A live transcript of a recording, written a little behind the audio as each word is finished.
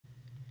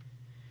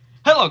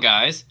Hello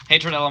guys,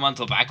 Hatred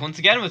Elemental back once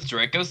again with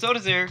Draco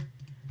Soda's here.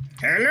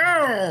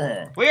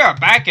 Hello! We are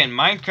back in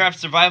Minecraft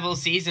Survival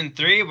Season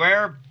 3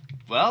 where,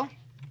 well,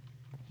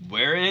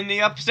 we're in the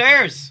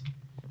upstairs.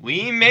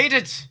 We made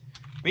it.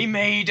 We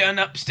made an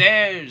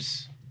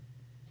upstairs.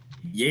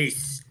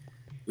 Yes,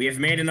 we have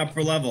made an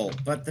upper level,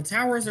 but the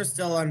towers are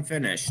still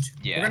unfinished.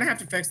 Yeah. We're gonna have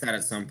to fix that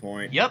at some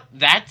point. Yep,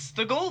 that's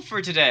the goal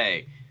for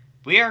today.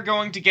 We are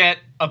going to get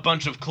a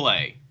bunch of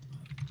clay.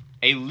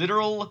 A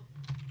literal...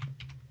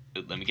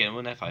 Let me get in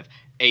with an F5.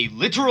 A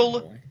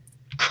literal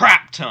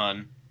crap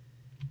ton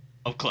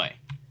of clay.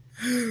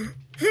 I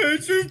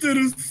just did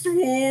a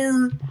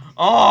swore.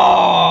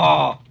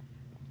 Oh!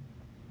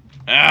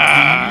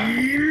 Ah!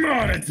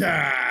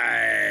 Demonetize!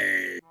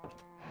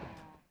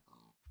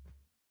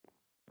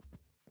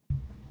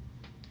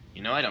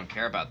 You know I don't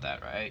care about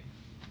that, right?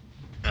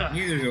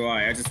 Neither do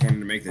I. I just wanted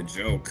to make the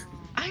joke.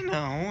 I know.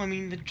 I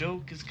mean, the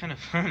joke is kind of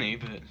funny,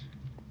 but...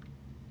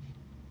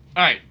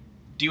 Alright.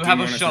 Do you have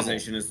a shovel?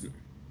 Demonetization is...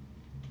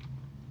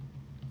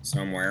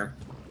 somewhere.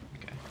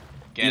 Okay.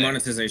 Get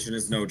Demonetization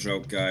is no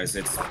joke, guys.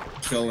 It's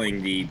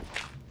killing the...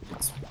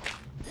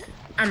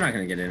 I'm not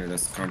gonna get into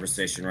this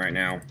conversation right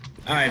now.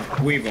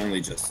 We've only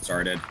just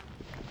started.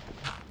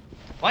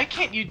 Why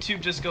can't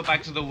YouTube just go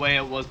back to the way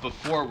it was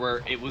before,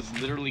 where it was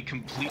literally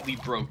completely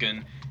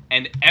broken,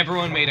 and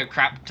everyone made a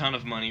crap ton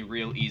of money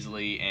real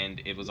easily,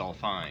 and it was all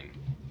fine?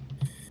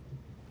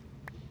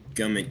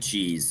 Gum and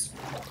cheese.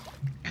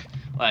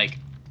 Like,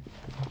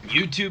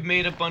 YouTube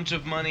made a bunch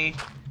of money,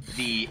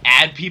 the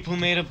ad people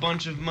made a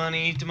bunch of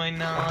money, to my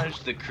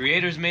knowledge, the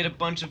creators made a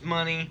bunch of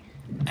money.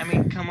 I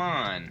mean, come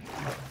on.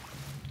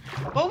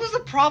 What was the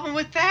problem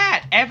with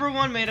that?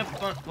 Everyone made a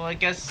bunch. Well, I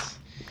guess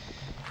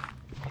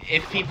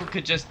if people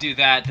could just do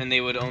that, then they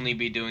would only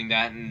be doing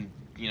that, and,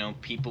 you know,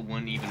 people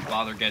wouldn't even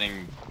bother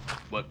getting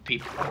what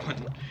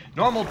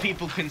normal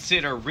people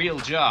consider real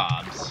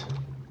jobs.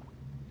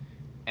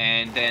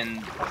 And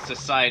then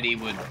society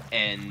would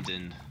end,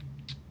 and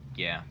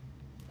yeah.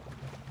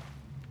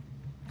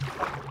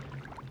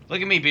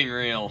 Look at me being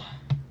real.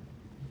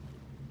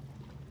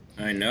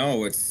 I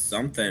know, it's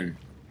something.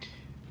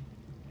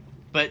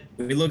 But...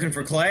 we looking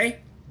for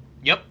clay?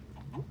 Yep.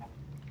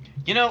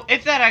 You know,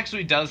 if that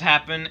actually does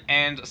happen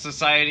and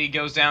society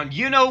goes down,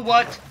 you know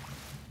what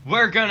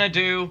we're gonna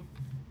do?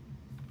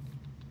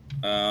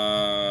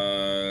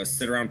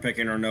 Sit around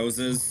picking our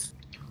noses?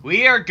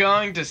 We are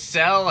going to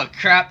sell a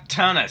crap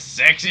ton of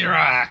sexy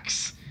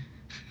rocks.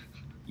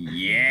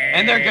 Yeah.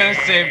 And they're gonna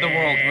save the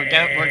world.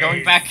 We're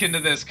going back into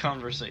this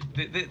conversation.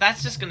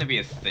 That's just gonna be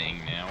a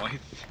thing now, I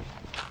think.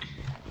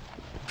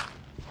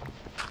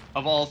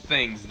 Of all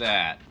things,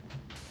 that.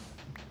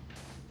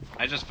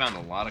 I just found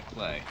a lot of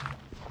clay.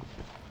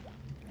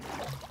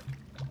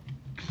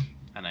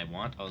 And I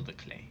want all the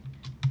clay.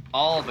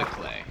 All the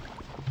clay.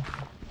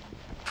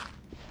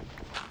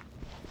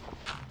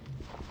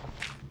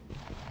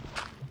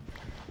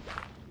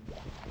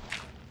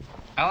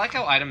 I like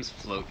how items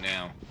float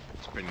now.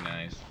 It's pretty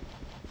nice.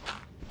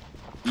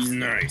 He's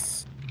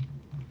nice.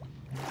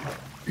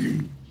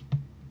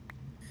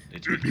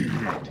 It's pretty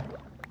great.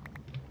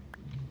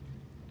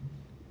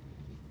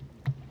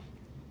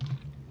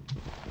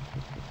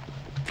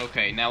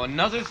 Okay, now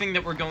another thing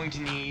that we're going to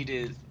need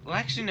is... well,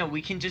 actually, no,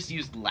 we can just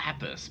use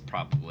lapis,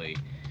 probably.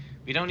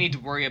 We don't need to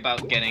worry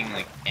about getting,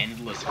 like,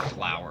 endless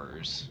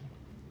flowers.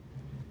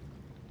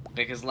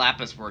 Because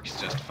lapis works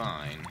just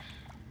fine.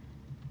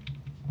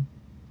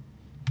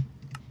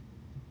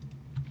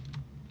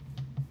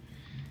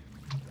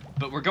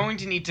 But we're going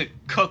to need to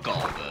cook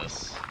all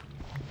this.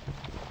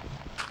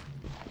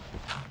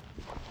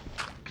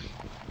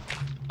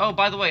 Oh,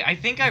 by the way, I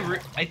think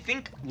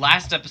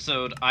last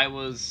episode I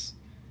was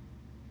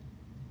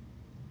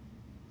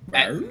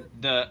at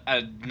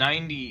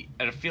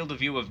a field of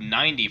view of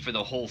 90 for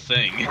the whole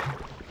thing.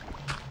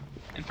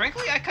 And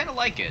frankly, I kind of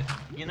like it.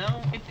 You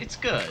know, it's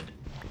good.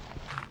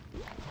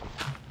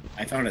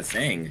 I found a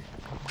thing.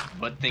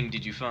 What thing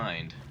did you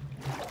find?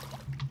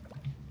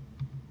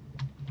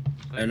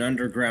 An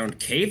underground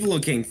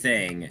cave-looking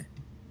thing.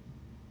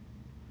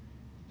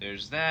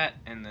 There's that,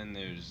 and then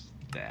there's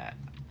that.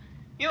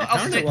 You know, I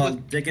found it while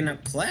digging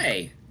up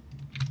clay.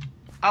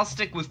 I'll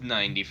stick with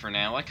 90 for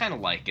now. I kind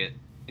of like it.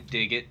 I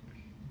dig it.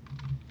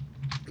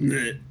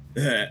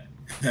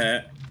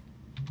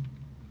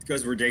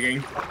 Because we're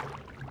digging.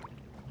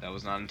 That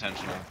was not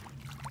intentional.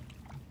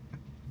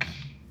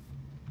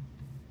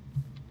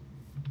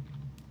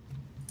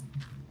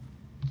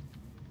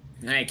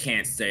 I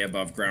can't stay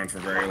above ground for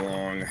very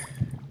long.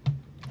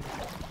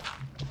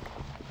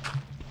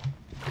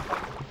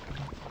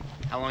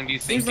 How long do you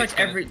think? Seems like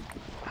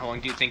How long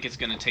do you think it's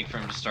gonna take for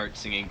him to start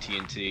singing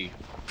TNT?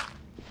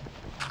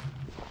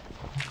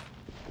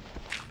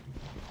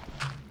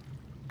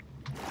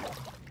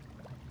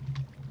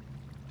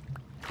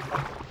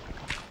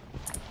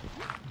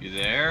 You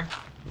there?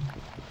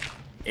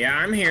 Yeah,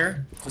 I'm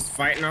here. Just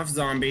fighting off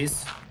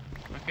zombies.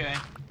 Okay.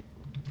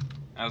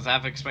 I was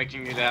half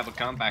expecting you to have a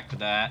comeback to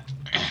that.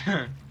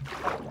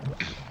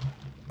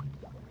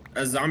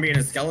 A zombie and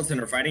a skeleton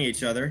are fighting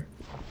each other.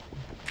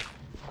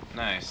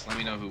 Nice. Let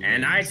me know who wins.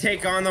 And I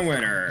take on the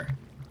winner.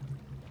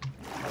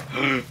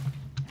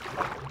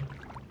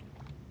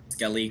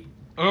 Skelly.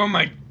 Oh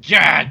my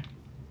god!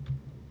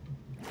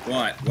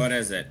 What? What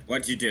is it?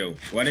 What'd you do?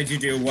 What did you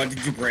do? What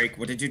did you break?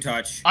 What did you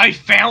touch? I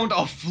found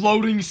a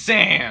floating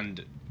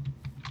sand!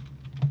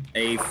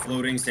 A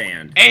floating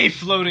sand. A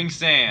floating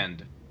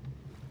sand!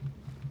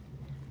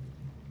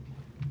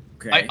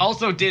 Okay. I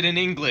also did in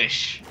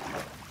English.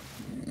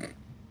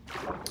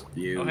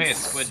 You Oh, hey, a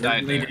squid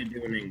died certainly there. did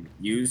do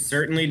you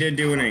certainly did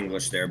do an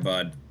English there,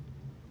 bud.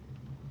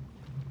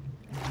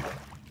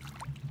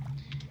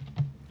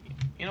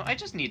 You know, I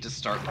just need to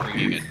start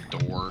bringing a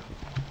door.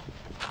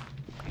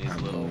 These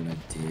I'm little... gonna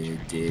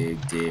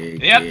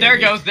dig. Yep, there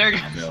it goes, there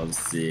it goes. Build a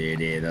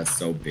city that's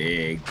so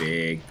big.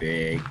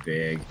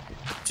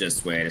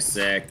 Just wait a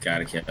sec,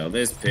 gotta kill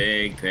this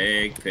pig.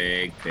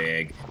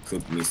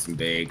 Cook me some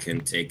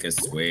bacon, take a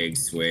swig.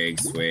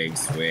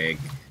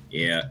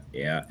 Yeah,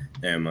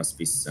 there must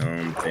be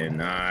something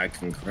I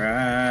can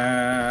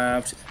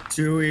craft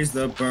to ease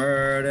the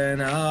burden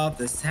of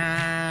this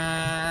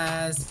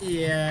task.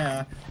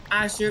 Yeah,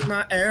 I shoot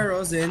my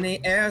arrows in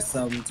the air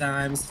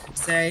sometimes,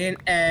 saying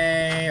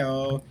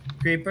ayo,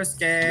 creeper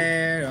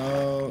scared,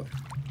 oh.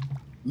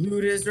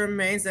 Loot his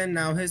remains and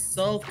now his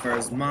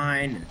sulfur's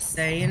mine,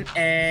 saying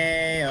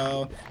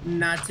ayo,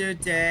 not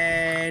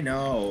today,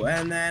 no.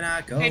 And then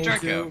I go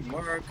to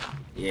work.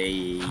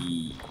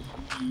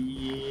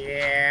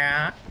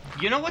 Yeah.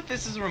 You know what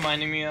this is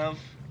reminding me of?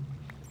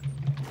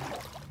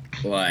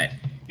 What?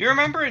 You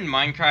remember in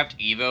Minecraft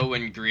Evo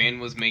when Grian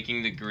was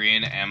making the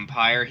Grian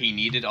Empire, he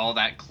needed all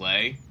that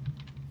clay?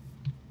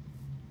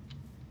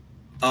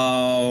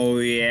 Oh,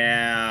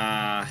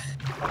 yeah.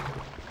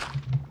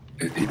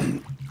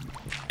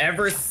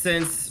 Ever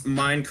since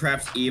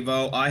Minecraft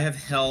Evo, I have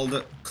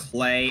held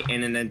clay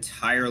in an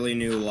entirely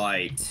new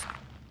light.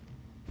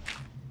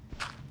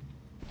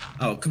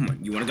 Oh, come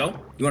on. You wanna go?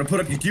 You wanna put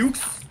up your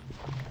dukes?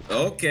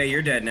 Okay,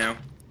 you're dead now.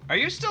 Are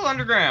you still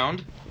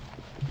underground?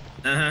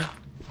 Uh-huh.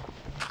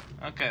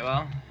 Okay,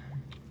 well.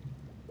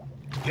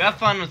 You have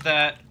fun with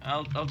that.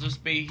 I'll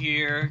just be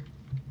here,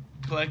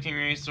 collecting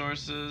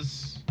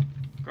resources,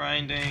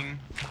 grinding.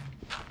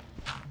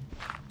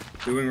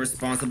 Doing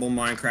responsible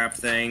Minecraft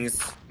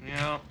things.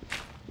 Yep.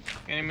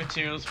 Getting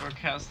materials for a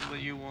castle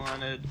that you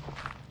wanted.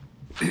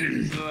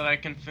 So that I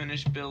can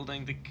finish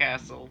building the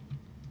castle.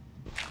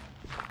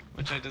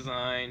 Which I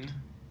designed.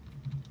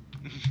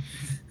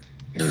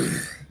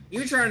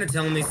 You trying to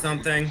tell me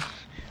something?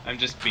 I'm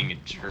just being a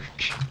jerk.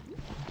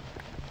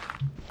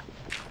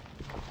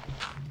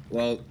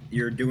 Well,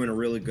 you're doing a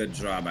really good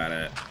job at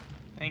it.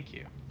 Thank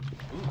you.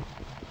 Ooh.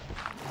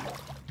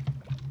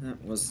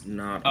 That was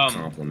not a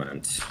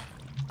compliment.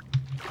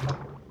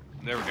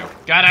 There we go.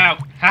 Got out!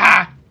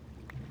 Ha!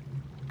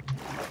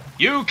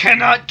 You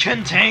cannot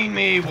contain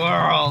me,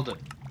 world!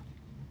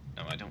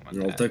 No, I don't want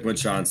that. I'll take my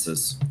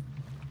chances.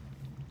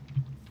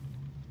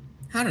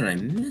 How did I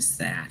miss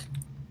that?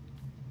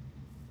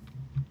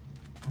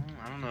 Oh,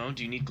 I don't know.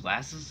 Do you need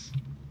glasses?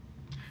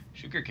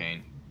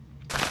 Sugarcane.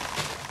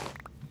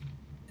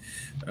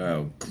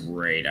 Oh,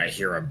 great. I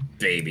hear a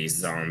baby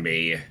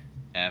zombie.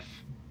 F.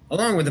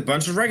 Along with a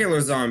bunch of regular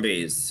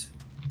zombies.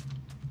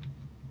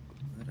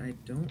 But I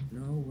don't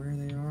know where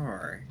they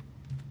are.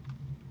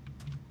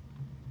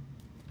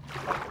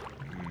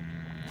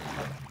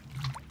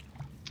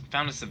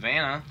 Found a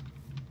savannah.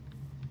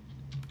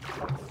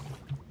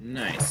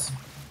 Nice.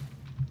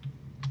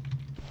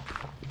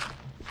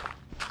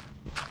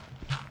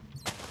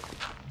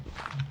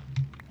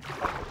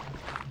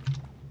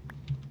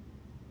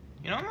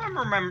 You know,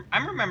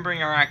 I'm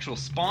remembering our actual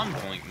spawn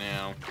point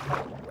now.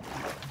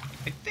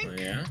 I think. Oh,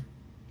 yeah?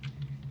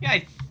 Yeah,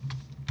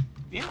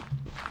 yeah.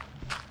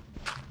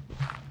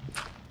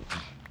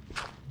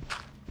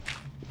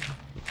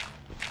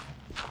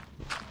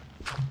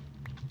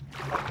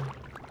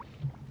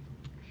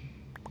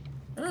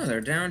 Oh,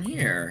 they're down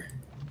here.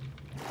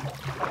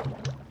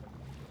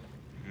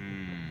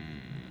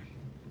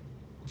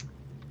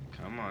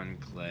 Come on,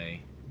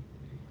 Clay.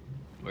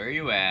 Where are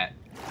you at?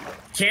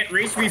 Can't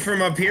reach me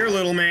from up here,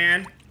 little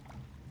man.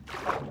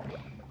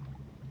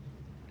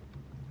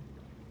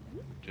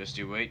 Just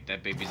you wait.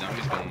 That baby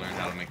zombie's gonna learn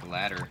how to make a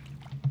ladder.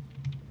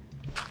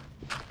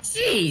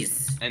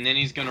 Jeez. And then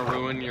he's gonna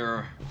ruin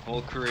your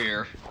whole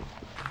career.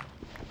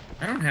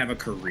 I don't have a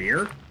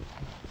career.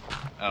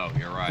 Oh,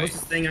 you're right. The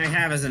closest thing I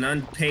have is an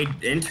unpaid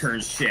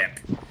internship.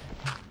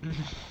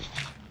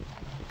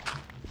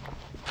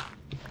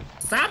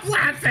 Stop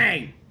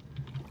laughing!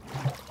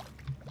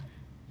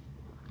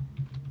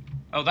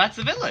 Oh, that's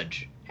the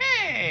village.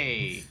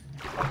 Hey!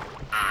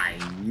 I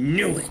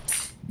knew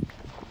it.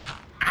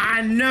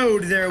 I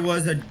knowed there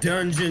was a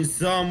dungeon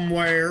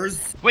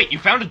somewheres. Wait, you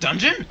found a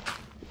dungeon?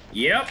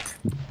 Yep.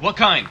 What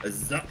kind? A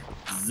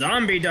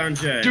zombie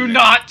dungeon. Do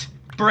not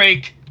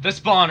break the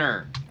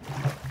spawner.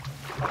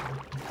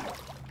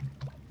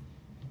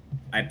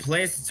 I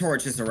placed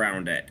torches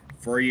around it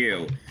for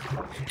you.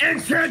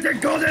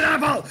 Enchanted golden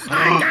apple!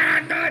 I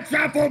got that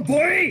apple,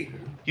 boy!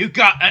 You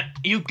got a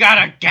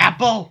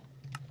gapple?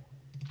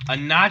 A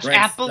notch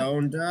apple?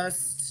 Redstone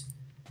dust,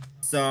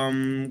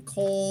 some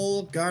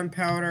coal,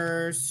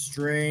 gunpowder,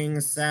 string,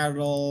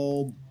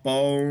 saddle,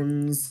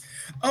 bones.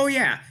 Oh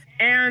yeah,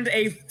 and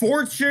a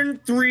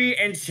Fortune 3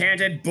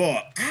 enchanted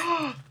book.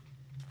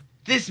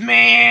 This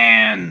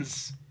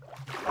man's!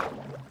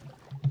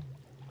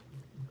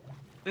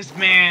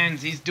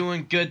 He's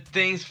doing good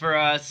things for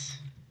us.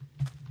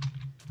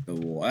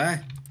 What?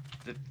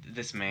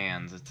 This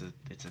man's, it's a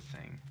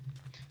thing.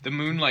 The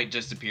moonlight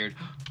just appeared.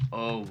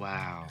 Oh,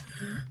 wow.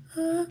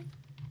 The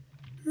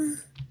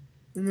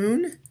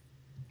moon?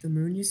 The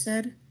moon, you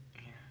said?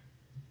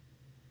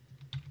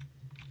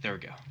 There we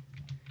go.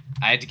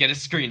 I had to get a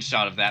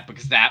screenshot of that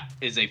because that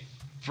is a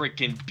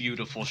freaking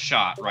beautiful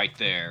shot right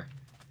there.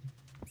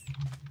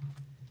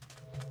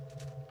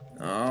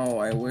 Oh,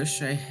 I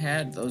wish I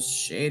had those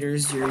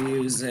shaders you're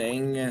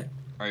using.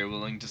 Are you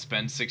willing to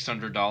spend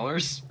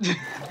 $600?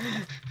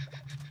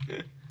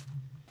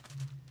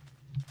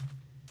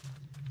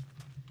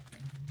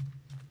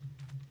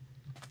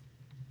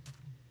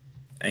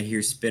 I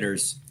hear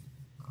spitters.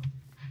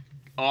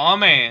 Aw,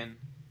 man.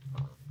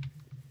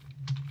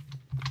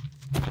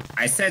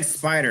 I said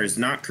spiders,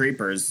 not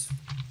creepers.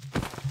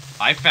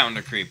 I found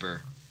a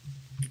creeper.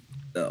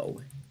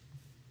 Oh.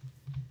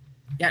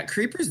 Yeah,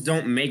 creepers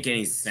don't make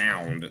any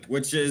sound,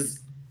 which is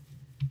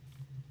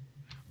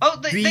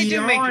they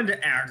do beyond make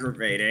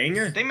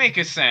aggravating. They make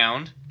a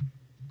sound.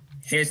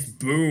 Hiss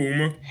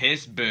boom.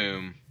 Hiss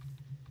boom.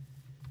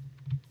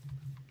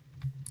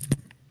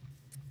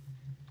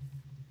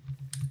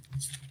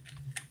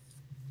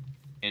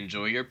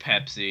 Enjoy your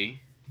Pepsi.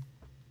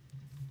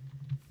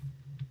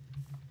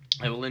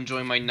 I will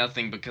enjoy my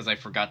nothing because I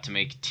forgot to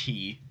make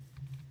tea.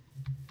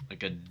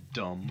 Like a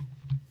dumb.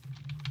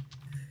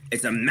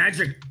 It's a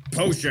magic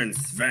potion,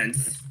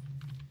 Svens.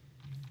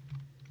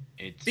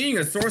 Being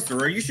a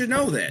sorcerer, you should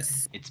know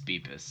this. It's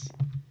Beepus.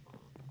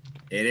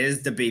 It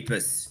is the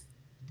Beepus.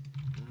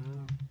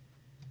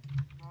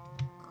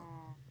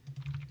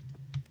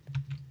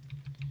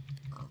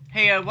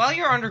 Hey, while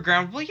you're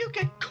underground, will you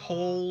get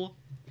coal?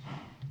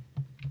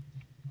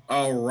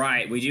 Oh,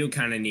 right. We do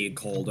kind of need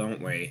coal,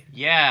 don't we?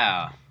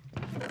 Yeah.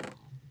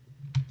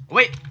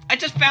 Wait, I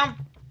just found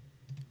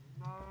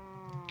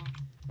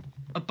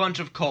a bunch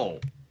of coal.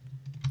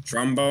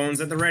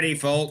 Trombones at the ready,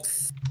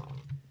 folks.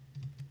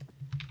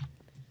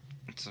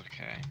 It's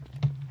okay.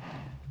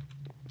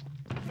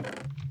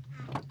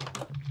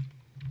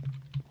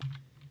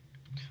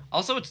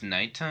 Also, it's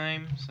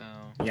nighttime, so...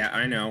 Yeah,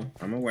 I know.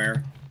 I'm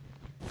aware.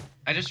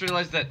 I just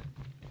realized that...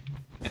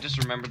 I just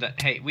remembered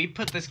that, hey, we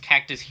put this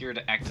cactus here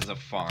to act as a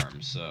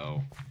farm,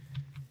 so...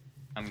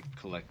 I'm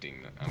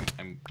collecting...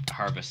 I'm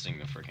harvesting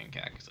the freaking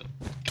cactus.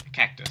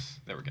 Cactus.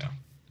 There we go.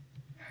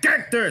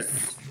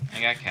 Cactus!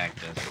 I got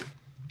cactus.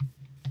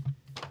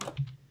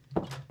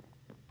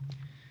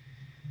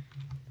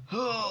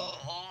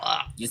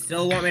 You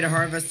still want me to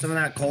harvest some of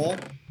that coal?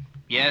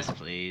 Yes,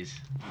 please.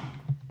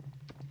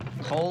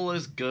 Coal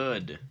is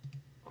good.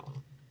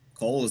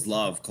 Coal is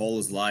love. Coal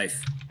is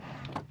life.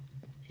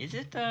 Is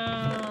it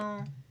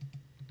though?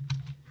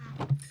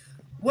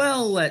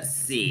 Well, let's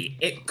see.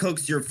 It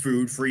cooks your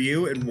food for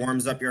you. It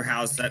warms up your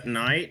house at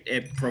night.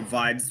 It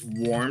provides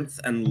warmth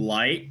and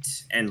light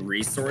and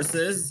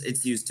resources.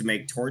 It's used to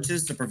make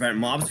torches to prevent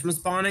mobs from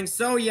spawning.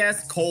 So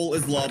yes, coal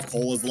is love.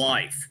 Coal is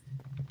life.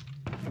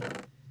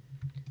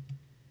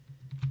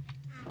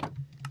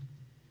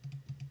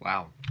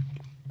 Wow.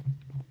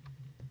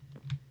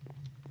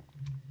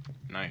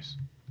 Nice.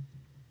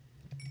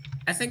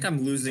 I think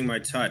I'm losing my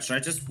touch. I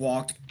just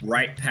walked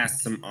right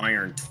past some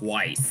iron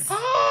twice.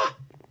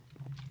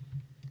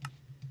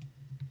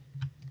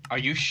 Are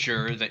you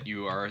sure that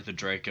you are the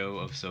Draco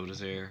of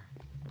Sodazir?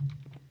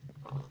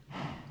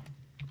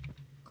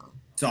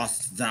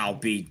 Dost thou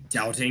be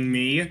doubting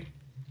me?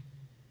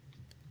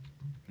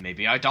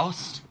 Maybe I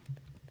dost.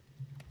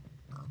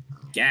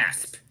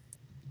 Gasp.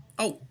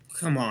 Oh,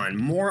 come on.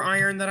 More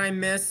iron that I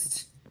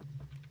missed?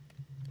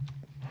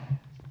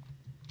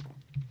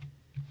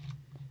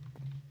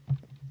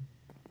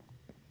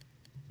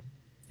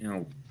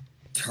 Oh,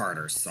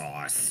 tartar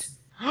sauce.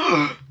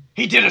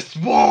 He did a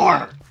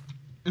swore!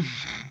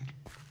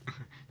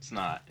 It's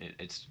not.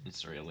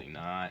 It's really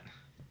not.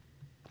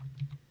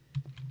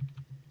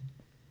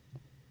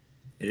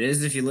 It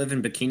is if you live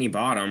in Bikini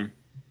Bottom.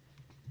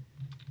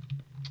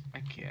 I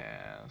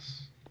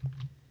guess.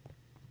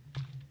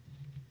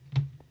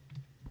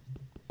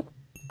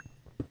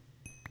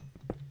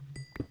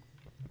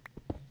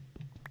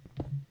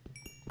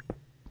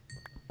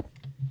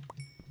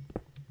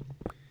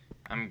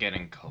 I'm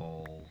getting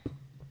coal.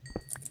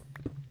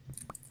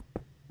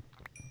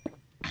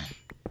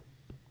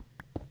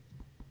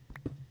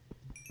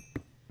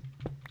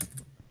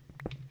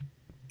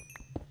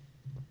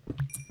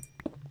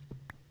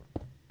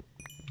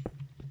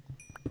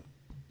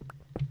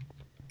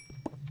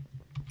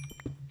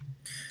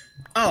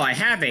 Oh, I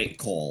have 8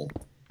 coal.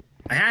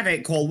 I have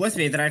 8 coal with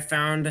me that I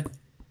found.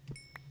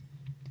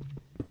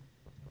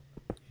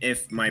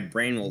 If my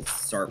brain will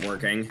start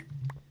working.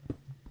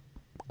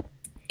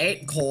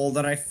 8 coal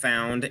that I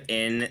found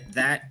in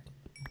that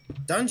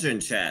dungeon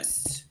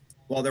chest.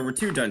 Well, there were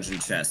 2 dungeon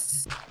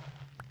chests.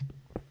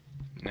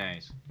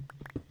 Nice.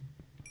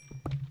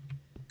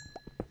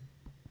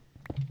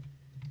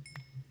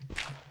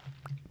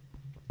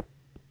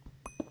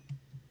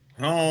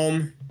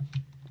 Home.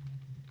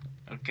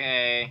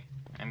 Okay,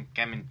 I'm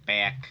coming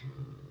back.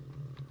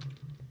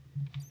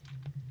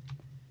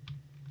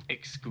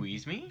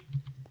 Excuse me?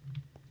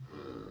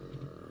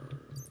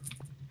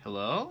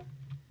 Hello?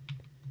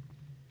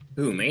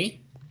 Who,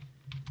 me?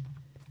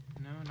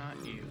 No,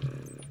 not you.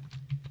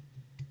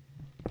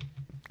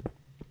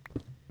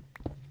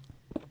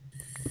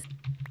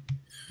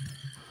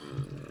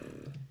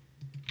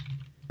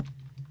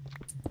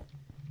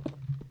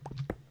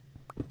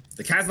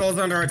 The castle is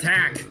under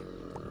attack.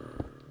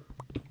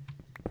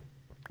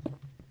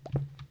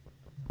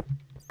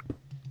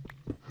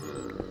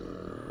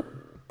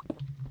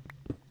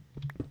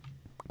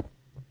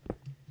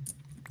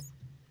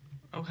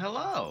 Oh,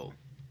 hello.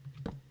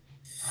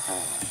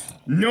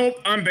 Nope,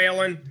 I'm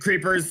bailing.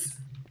 Creepers.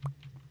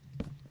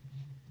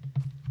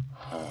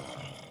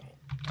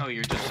 Oh,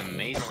 you're just a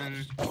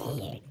mason?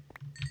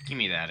 Give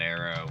me that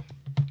arrow.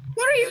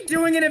 What are you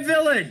doing in a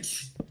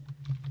village?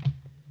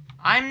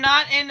 I'm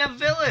not in a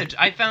village!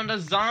 I found a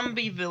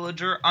zombie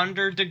villager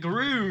under the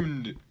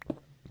ground!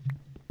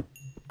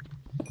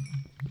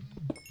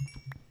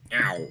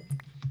 Ow.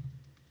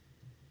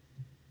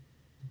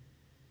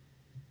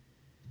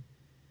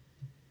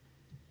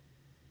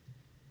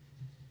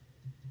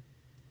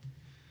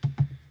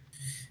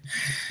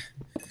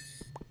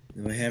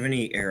 Do I have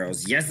any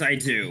arrows? Yes, I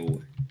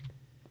do.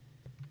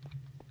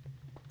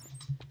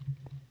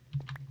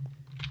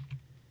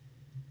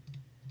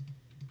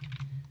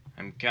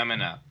 I'm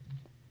coming up.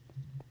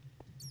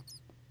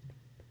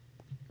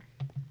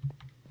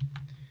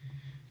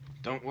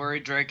 Don't worry,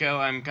 Draco,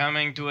 I'm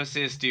coming to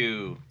assist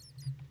you.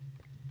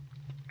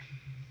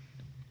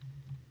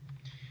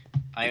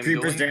 I am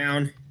Creepers going...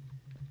 down.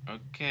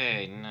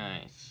 Okay,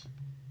 nice.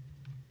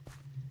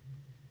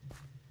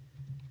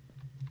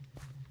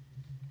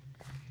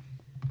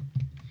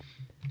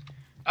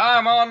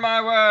 I'm on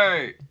my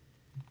way!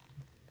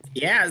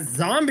 Yeah,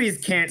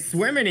 zombies can't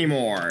swim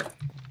anymore.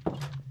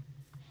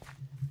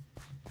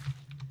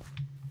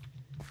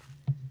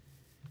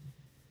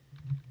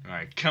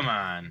 Alright, come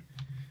on.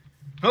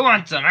 Who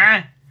wants some,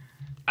 huh?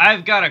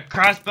 I've got a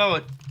crossbow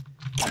with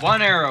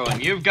 1 arrow,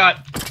 and you've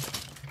got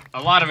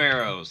a lot of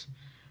arrows.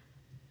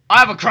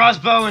 I have a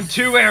crossbow and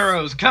 2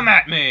 arrows. Come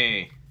at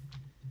me.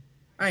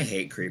 I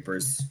hate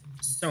creepers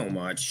so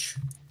much.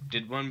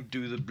 Did one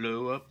do the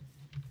blow up?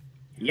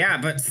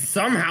 Yeah, but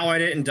somehow I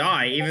didn't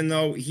die, even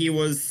though he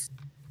was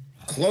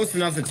close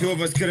enough the 2 of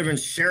us could have been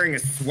sharing a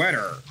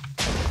sweater.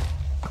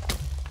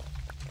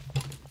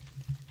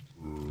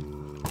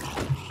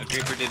 A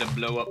creeper did a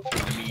blow up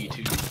for me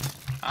too.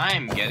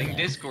 I'm getting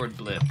Discord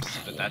blips,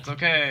 but that's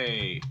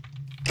okay.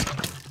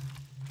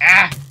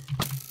 Ah!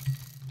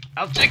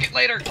 I'll check it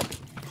later.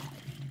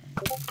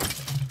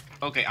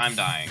 Okay, I'm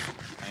dying.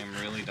 I am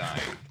really dying.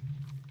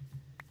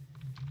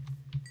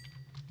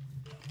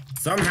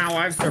 Somehow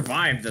I've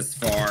survived this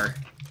far.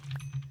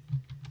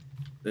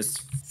 This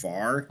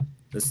far?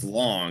 This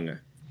long.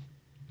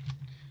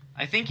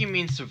 I think you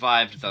mean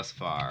survived thus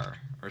far,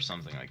 or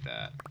something like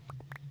that.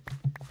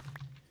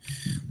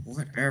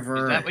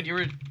 Whatever. Is that what you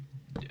were...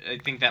 I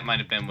think that might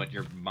have been what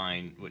your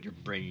mind, what your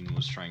brain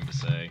was trying to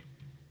say.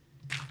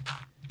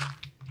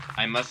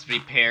 I must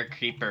repair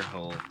creeper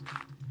hole.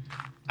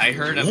 I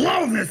heard of...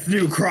 Love this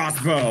new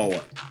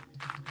crossbow!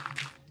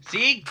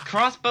 See?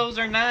 Crossbows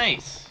are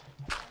nice.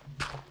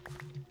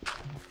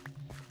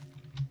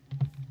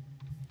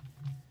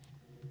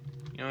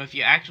 You know, if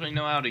you actually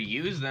know how to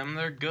use them,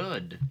 they're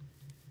good.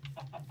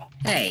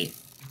 Hey,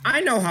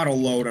 I know how to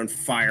load and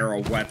fire a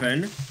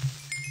weapon.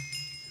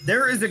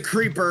 There is a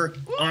creeper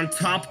on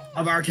top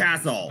of our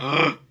castle.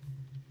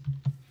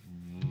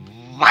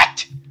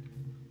 What?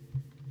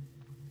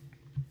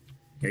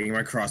 Getting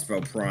my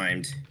crossbow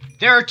primed.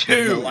 There are This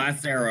is 2! the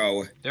last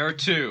arrow. There are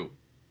 2.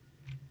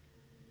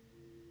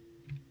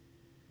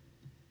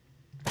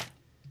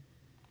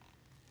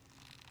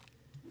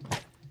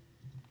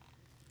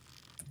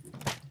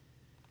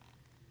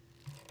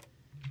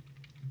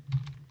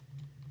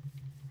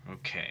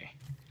 Okay.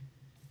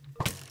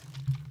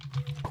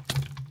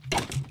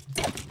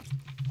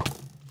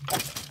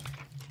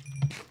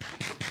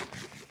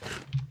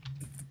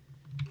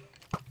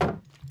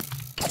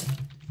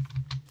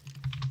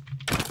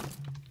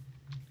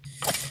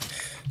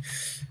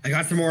 I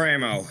got some more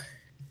ammo.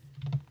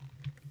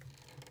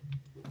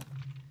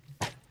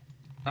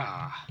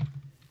 Ah.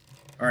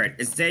 Alright,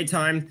 it's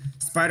daytime.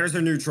 Spiders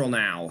are neutral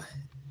now.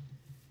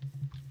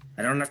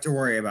 I don't have to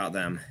worry about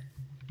them.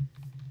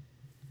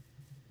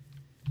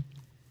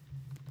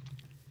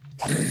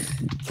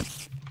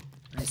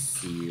 I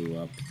see you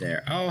up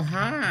there. Oh,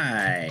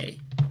 hi.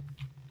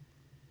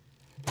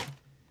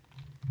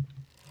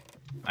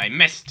 I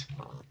missed.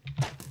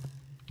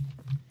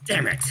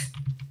 Damn it.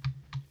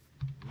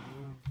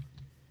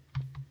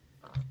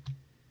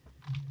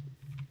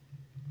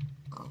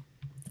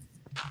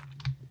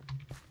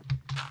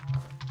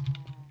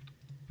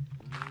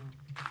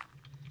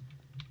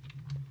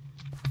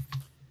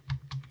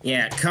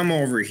 Yeah, come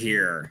over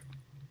here.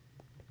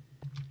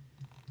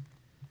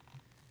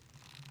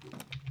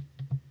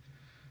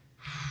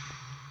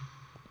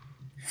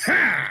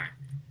 Ha!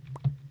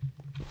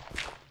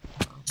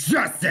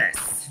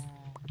 Justice!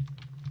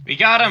 We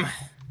got him!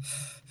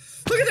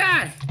 Look at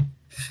that!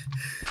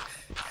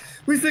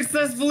 We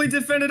successfully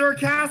defended our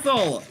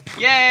castle!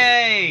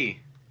 Yay!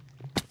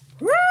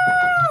 Woo!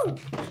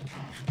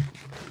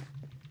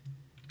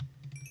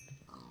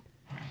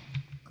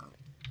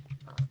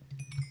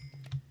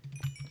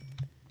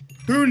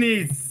 Who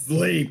needs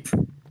sleep?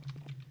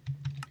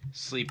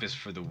 Sleep is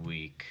for the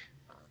weak.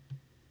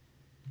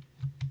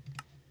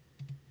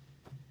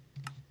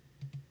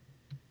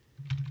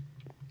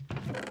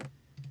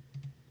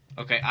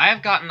 Okay, I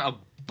have gotten a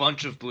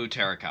bunch of blue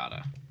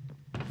terracotta.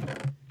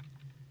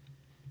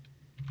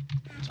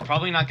 It's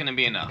probably not going to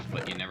be enough,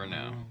 but you never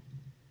know.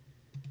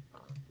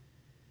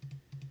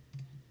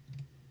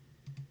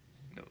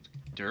 No,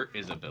 dirt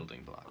is a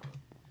building block.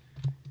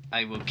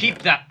 I will keep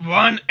that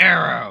one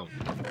arrow!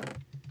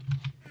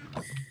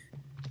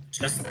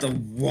 Just the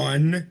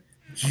one?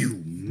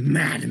 You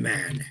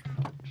madman!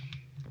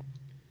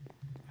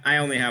 I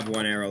only have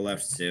one arrow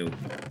left, too.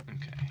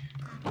 Okay.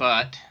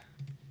 But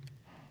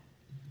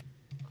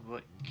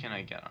what can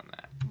I get on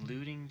that?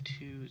 Looting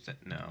 2? Is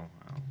that no?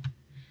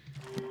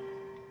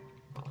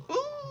 Oh.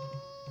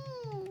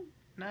 Ooh!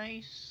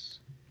 Nice.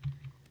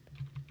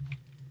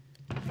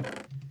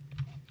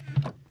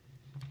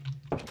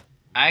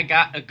 I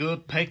got a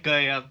good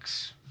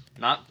pickaxe.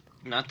 Not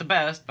the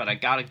best, but I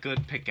got a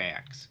good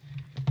pickaxe.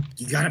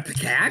 You got a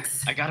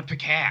pickaxe? I got a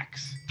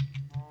pickaxe.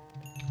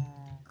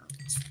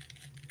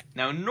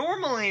 Now,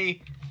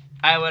 normally,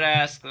 I would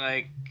ask,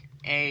 like,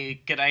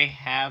 hey, could I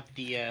have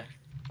the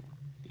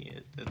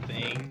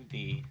thing,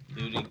 the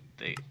looting,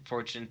 the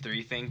Fortune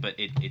 3 thing, but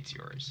it's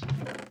yours.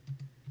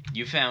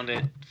 You found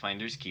it,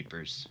 finders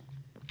keepers.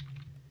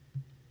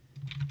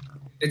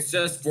 It's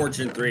just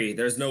Fortune 3.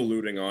 There's no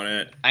looting on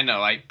it. I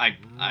know,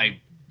 I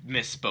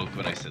misspoke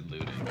when I said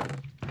looting.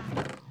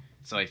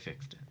 So I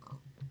fixed it.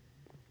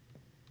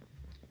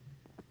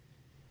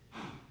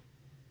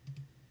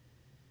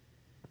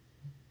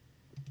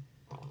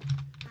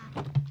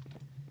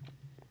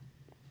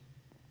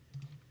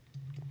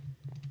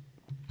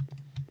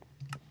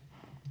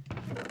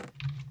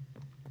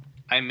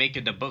 I make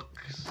it the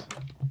books.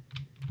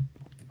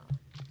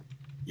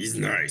 He's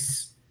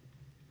nice.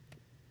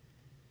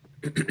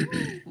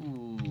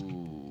 Ooh.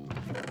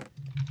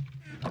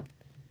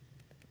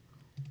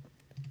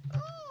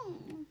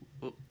 Ooh.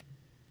 Oh.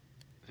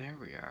 There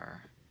we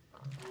are.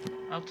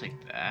 I'll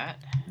take that.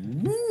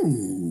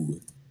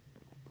 Ooh.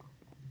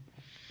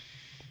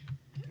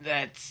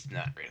 That's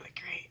not really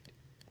great.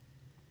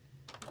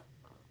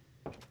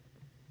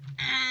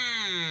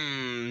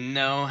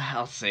 No,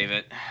 I'll save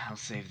it. I'll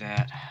save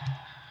that.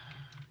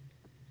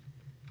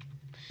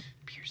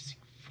 Piercing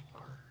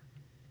 4.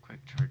 Quick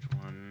charge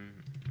 1.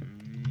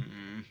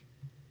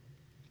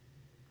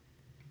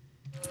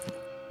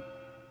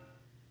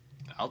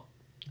 I'll...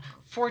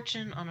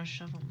 Fortune on a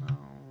shovel? No.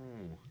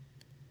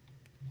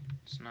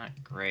 It's not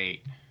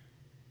great.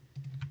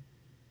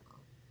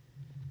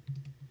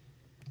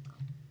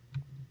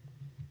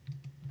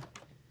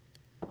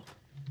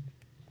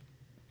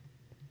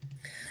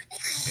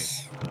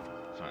 Okay,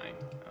 fine.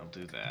 I'll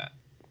do that.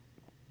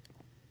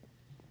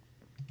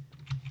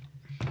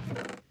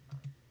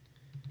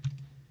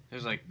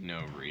 There's like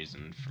no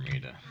reason for me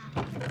to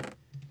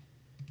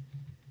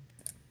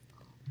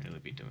really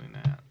be doing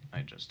that.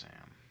 I just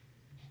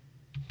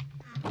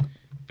am.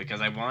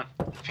 Because I want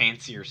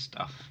fancier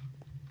stuff.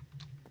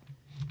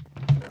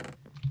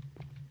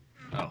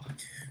 Oh.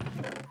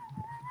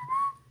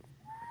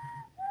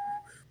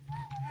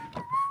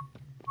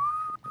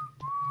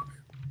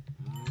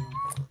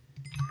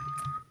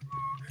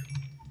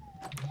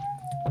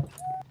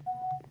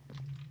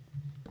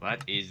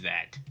 What is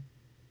that?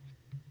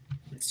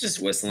 It's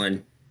just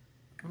whistling.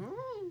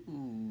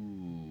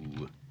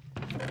 Ooh.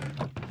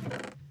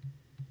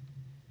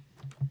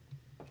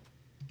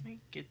 Make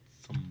it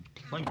some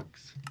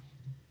planks.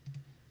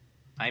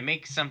 I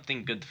make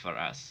something good for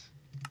us.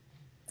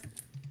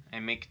 I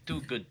make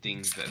two good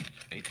things that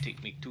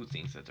make two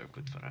things that are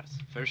good for us.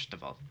 First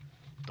of all,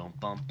 dum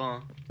bum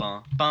bum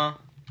bum bum.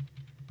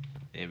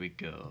 There we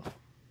go.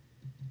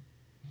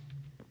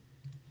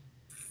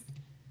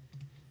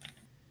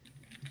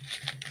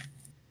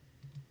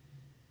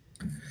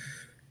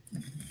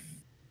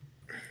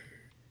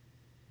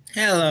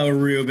 Hello,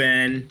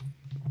 Ruben.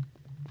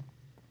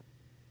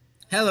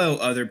 Hello,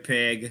 other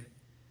pig.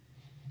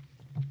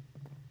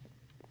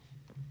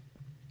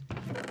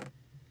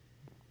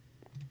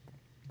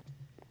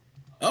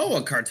 Oh,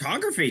 a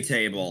cartography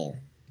table.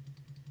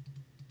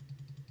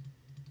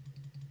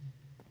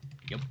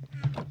 Yep.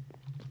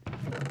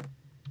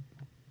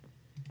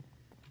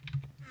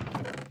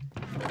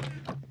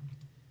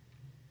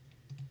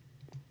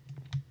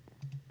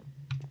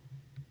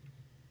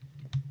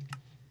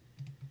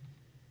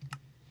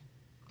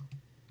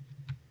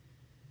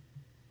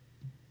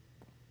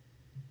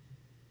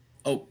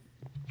 Oh.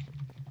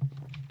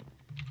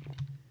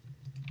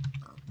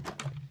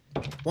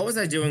 What was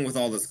I doing with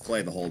all this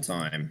clay the whole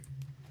time?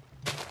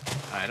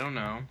 I don't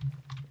know.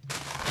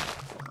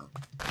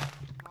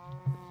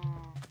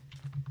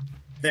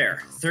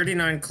 There,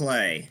 39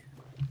 clay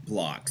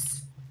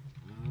blocks,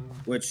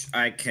 which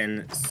I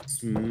can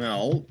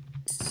smelt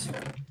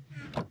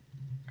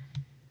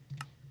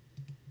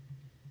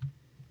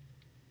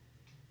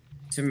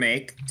to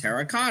make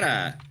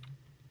terracotta.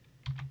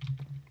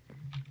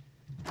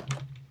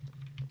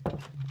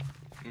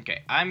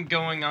 Okay, I'm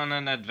going on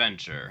an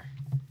adventure.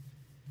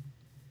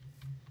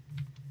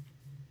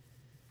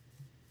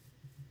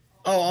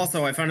 Oh,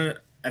 also, I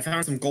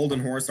found some golden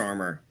horse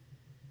armor.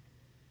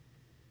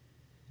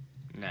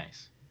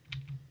 Nice.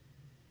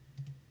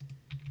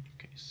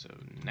 Okay, so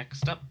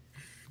next up.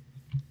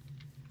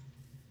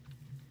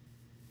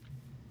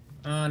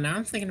 Now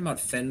I'm thinking about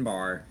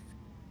Finbar.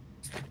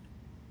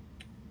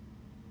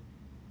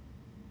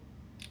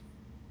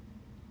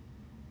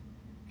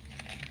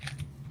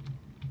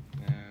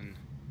 And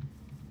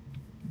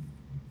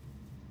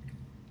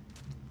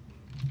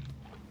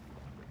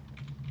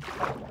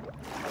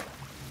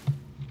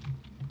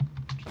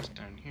just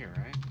down here,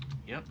 right?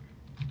 Yep.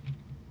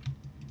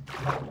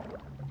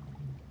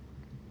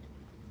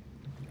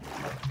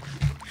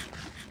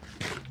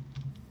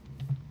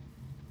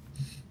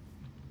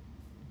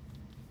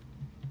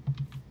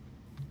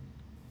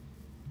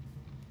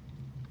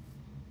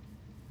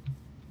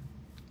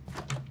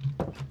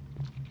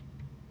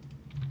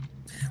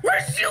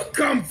 Where'd you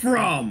come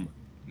from?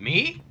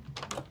 Me?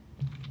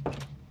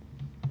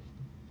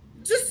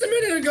 Just a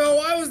minute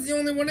ago, I was the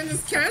only one in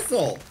this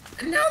castle.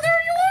 And now there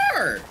you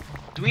are!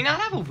 Do we not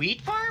have a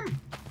wheat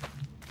farm?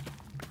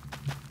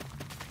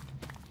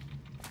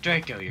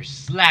 Draco, you're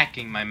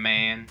slacking, my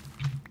man.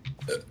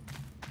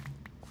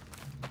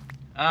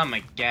 Oh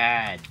my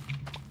god.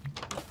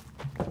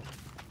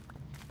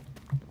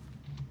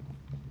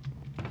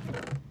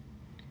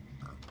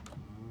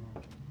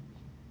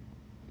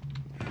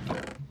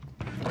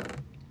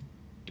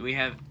 Do we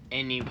have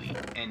any wheat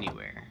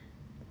anywhere?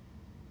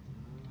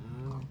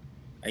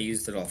 I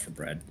used it all for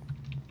bread.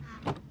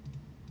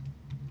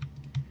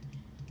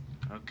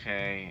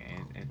 Okay,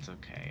 it's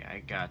okay. I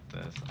got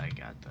this. I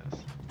got this.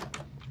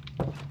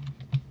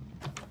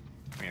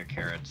 Come here,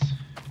 carrots.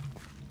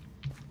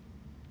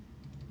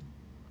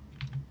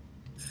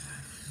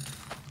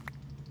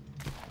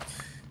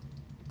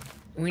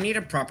 We need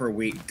a proper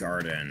wheat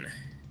garden.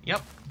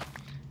 Yep.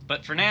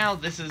 But for now,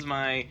 this is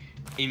my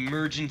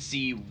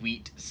emergency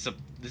wheat.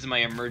 This is my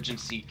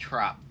emergency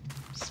crop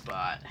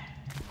spot.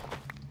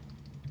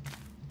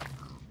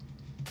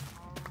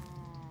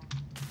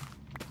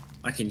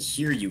 I can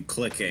hear you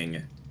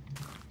clicking.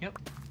 Yep.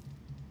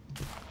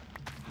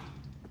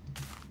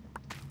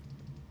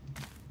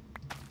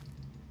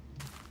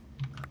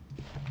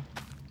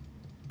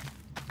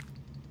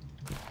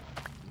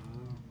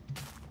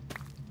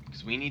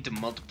 Because we need to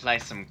multiply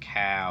some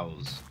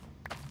cows.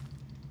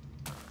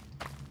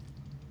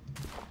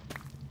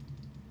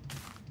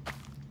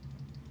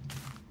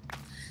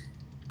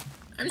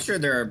 I'm sure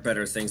there are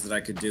better things that I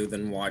could do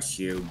than watch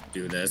you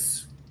do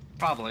this.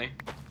 Probably.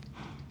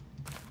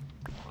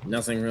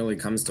 Nothing really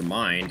comes to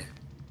mind.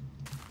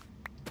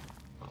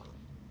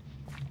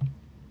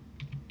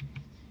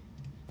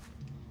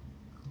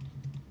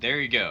 There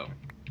you go.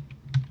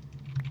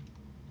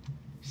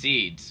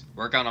 Seeds.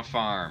 Work on a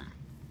farm.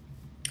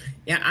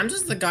 Yeah, I'm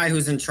just the guy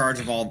who's in charge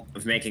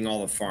of making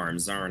all the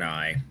farms, aren't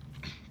I?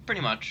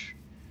 Pretty much.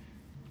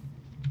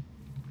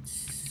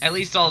 At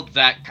least all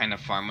that kind of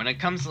farm. When it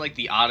comes to like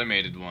the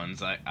automated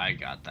ones, I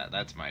got that.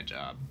 That's my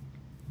job.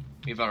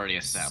 We've already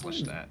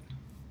established that.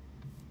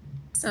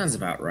 Sounds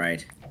about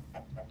right.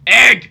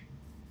 Egg!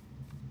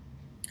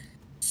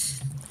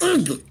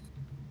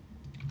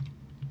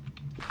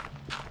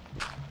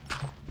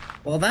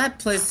 Well, that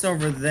place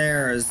over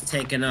there is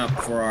taken up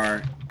for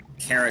our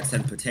carrots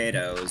and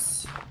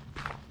potatoes.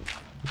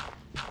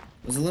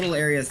 There's a little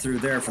area through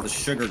there for the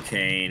sugar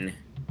cane.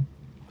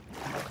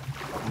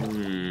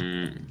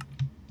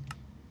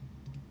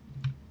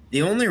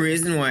 The only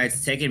reason why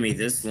it's taken me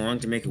this long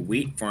to make a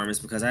wheat farm is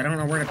because I don't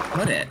know where to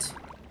put it.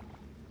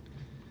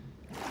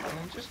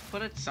 Well, just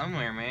put it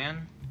somewhere,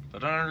 man.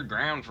 Put it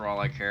underground for all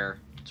I care.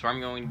 That's where I'm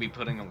going to be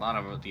putting a lot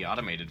of the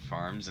automated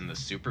farms and the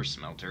super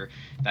smelter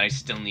that I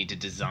still need to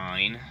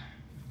design.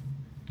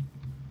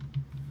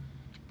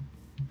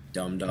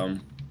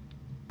 Dum-dum.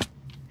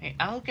 Hey,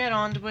 I'll get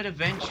onto it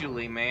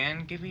eventually,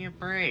 man. Give me a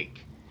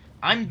break.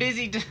 I'm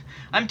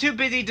too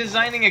busy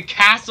designing a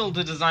castle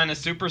to design a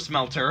super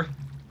smelter.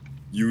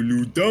 You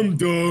new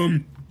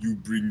dum-dum. You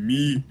bring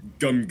me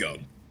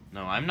gum-gum.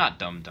 No, I'm not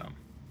dum-dum.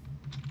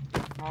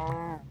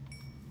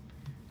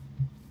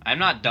 I'm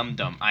not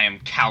dum-dum. I am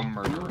cow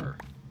murderer.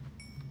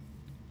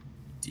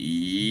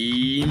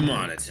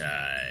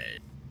 Demonetized.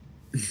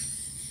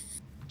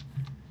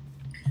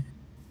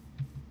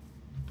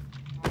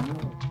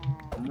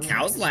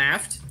 Cows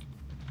laughed.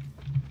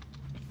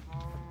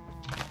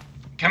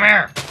 Come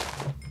here!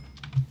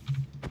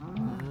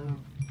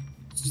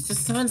 Is the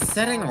sun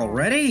setting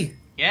already?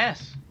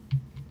 Yes.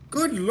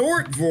 Good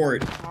lord,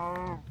 Vort.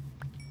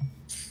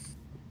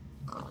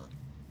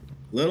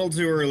 Little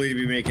too early to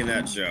be making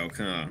that joke,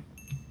 huh?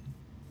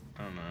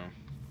 I don't know.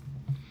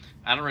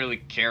 I don't really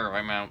care if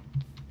I'm out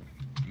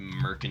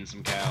murking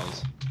some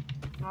cows.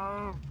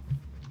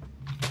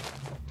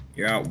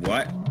 You're out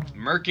what?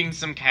 Murking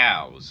some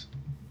cows.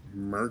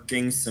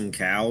 Murking some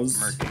cows?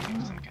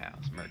 Murking some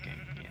cows. Murking,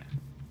 yeah.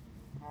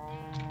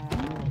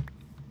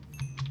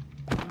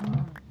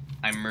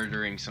 I'm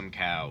murdering some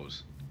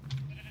cows.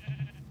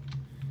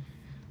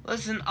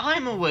 Listen,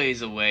 I'm a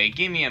ways away.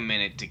 Give me a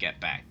minute to get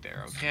back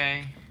there,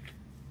 okay?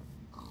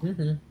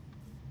 Mm-hmm.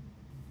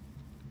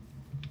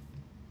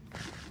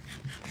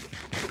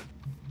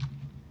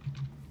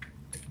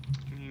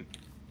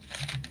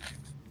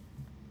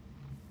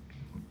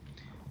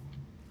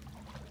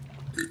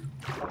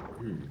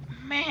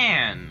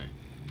 Man!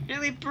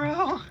 Really,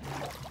 bro?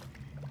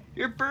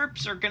 Your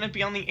burps are gonna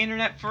be on the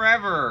internet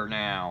forever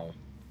now.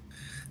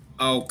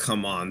 Oh,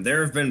 come on.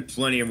 There have been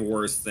plenty of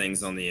worse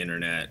things on the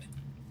internet.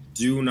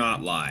 Do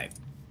not lie.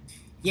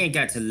 You ain't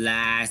got to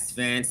lie,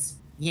 Spence.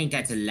 You ain't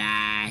got to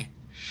lie.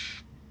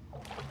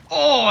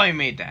 Oh, I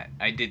made that.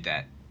 I did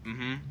that.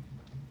 Mm-hmm.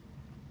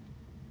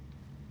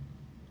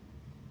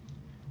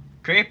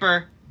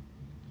 Creeper!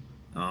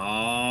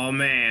 Oh,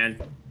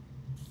 man.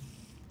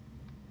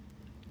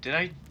 Did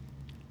I...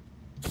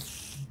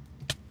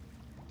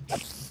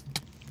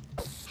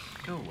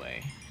 Go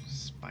away,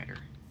 spider.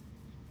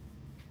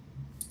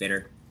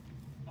 Bitter.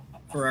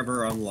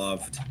 Forever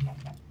unloved.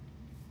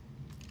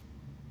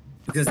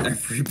 Because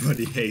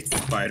everybody hates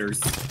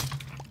spiders.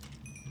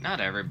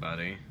 Not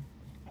everybody.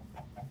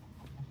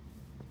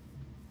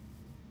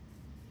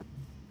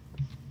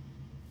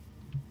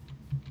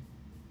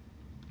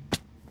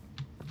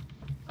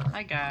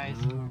 Hi, guys.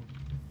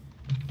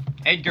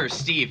 Edgar,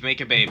 Steve,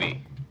 make a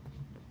baby.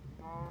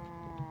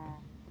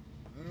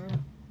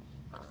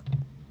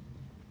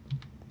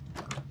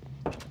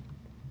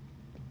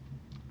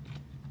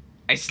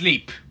 I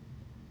sleep.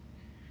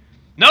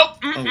 Nope!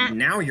 Oh,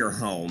 now you're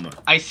home.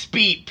 I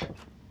speep.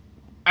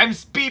 I'm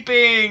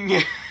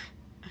speeping!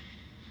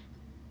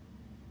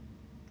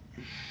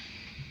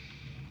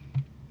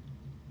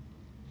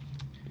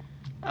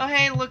 Oh,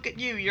 hey, look at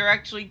you. You're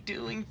actually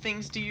doing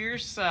things to your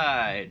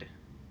side.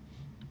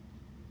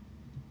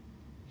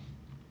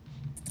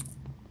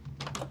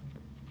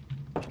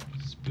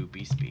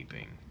 Spoopy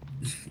speeping.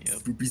 Yep.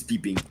 Spoopy's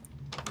peeping.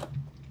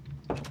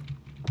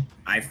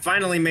 I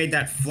finally made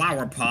that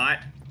flower pot.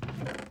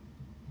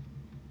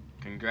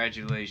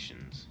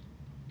 Congratulations.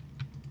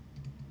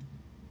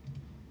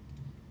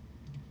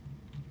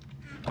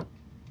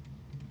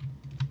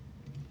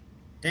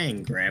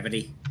 Dang,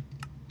 gravity.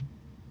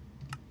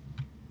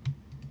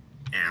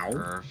 Ow.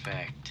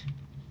 Perfect.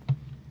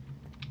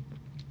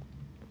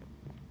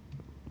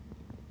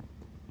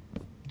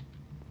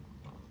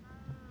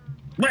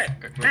 What?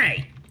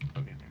 Hey!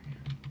 Okay.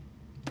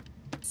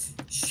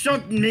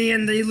 Shut me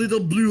in the little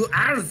blue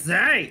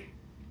outside!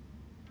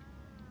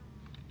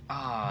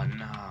 Oh,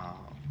 no.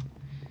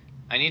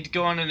 I need to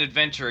go on an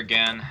adventure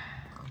again.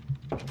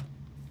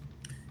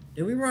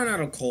 Did we run out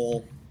of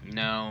coal?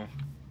 No.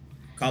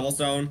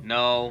 Cobblestone?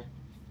 No.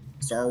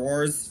 Star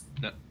Wars?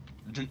 No.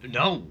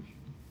 No.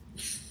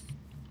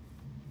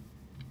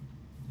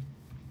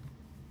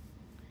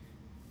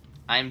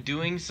 I'm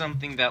doing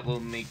something that will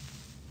make...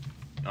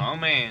 Oh,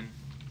 man.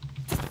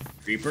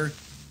 Creeper?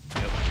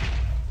 Yep.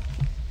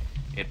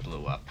 It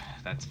blew up.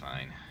 That's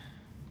fine.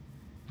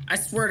 I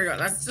swear to God,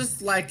 that's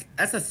just like,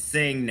 that's a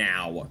thing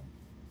now.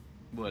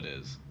 What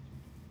is?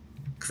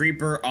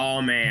 Creeper,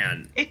 oh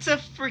man. It's a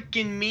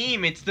freaking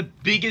meme. It's the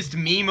biggest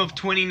meme of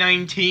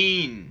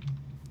 2019.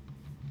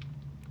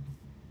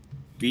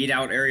 Beat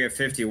out Area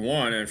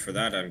 51, and for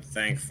that I'm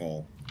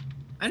thankful.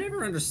 I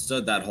never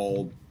understood that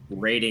whole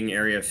raiding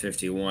Area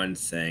 51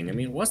 thing. I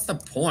mean, what's the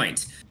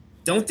point?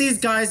 Don't these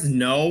guys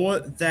know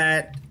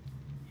that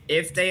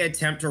if they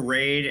attempt to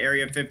raid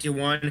Area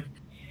 51,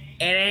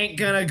 it ain't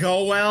gonna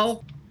go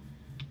well?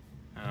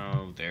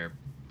 Oh,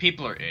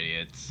 people are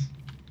idiots.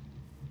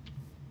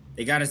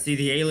 They gotta see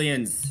the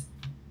aliens.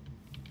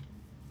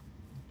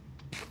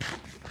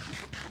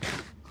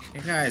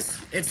 Hey guys,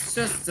 it's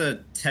just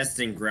a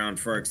testing ground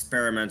for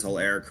experimental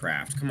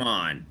aircraft. Come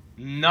on.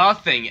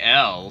 Nothing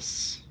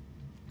else.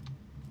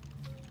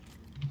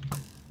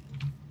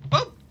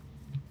 Whoop!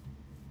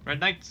 Red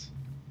Knights.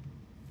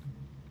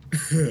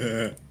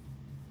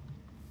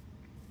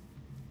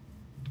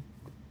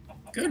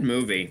 Good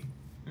movie.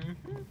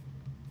 Mm-hmm.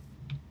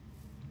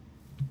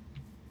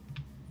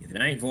 If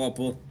it ain't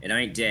Vorpal, it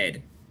ain't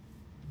dead.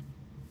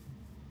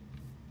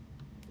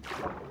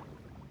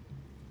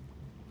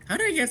 How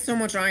did I get so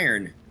much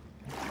iron?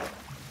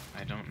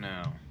 I don't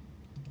know.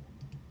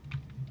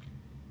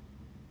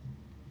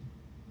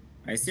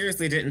 I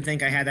seriously didn't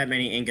think I had that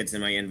many ingots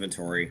in my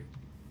inventory.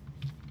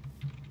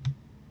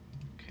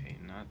 Okay,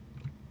 not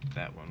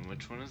that one.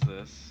 Which one is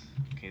this?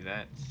 Okay,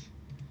 that's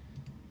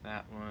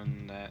that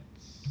one,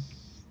 that's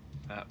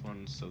that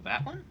one, so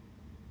that one?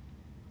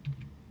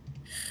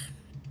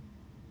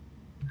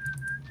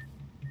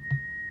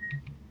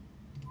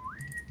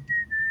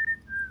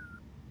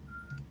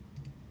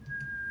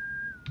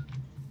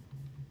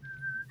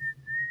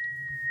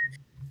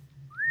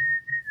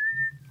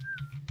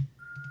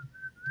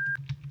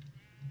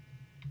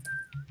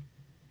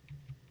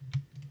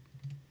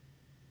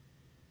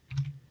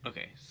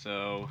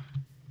 so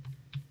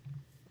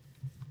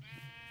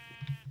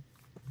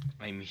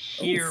I'm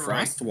Oh, here,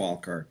 right?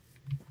 Frostwalker.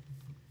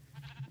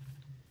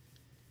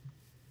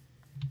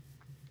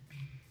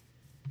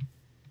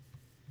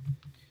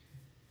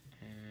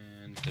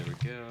 And there we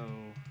go.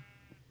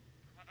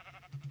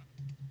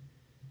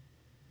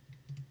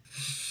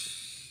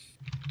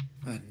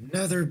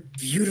 Another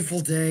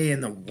beautiful day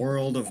in the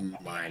world of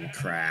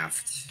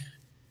Minecraft.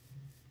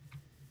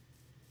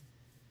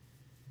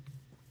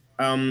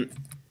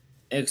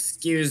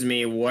 Excuse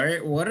me,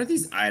 what are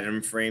these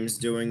item frames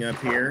doing up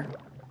here?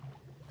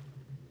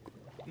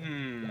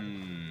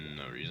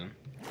 No reason.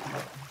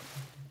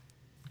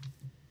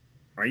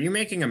 Are you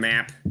making a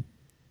map?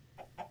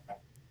 Oh,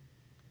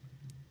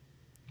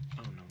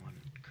 no one.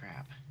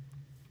 Crap.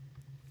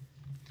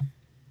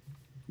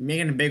 You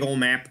making a big old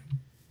map?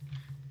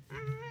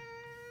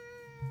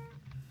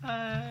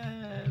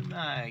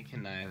 I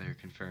can neither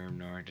confirm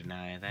nor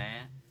deny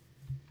that.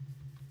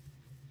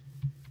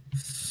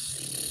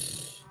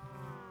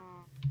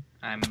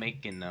 I'm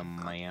making a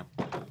map.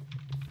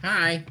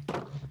 Hi.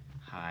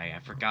 Hi, I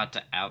forgot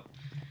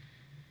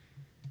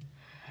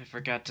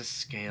to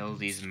scale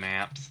these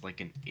maps like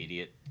an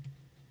idiot.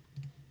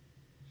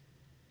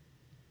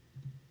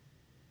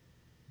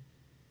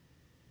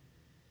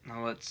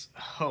 Now let's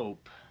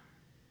hope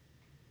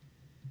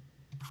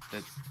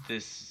that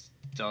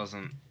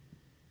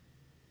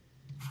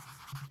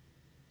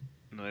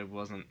that I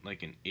wasn't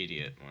like an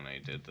idiot when I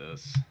did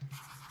this.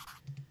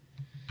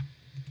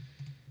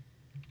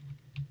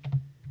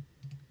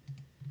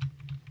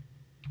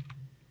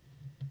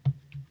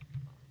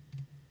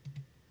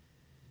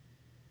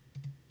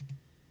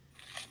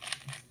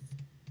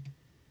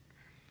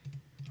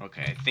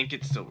 Okay, I think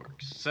it still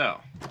works. So,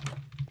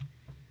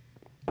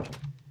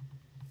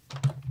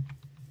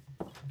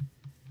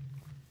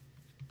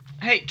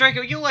 hey,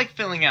 Draco, you like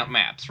filling out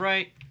maps,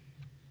 right?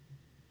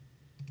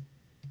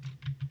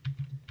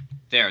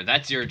 There,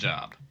 that's your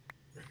job.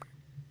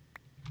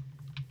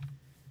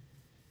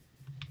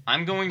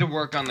 I'm going to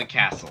work on the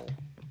castle.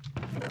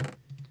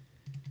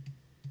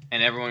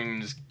 And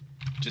everyone is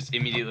just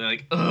immediately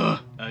like,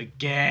 ugh,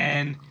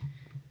 again.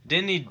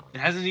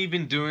 Hasn't he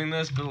been doing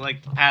this for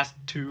like the past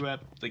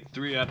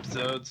 3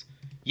 episodes?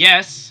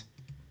 Yes.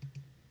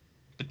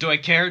 But do I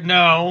care?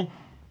 No.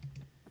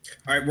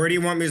 Alright, where do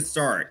you want me to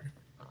start?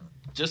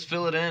 Just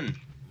fill it in.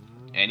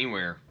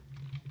 Anywhere.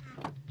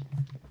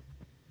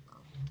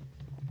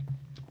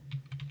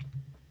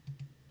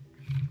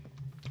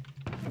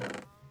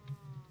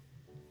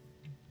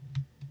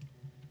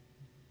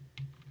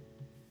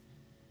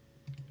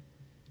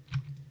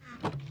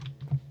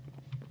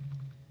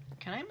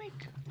 Can I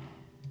make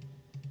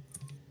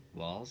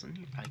walls in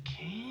here? I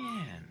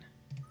can.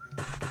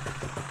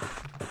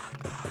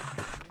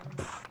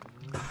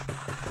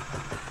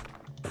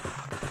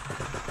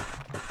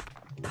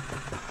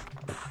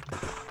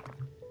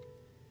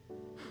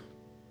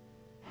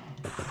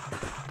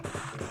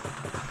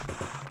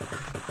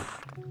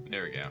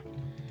 There we go.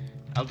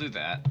 I'll do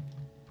that.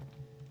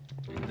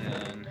 And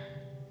then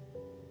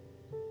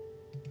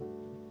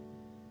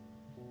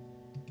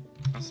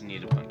I also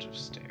need a bunch of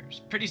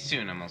stairs. Pretty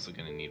soon I'm also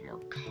gonna need more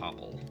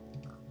cobble.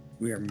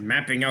 We are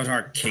mapping out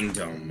our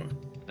kingdom.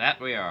 That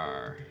we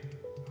are.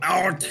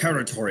 Our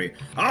territory.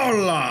 Our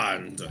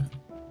land.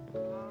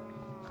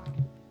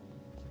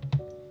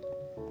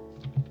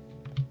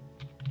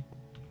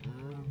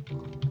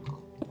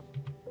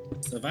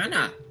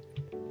 Savannah.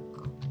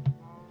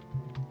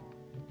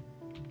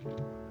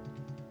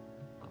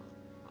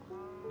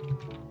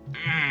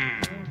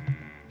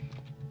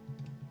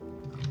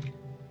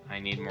 I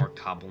need more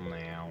cobble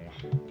now.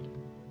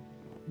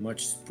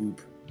 Much spoop.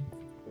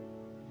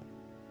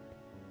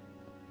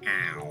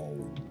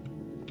 Ow.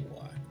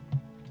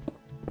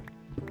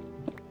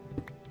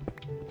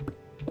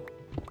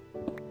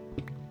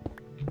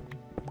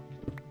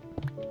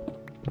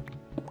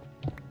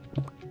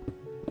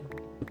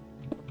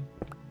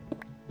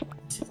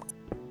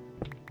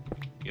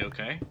 You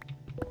okay?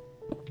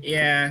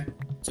 Yeah,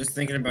 just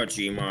thinking about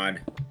Gmod.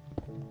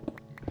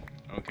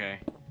 Okay.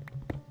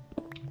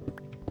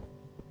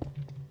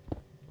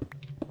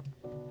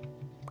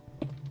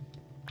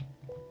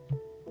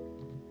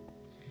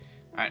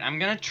 Alright, I'm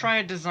gonna try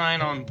a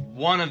design on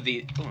one of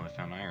the... Oh, I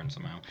found iron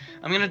somehow.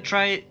 I'm gonna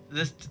try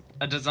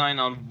a design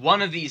on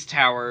one of these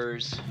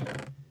towers.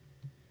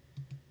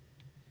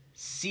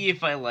 See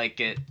if I like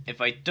it. If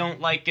I don't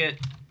like it,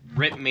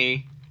 rip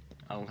me.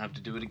 I'll have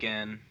to do it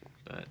again,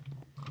 but...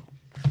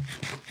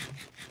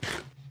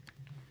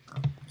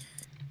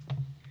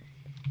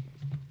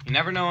 You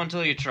never know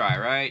until you try,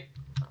 right?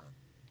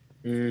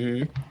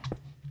 Mm-hmm.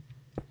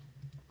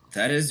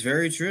 That is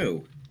very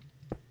true.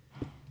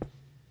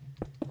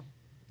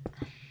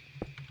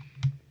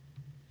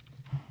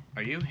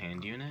 Are you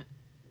hand unit?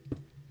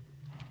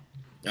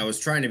 I was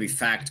trying to be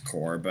fact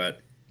core, but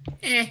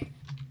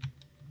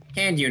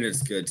hand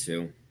unit's good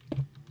too.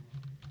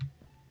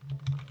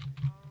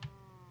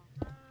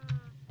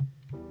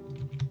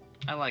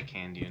 I like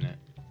hand unit.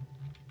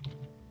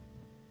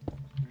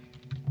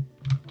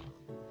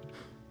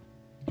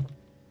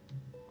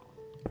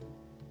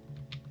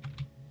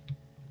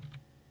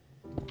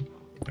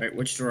 Wait,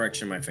 which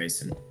direction am I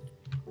facing?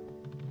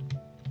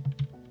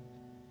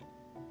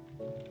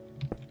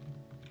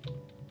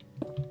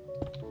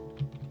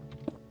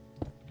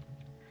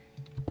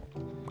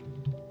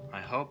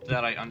 I hope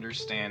that I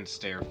understand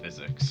stair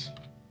physics.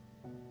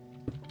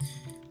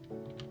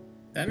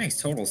 That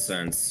makes total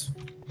sense.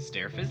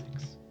 Stair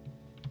physics?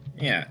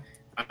 Yeah.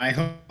 I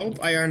hope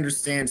I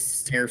understand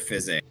stair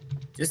physics.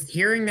 Just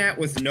hearing that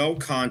with no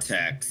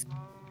context.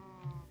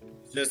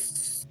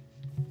 Just...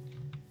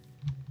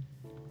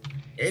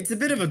 It's a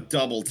bit of a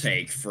double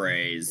take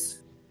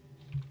phrase.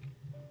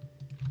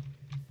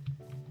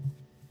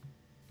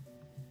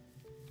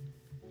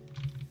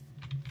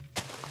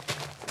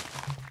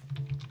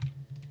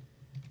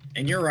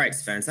 And you're right,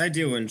 Spence. I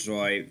do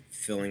enjoy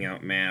filling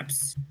out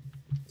maps.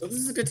 So this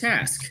is a good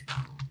task.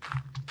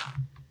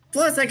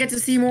 Plus, I get to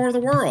see more of the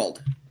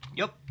world.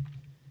 Yup.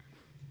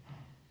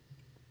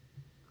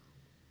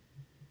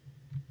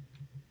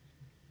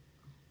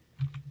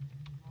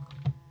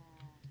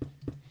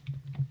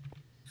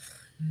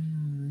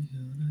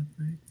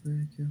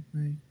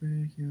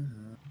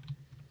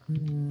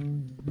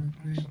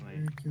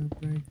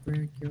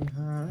 Break your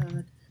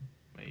heart.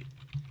 Wait.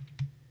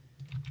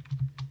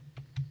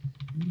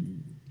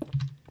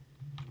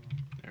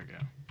 There we go.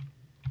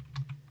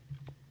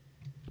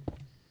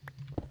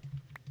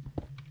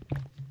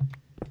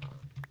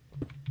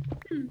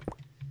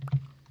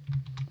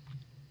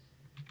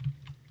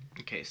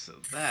 Okay, so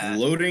that...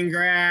 Floating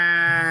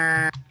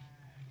grass.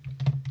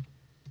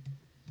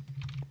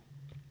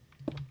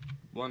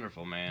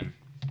 Wonderful, man.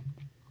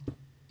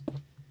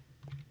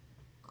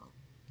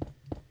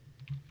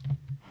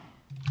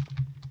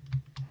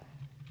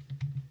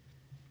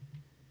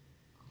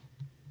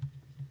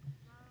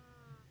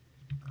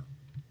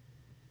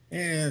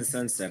 Yeah, the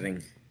sun's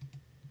setting.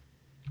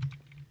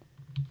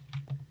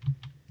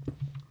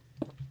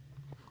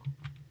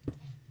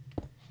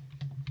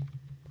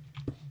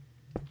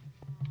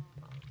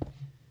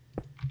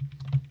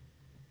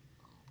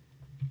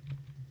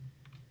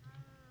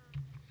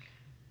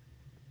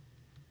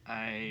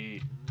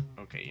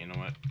 Okay, you know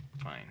what?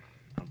 Fine.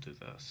 I'll do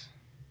this.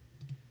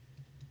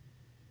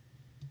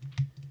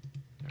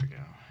 There we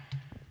go.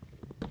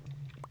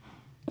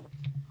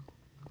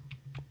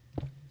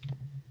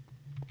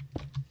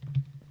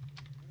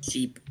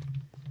 Sheep.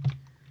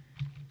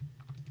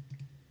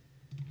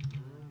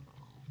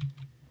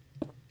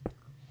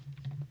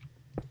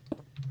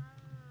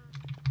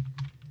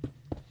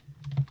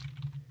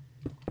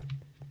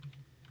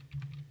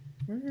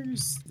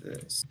 Where's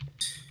this?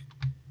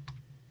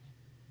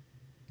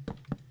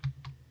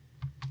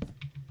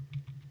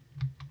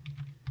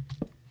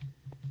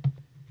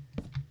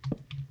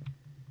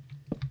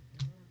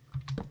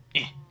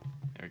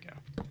 There we go.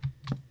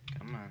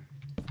 Come on.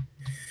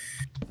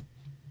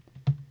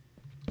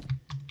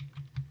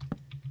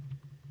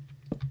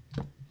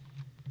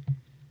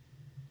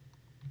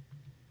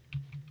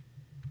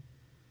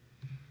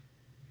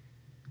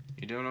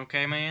 You doing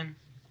okay, man?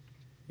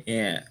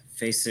 Yeah,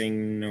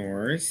 facing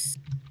north.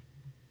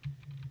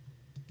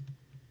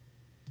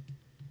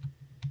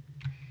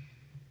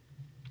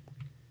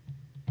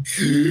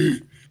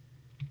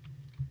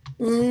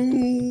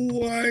 Oh,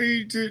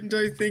 why didn't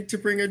I think to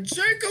bring a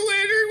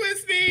jack-o'-lantern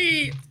with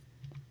me?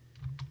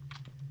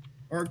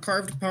 Or a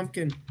carved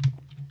pumpkin.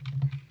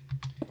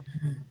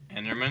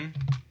 Enderman?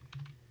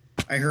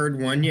 I heard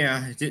one,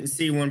 yeah. I didn't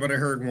see one, but I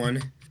heard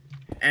one.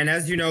 And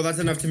as you know, that's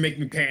enough to make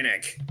me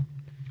panic.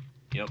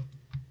 Yep.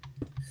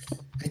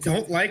 I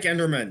don't like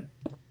Enderman.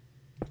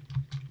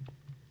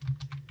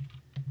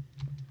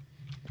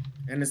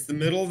 And it's the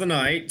middle of the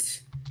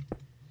night.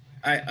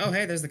 Oh,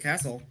 hey, there's the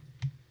castle.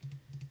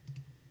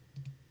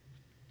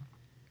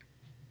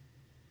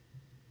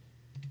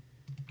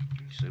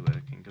 Actually, what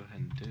I can go ahead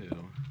and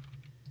do...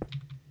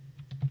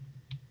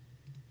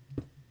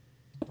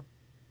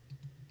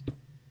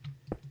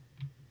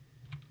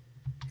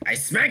 I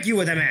smack you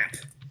with a map.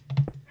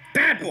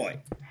 Bad boy.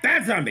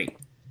 Bad zombie.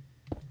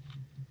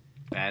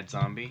 Bad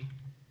zombie?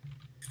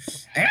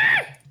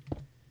 Ah!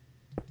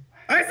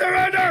 I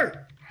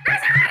surrender! I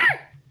surrender!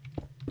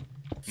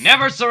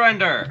 Never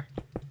surrender!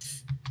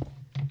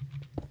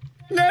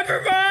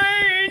 Never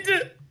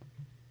mind!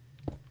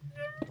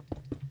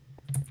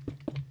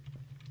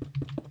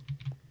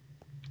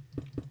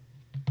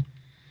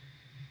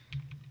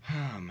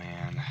 Oh,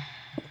 man.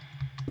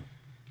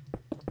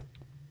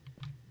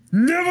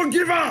 Never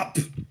give up!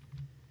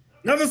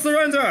 Never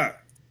surrender!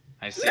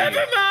 I see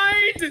Never you.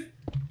 mind!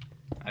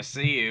 I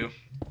see you.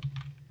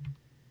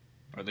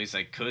 Or at least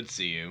I could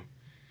see you.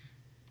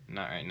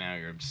 Not right now,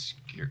 you're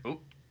obscure.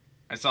 Oh,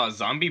 I saw a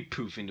zombie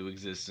poof into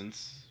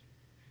existence.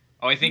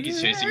 Oh, I think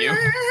he's chasing you.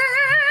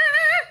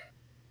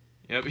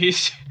 Yep,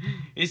 he's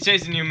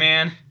chasing you,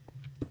 man.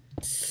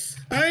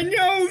 I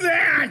know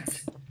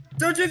that!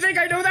 Don't you think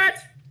I know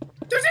that?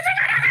 Don't you think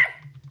I know that?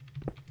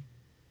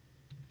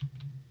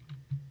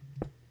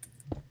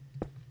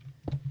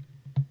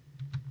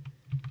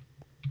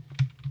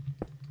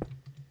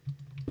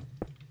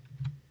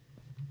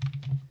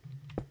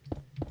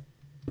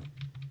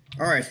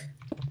 Alright.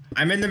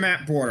 I'm in the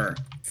map border.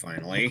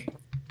 Finally.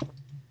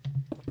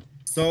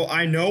 So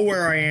I know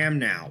where I am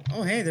now.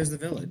 Oh, hey, there's the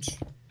village.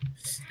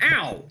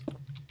 Ow!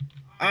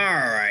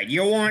 Alright,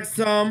 you want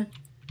some?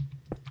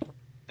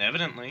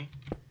 Evidently.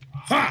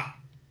 Ha!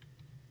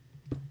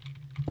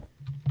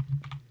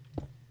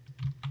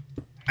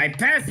 I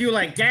pass you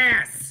like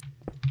gas!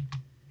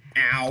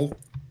 Ow.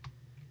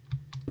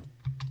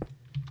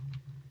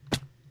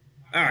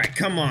 Alright,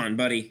 come on,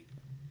 buddy.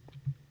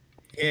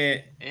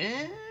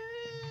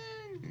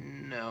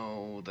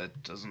 No,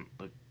 that doesn't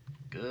look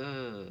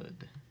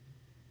good.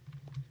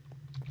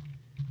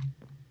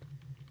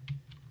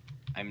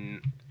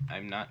 I'm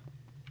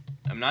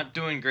not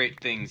doing great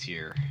things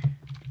here.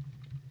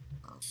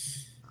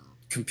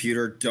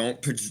 Computer,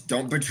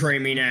 don't betray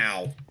me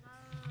now.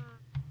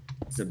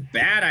 It's a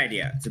bad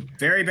idea. It's a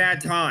very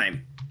bad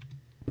time.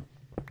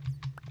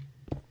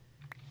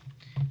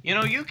 You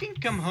know, you can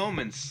come home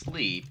and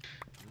sleep.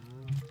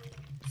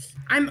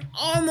 I'm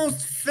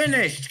almost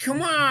finished.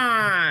 Come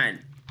on.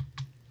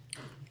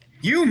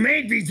 You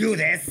made me do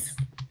this.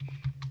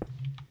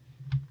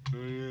 Oh,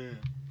 yeah.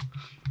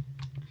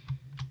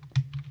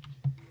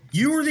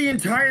 You were the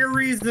entire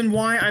reason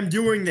why I'm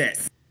doing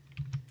this.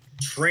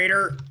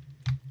 Traitor.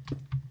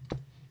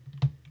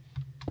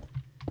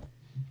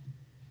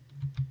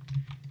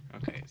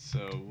 Okay, so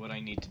what I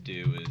need to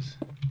do is...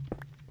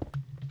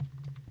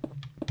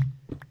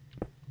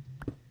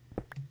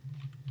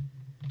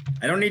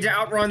 I don't need to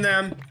outrun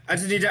them. I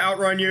just need to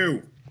outrun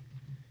you.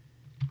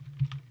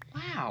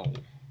 Wow.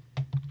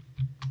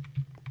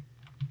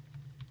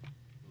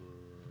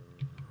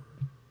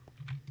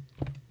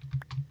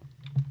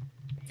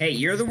 Hey,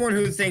 you're the one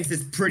who thinks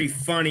it's pretty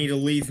funny to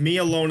leave me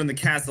alone in the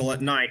castle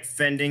at night,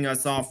 fending our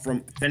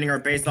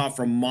base off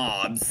from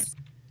mobs.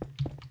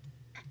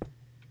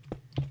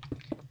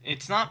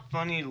 It's not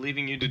funny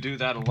leaving you to do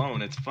that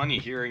alone. It's funny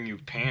hearing you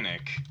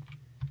panic.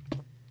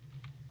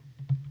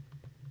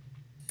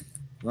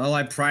 Well,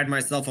 I pride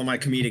myself on my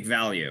comedic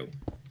value.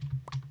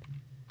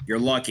 You're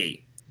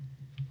lucky.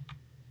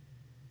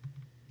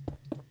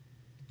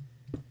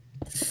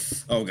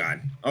 Oh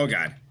god. Oh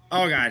god.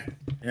 Oh god.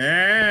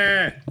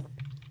 Eh.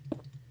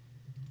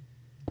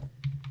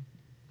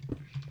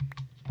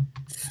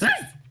 Hey!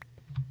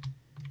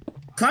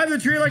 Climb the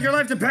tree like your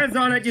life depends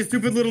on it, you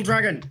stupid little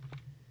dragon.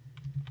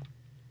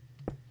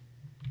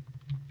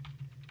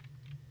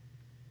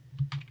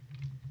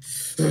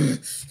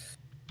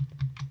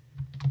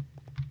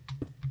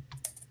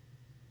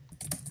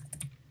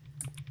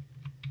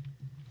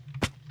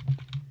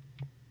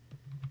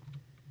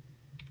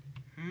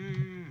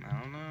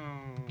 I don't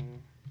know.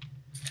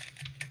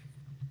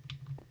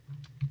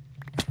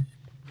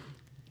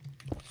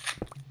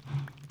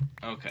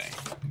 Okay.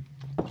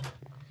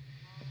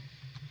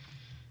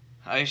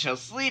 I shall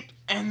sleep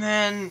and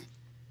then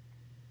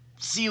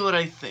see what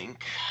I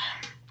think.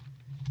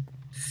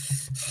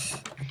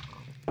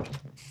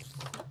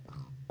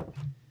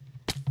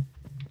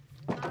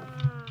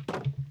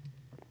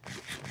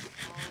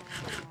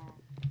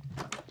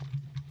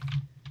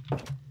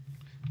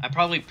 I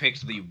probably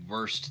picked the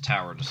worst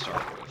tower to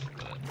start with,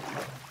 but...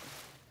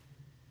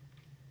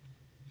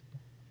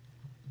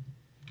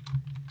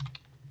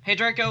 Hey,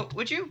 Draco,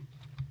 would you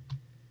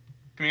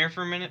come here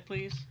for a minute,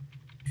 please?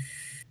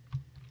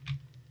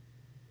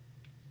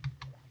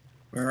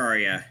 Where are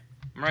you?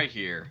 I'm right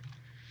here.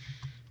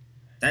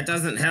 That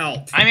doesn't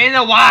help. I'm in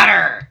the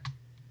water!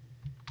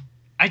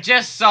 I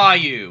just saw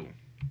you!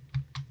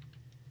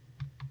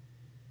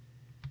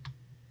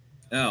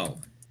 Oh.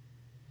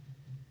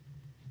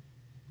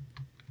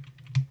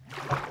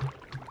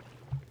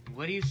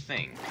 What do you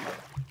think?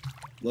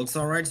 Looks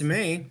alright to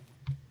me.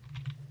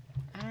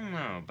 I don't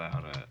know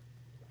about it.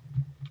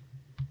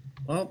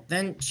 Well,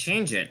 then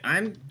change it.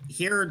 I'm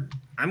here.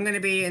 I'm gonna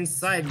be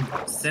inside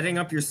setting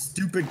up your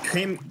stupid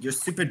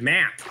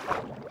map.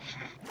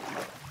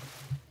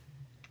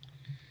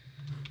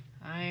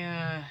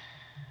 I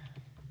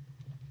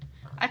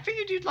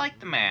figured you'd like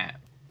the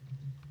map.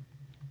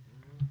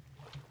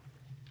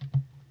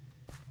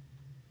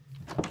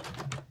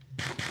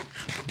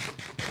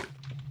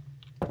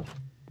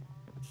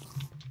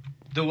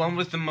 The one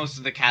with the most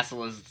of the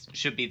castle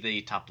should be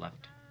the top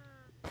left.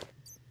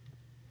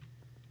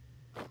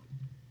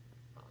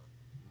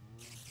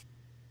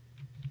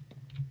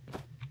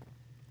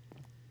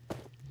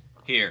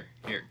 Here,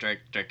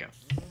 Draco.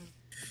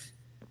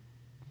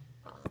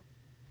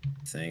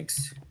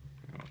 Thanks.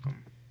 You're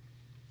welcome.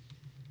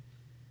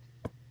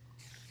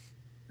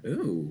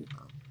 Ooh.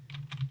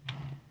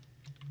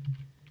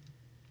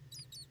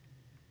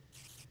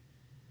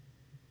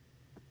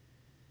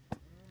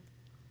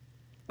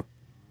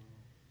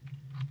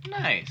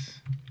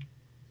 Nice.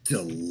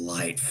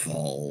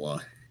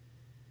 Delightful.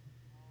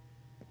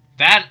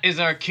 That is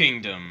our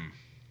kingdom.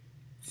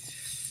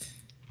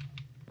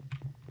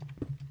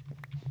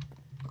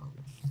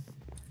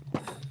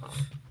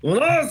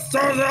 When I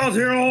started out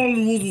here, all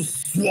it was a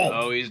swamp.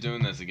 Oh, he's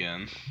doing this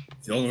again.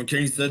 The other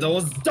king said I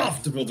was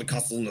daft to build a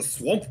castle in the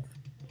swamp,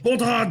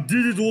 but I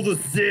did it all the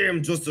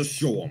same just to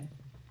show him.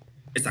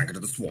 It's anchored to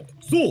the swamp.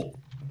 So,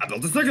 I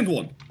built a second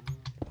one.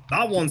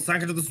 That one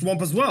sank into the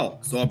swamp as well,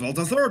 so I built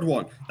a third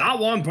one. That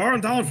one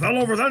burned down, fell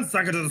over, then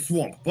sank into the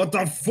swamp. But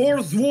the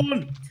fourth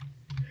one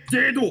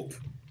stayed up.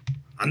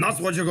 And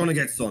that's what you're gonna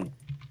get, son.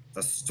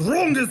 The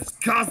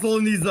strongest castle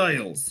in these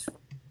isles.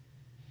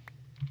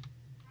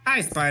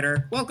 Hi,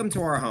 Spider. Welcome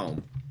to our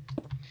home.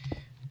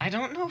 I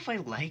don't know if I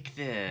like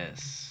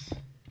this.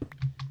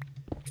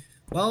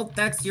 Well,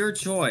 that's your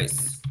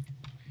choice.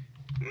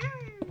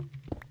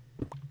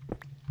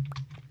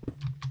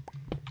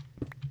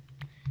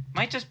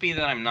 Might just be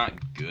that I'm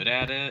not good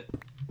at it.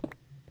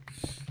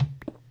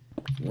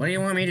 What do you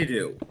want me to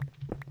do?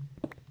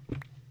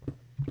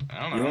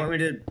 I don't know. You want me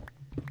to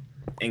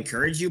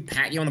encourage you,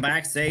 pat you on the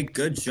back, say,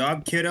 good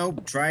job, kiddo,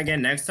 try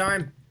again next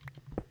time?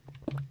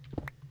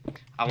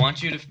 I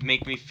want you to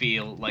make me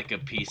feel like a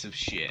piece of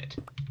shit.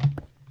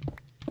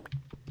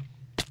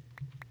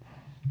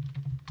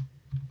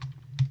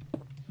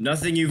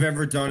 Nothing you've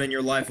ever done in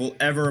your life will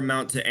ever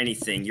amount to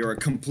anything. You're a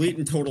complete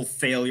and total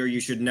failure. You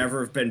should never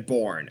have been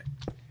born.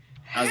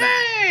 How's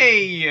that?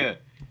 Hey!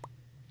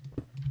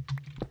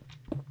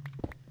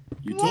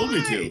 You told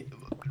me to.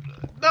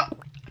 No.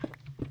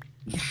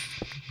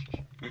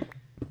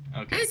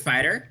 Okay. Hey,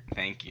 Spider.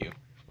 Thank you.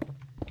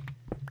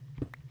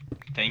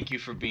 Thank you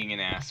for being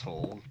an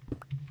asshole.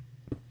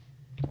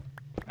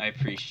 I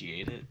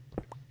appreciate it.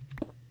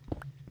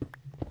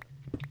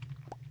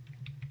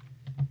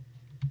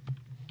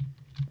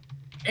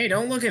 Hey,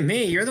 don't look at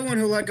me. You're the one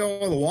who let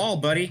go of the wall,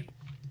 buddy.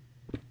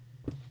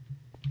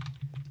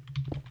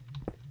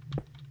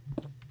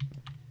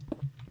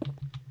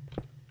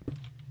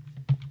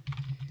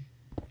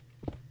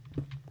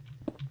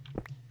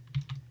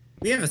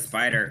 We have a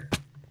spider.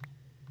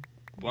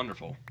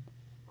 Wonderful.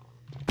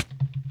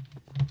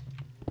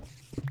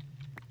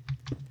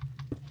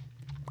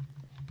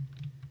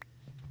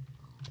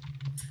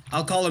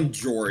 I'll call him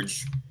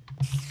George.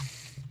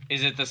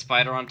 Is it the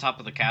spider on top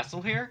of the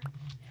castle here?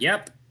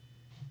 Yep.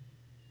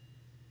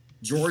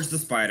 George the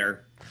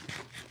spider.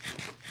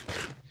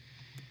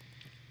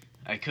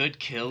 I could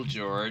kill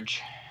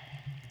George.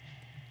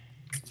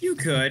 You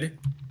could.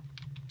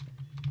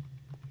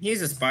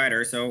 He's a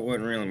spider, so it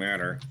wouldn't really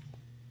matter.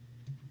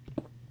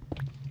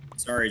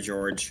 Sorry,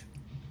 George.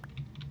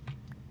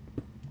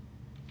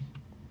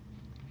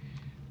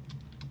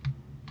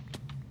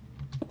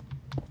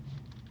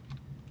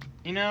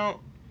 You know,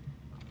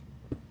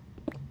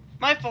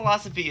 my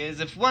philosophy is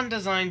if one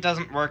design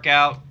doesn't work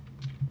out,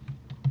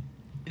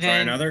 then...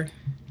 Try another?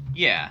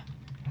 Yeah.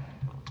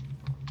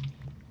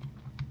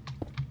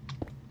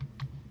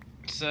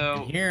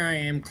 So... And here I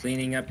am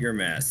cleaning up your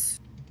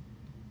mess.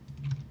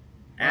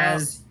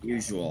 As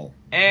usual.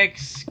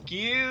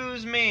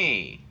 Excuse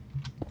me.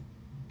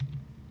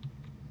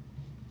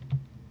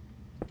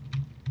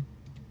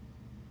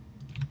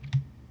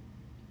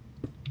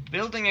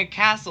 Building a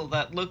castle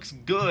that looks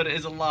good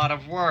is a lot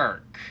of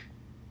work.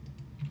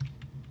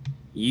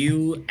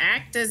 You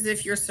act as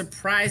if you're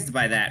surprised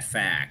by that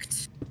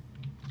fact.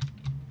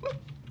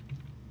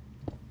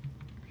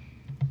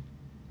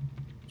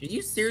 Did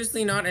you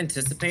seriously not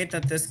anticipate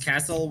that this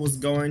castle was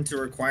going to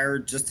require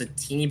just a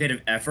teeny bit of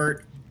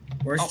effort?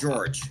 Where's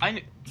George? I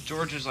knew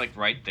George is like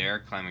right there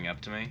climbing up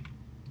to me.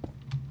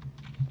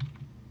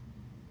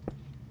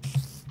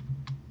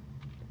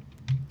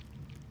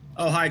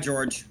 Oh, hi,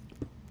 George.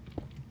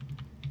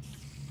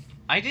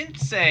 I didn't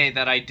say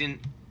that I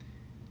didn't...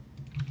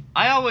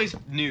 I always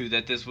knew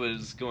that this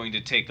was going to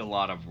take a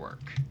lot of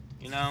work,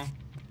 you know?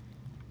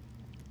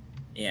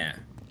 Yeah.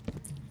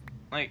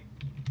 Like...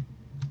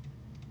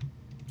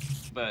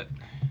 But...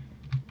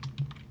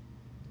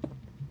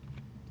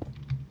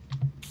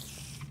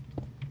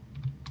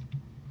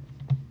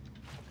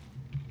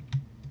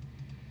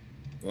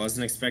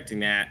 Wasn't expecting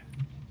that.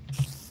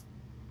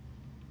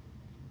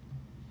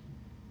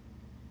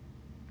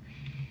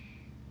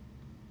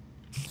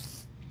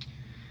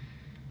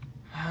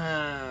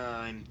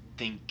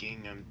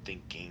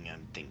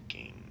 I'm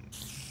thinking.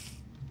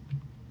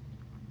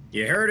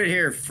 You heard it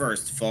here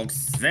first,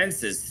 folks.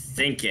 Svens is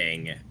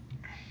thinking.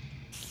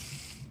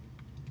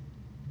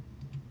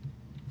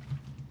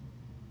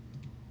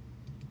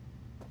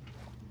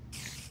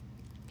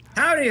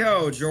 Howdy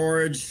ho,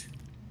 George.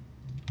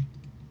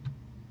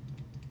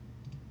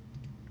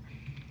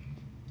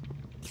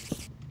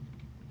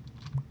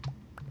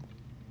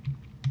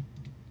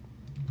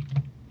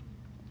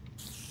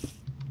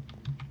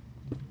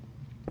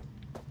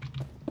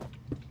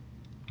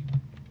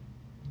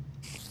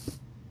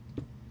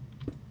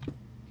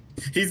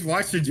 He's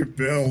watching you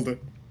build.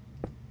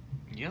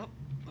 Yep,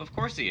 of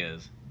course he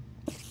is.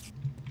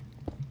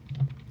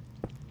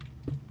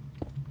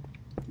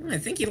 I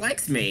think he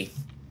likes me.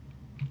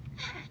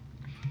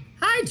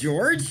 Hi,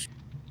 George.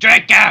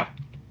 Draco!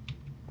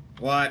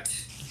 What?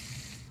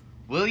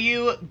 Will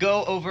you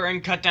go over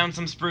and cut down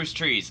some spruce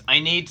trees? I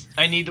need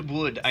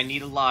wood. I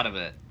need a lot of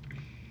it.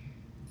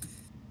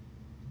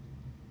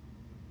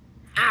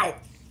 Ow!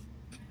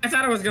 I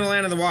thought I was gonna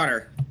land in the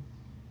water.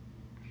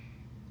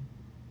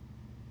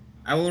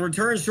 I will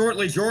return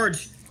shortly,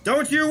 George.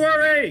 Don't you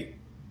worry!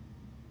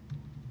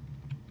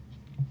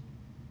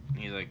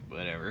 He's like,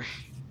 whatever.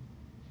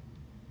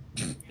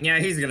 Yeah,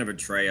 he's gonna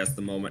betray us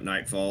the moment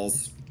night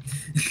falls.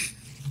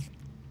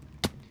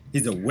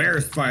 He's a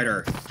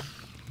were-spider.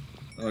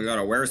 Oh god,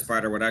 a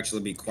were-spider would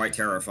actually be quite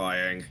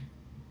terrifying.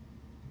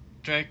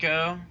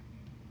 Draco,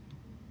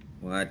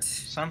 What?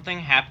 something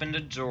happened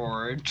to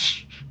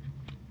George.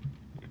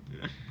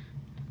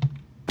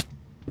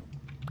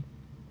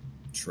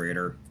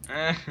 Traitor.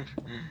 Okay,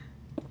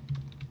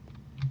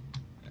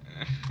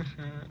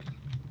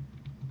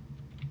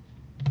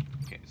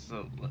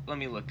 so let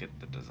me look at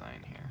the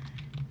design here.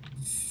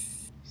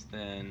 So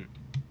then,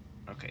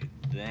 okay,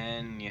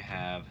 then you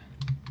have...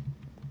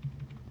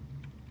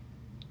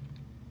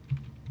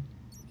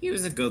 He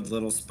was a good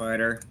little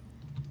spider.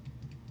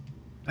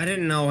 I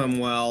didn't know him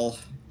well.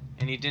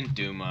 And he didn't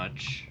do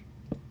much.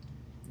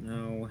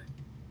 No.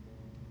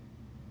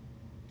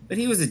 But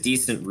he was a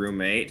decent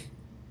roommate.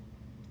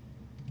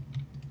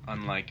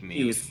 Unlike me.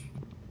 He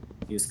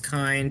was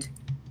kind,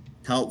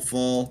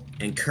 helpful,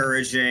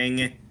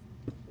 encouraging,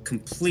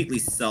 completely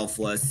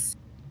selfless.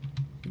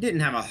 He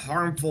didn't have a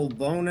harmful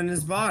bone in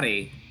his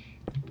body.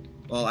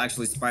 Well,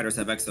 actually, spiders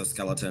have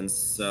exoskeletons,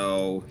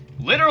 so...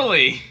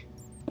 Literally!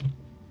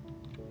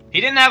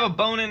 He didn't have a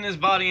bone in his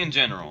body in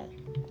general.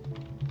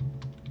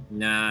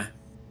 Nah.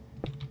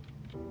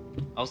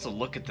 Also,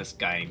 look at this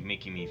guy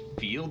making me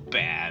feel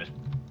bad.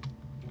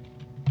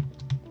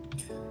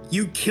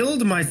 You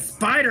killed my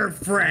spider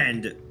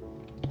friend!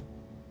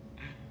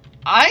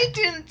 I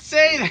didn't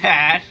say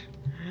that!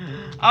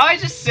 I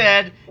just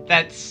said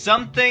that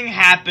something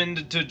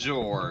happened to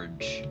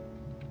George.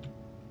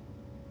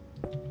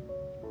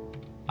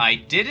 I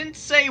didn't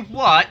say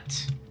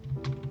what.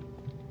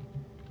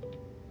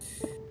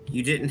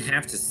 You didn't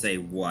have to say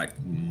what,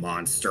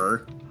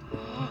 monster.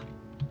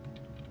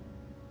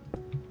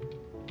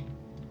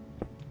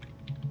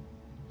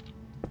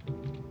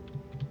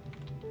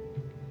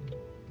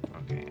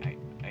 Okay,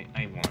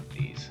 I want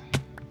these.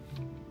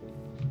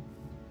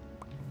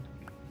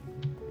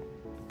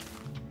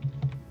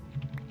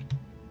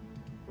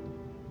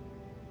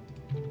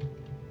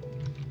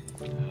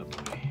 Oh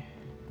boy.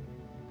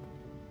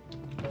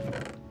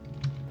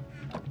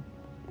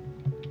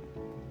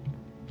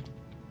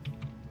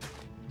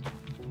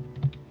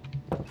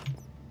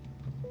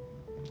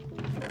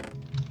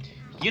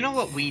 You know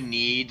what we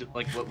need?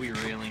 Like, what we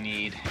really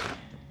need?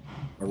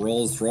 A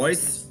Rolls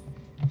Royce?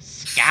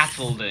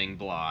 Scaffolding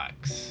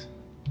blocks.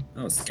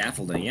 Oh,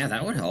 scaffolding. Yeah,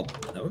 that would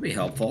help. That would be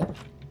helpful.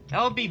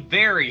 That would be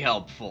very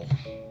helpful.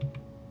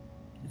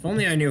 If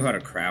only I knew how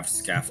to craft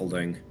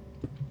scaffolding.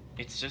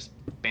 It's just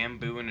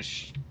bamboo and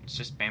it's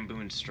just bamboo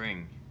and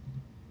string.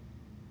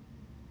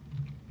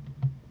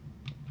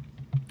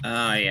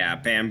 Ah, yeah,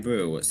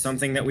 bamboo.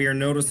 Something that we are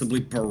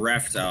noticeably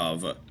bereft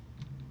of.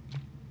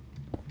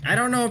 I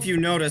don't know if you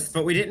noticed,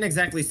 but we didn't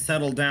exactly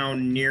settle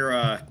down near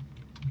a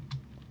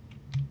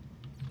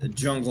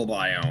jungle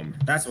biome.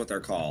 That's what they're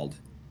called.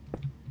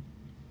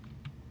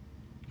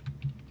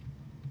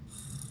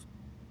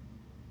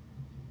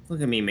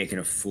 Look at me making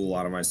a fool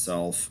out of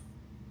myself.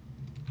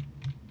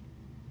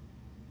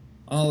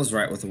 All is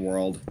right with the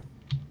world.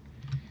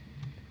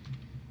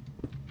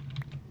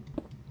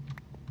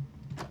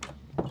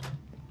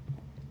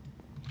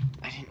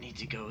 I didn't need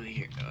to go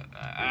here.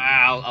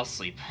 I'll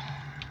sleep.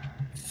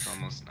 It's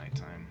almost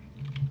nighttime.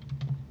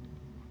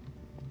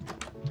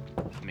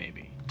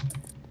 Maybe.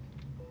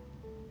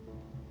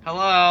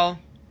 Hello?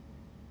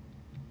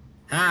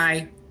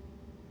 Hi.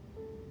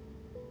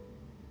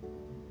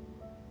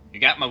 You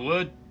got my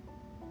wood?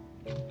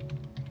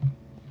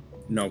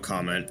 No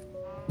comment.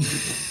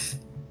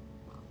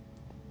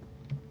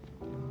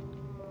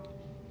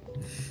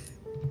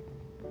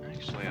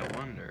 Actually, I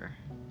wonder.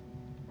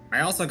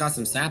 I also got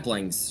some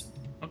saplings.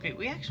 Okay,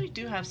 we actually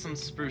do have some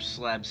spruce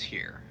slabs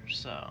here,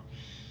 so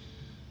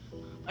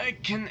I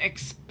can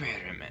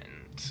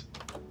experiment.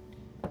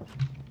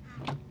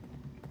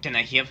 Can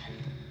I have?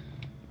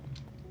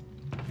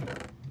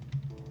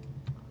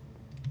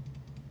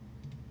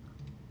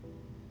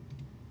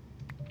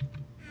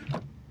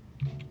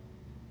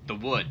 The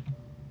wood.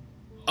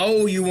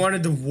 Oh, you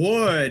wanted the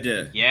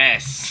wood.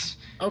 Yes.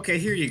 Okay,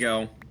 here you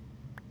go.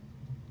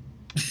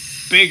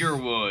 Bigger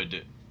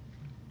wood.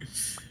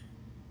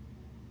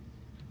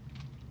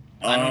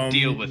 I don't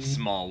deal with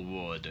small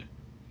wood.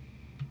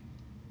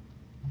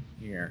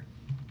 Here.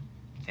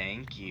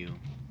 Thank you.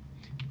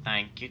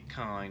 Thank you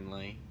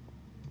kindly.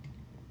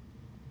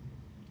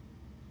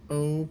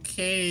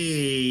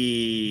 Okay.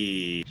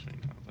 Actually,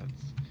 no,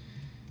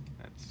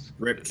 that's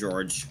Rip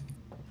George.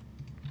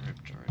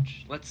 Rip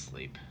George. Let's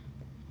sleep.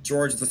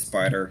 George the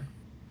spider.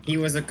 He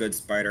was a good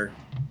spider.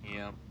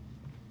 Yep.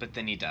 But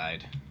then he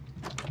died.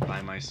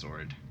 By my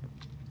sword.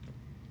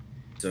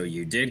 So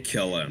you did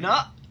kill him. No,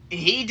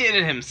 he did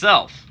it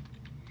himself.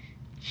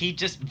 He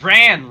just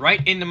ran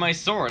right into my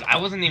sword. I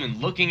wasn't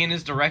even looking in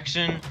his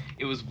direction.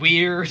 It was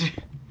weird.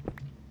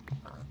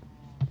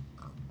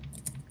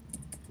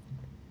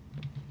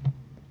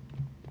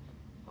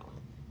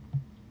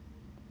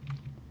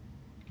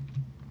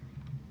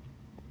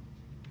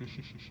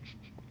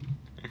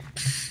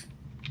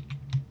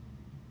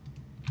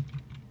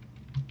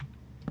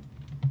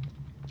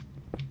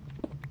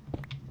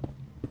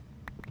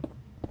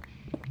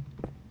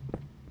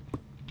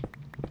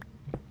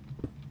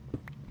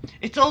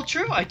 It's all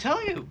true, I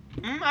tell you.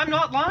 I'm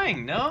not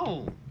lying,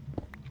 no.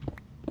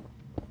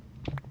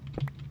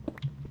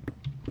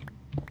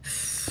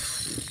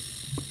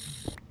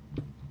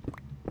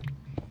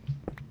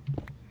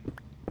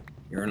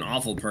 You're an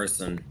awful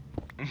person.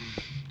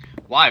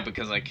 Why?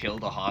 Because I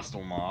killed a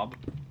hostile mob?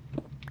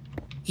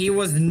 He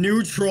was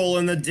neutral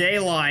in the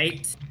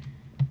daylight.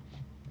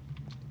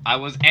 I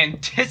was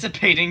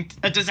anticipating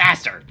a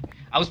disaster.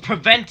 I was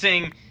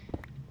preventing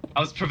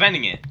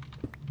it.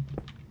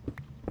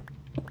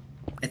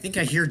 I think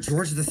I hear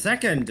George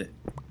II.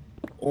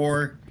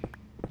 Or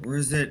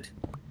is it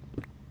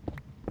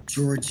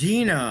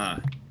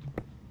Georgina?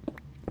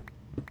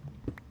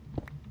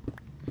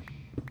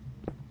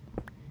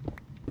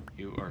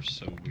 You are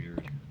so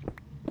weird.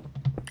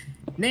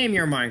 Name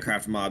your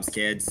Minecraft mobs,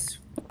 kids.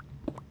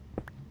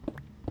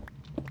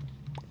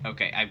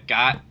 Okay, I've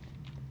got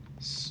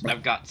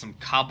some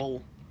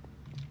cobble.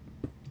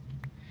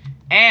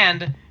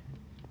 And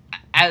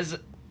as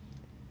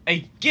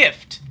a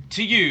gift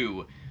to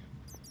you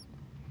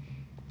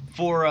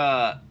for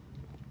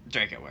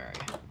Draco, where are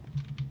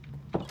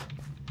you?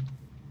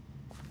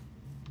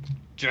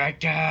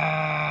 Draco!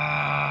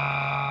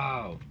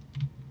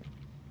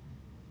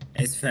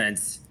 It's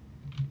Fence.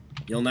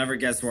 You'll never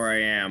guess where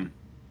I am.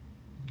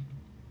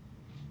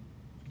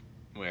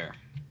 Where?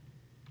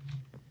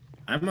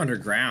 I'm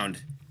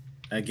underground.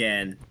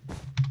 Again.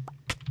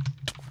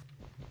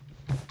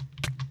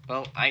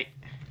 Well, I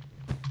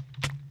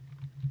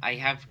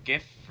have a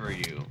gift for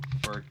you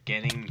for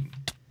getting...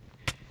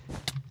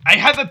 I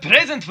have a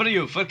present for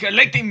you for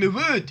collecting the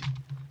wood!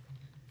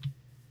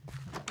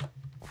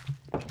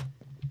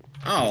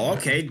 Oh,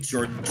 okay.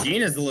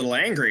 Georgina's a little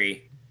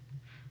angry.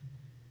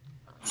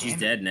 She's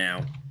dead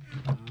now.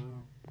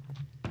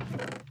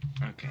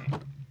 Okay.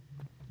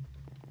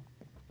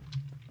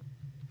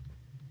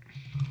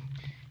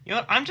 You know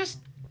what? I'm just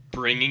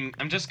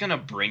gonna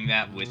bring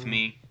that with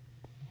me.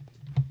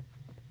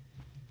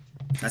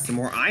 That's some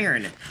more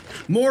iron.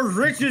 More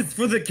riches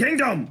for the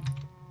kingdom!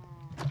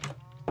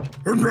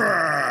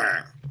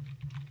 Hurrah!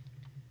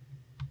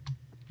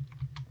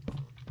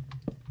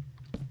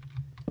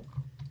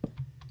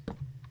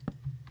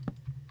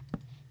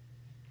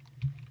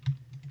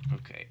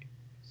 Okay.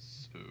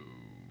 So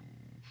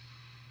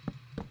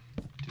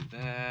do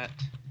that.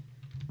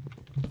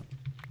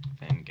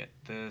 Then get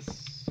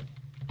this.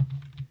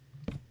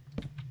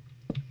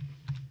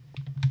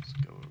 Let's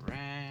go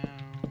around.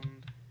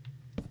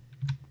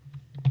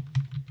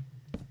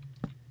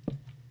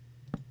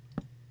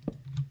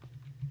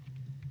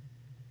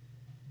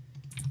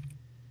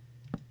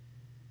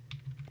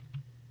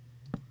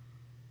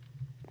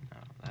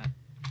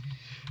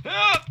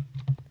 Ah!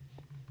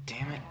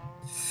 Damn it.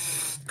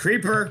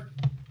 Creeper!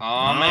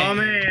 Oh,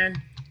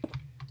 man.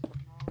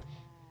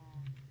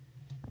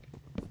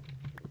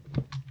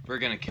 We're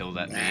gonna kill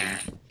that meme.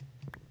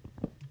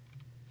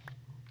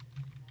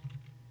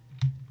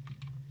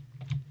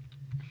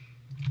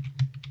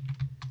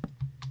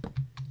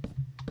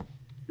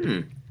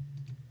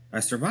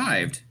 I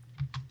survived.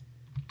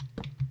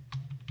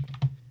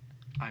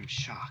 I'm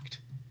shocked.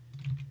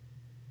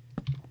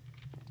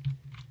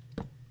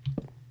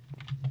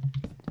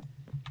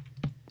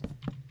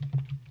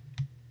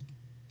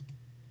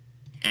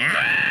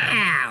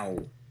 Ow!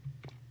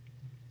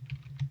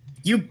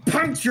 You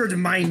punctured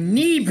my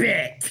knee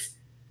bit!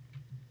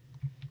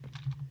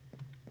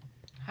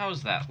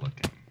 How's that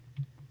looking?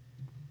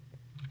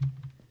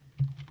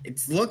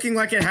 It's looking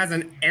like it has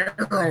an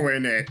arrow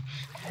in it.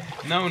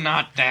 No,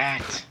 not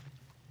that.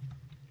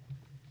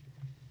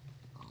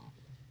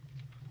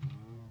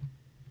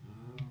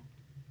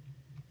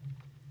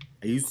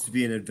 I used to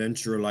be an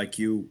adventurer like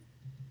you,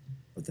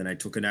 but then I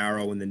took an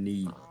arrow in the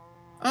knee.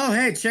 Oh,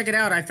 hey, check it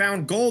out. I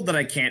found gold that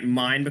I can't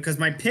mine because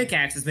my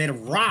pickaxe is made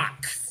of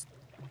rocks.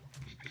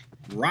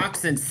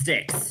 Rocks and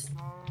sticks.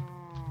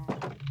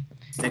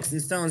 Sticks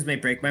and stones may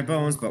break my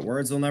bones, but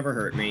words will never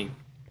hurt me.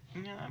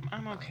 Yeah,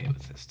 I'm okay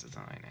with this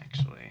design,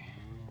 actually.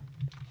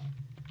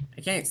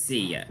 I can't see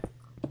yet.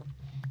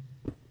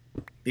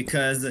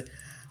 Because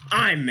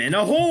I'm in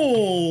a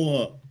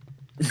hole!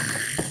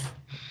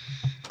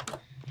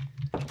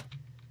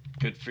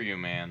 Good for you,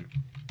 man.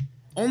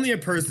 Only a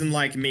person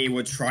like me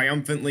would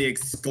triumphantly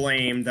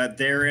exclaim that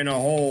they're in a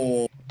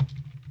hole.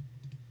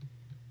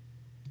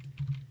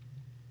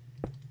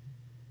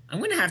 I'm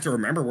gonna have to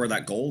remember where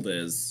that gold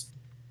is.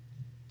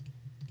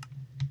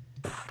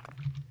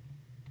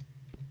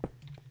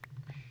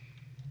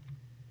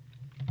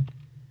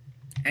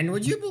 And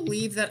would you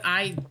believe that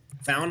I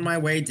found my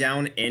way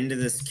down into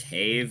this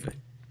cave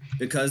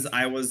because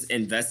I was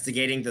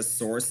investigating the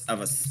source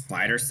of a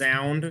spider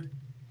sound?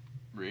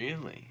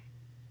 Really?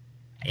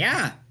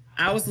 Yeah,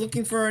 I was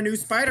looking for a new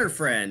spider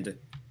friend.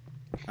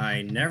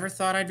 I never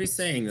thought I'd be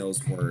saying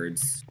those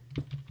words.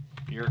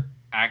 You're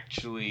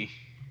actually,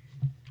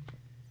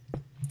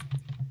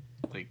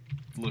 like,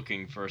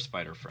 looking for a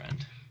spider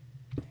friend.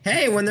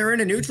 Hey, when they're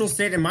in a neutral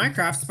state in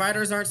Minecraft,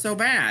 spiders aren't so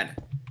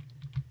bad.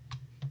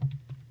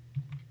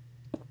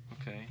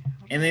 Okay.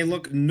 And they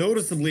look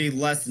noticeably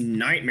less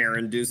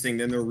nightmare-inducing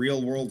than their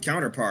real-world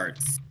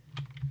counterparts.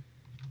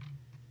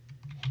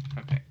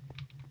 Okay.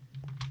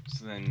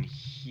 So then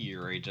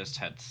here I just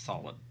had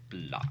solid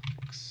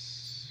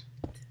blocks.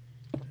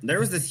 There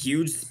was this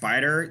huge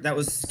spider that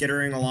was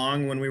skittering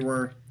along when we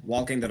were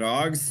walking the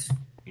dogs.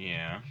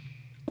 Yeah.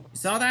 You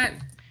saw that?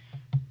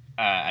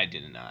 I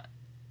did not.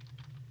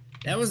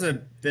 That was a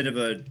bit of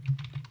a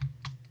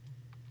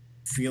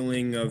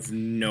feeling of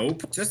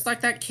nope, just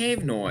like that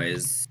cave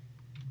noise.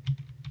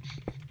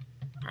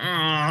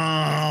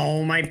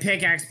 Oh, my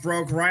pickaxe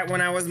broke right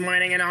when I was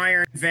mining an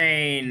iron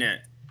vein.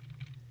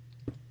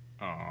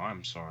 Oh,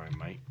 I'm sorry,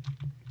 mate.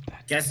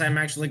 Guess I'm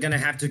actually gonna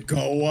have to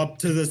go up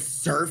to the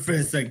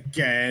surface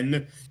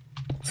again.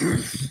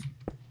 The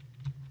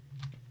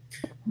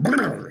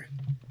nerve.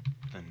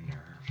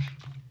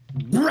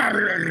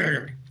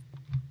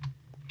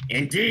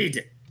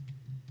 Indeed.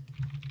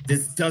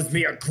 This does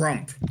me a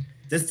grump.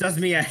 This does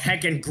me a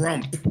heckin'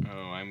 grump.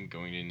 Oh, I'm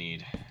going to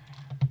need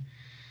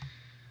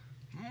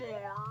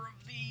more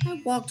of these.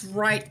 I walked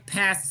right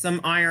past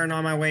some iron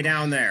on my way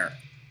down there.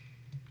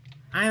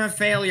 I'm a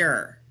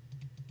failure.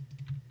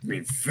 I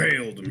mean,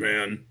 failed,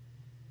 man.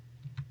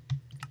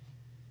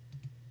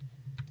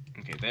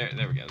 Okay,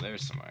 there we go.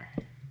 There's somewhere.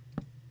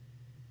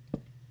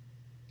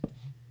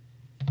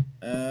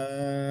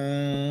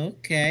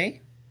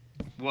 Okay.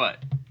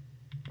 What?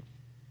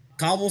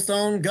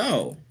 Cobblestone,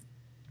 go.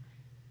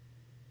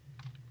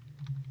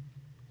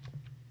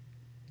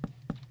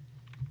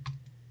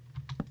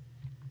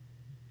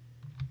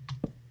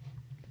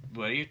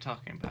 What are you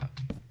talking about?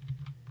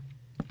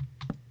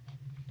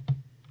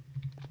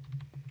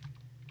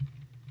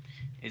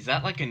 Is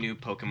that like a new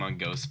Pokemon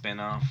Go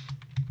spin-off?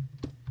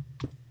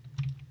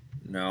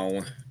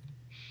 No.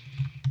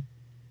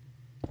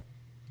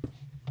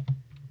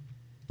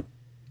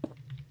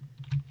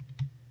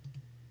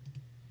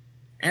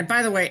 And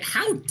by the way,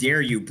 how dare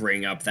you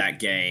bring up that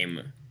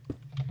game?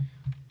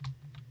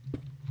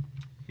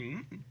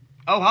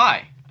 Oh,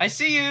 hi. I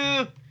see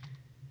you.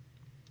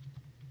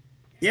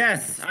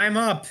 Yes, I'm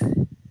up.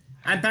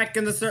 I'm back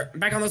on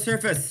the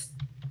surface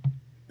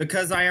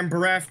because I am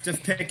bereft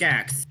of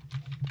pickaxe.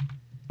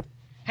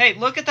 Hey,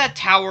 look at that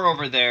tower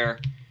over there.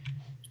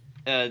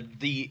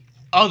 The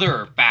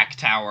other back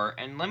tower,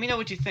 and let me know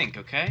what you think,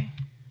 okay?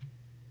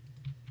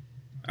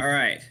 All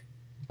right.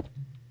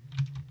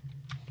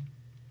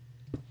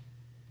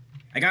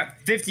 I got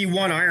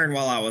 51 iron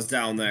while I was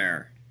down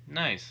there.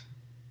 Nice.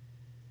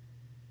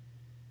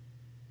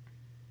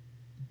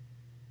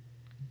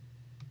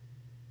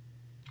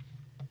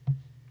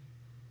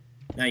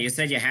 Now, you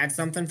said you had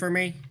something for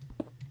me?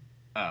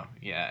 Oh,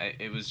 yeah,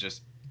 it was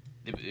just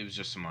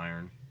some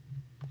iron.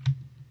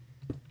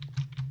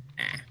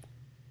 Ah.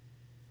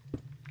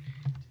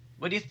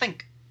 What do you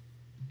think?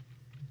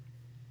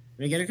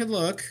 Let me get a good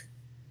look.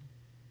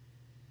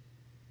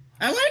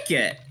 I like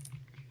it.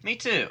 Me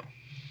too.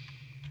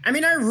 I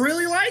mean, I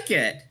really like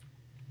it.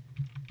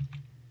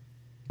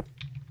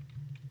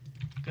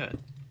 Good.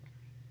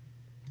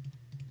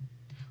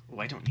 Oh,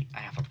 I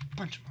have a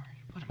bunch more.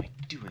 What am I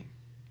doing?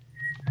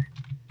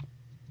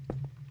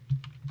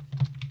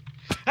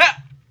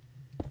 Ah!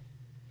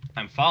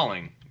 I'm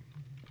falling.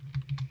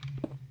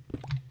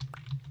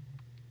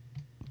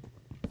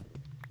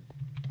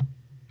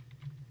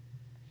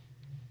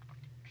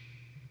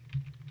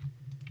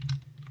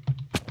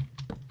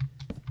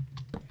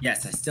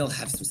 Yes, I still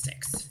have some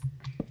sticks.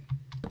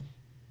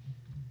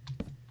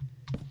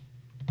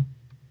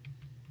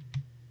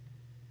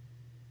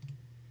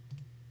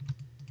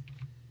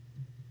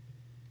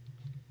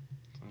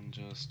 I'm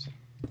just...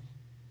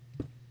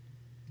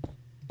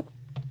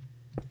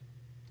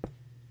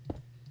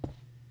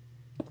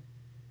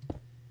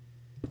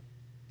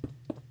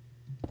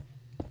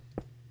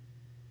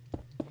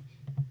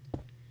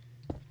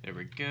 There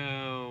we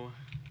go.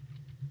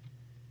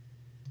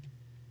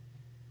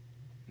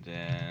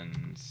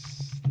 Then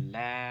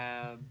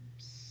slabs.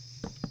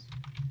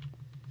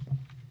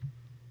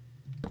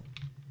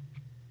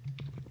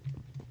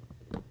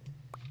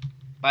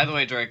 By the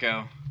way,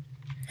 Draco,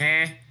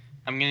 Huh?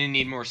 I'm gonna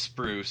need more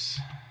spruce.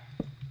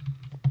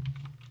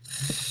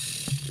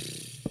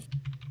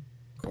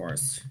 Of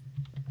course.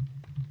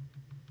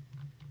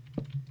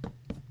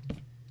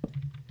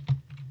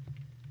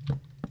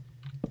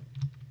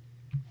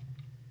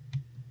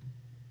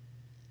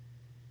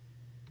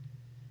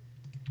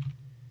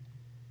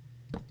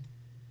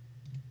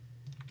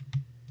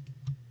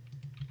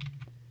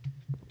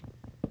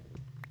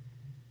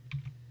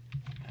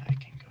 I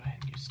can go ahead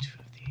and use 2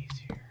 of these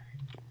here.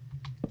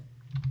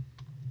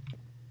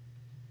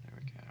 There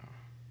we go.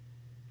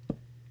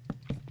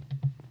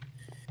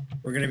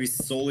 We're gonna be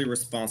solely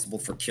responsible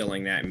for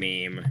killing that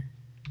meme.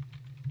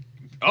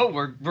 Oh,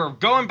 we're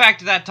going back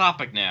to that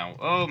topic now.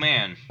 Oh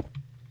man.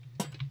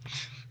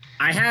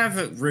 I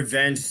have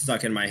revenge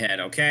stuck in my head,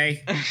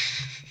 okay?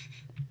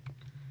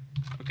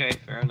 Okay,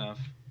 fair enough.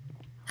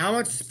 How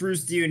much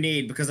spruce do you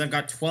need? Because I've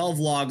got 12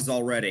 logs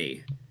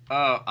already.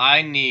 Oh,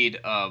 I need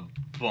a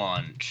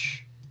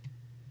bunch.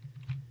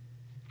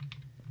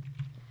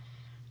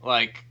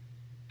 Like,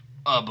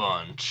 A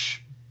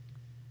bunch.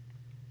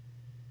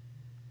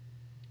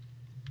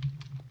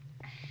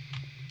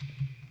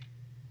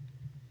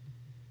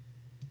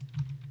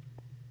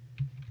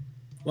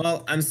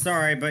 Well, I'm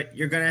sorry, but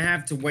you're gonna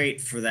have to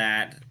wait for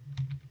that.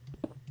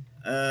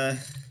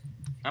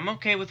 I'm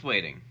okay with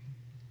waiting.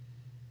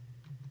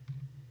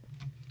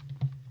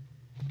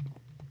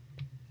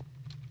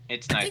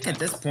 It's I think nighttime. at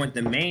this point,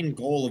 the main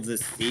goal of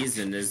this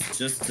season is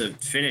just to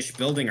finish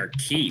building our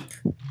keep.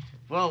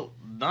 Well,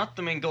 not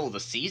the main goal of the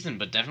season,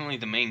 but definitely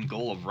the main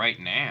goal of right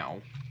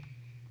now.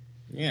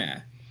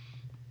 Yeah.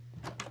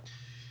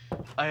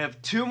 I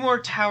have 2 more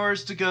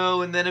towers to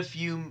go, and then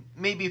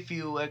maybe a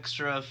few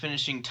extra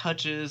finishing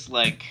touches,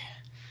 like,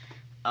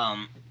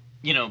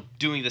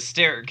 doing the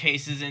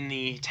staircases in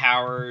the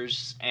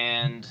towers,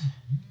 and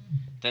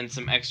then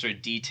some extra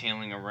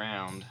detailing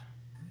around.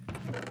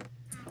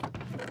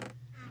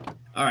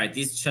 Alright,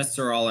 these chests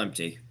are all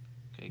empty.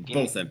 Okay,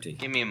 Both empty.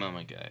 Give me a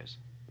moment, guys.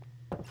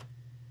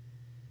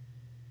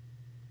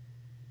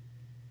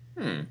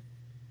 You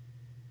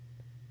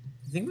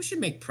think we should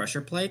make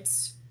pressure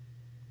plates?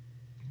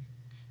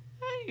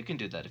 You can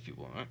do that if you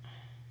want.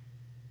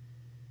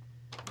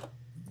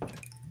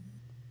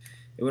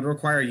 It would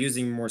require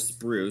using more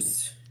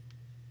spruce.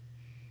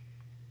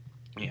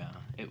 Yeah,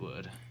 it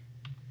would.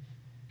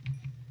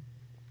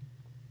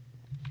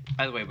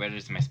 By the way, where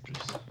is my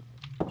spruce?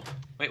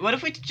 Wait, what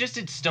if we just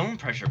did stone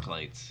pressure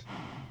plates?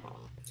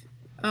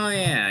 Oh,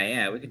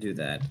 yeah, we could do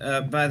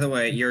that. By the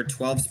way, your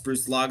 12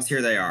 spruce logs,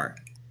 here they are.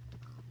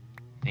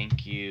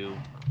 Thank you.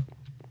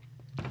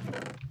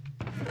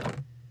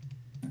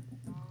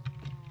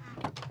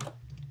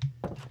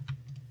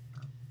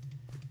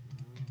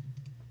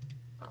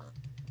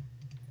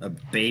 A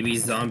baby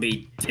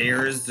zombie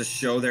dares to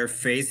show their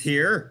face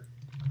here?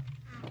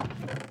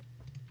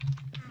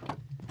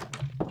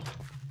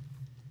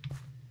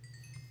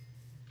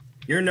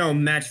 You're no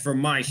match for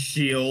my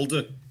shield.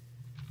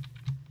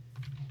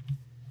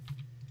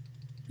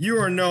 You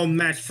are no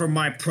match for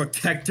my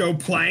protecto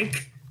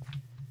plank.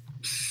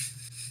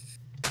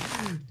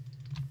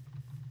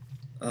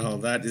 Oh,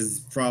 that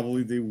is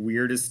probably the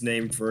weirdest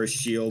name for a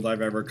shield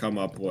I've ever come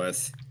up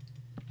with.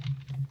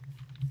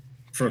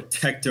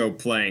 Protecto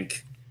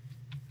plank.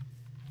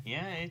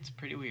 Yeah, it's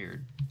pretty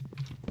weird.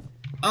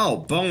 Oh,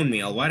 bone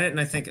meal. Why didn't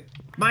I think...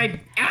 My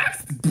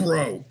axe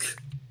broke!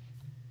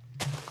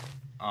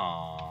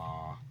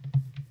 Aww.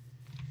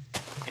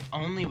 If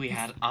only we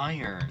had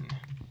iron.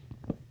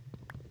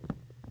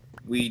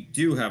 We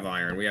do have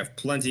iron. We have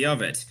plenty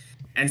of it.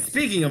 And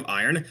speaking of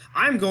iron,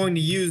 I'm going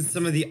to use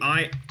some of the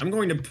I'm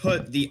going to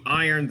put the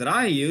iron that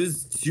I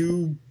use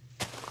to,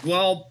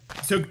 well,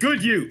 to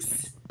good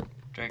use.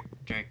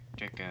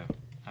 Draco.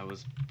 I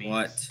was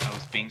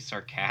being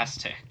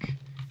sarcastic.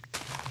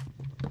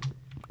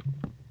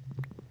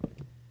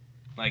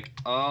 Like,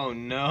 oh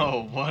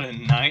no, what a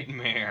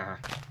nightmare.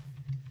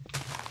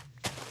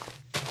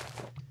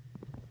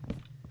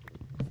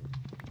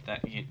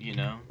 That, you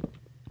know?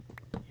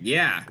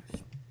 Yeah,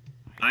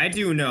 I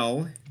do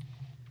know.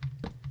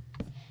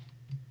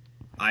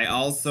 I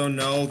also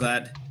know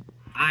that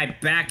I'm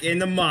back in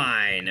the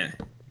mine.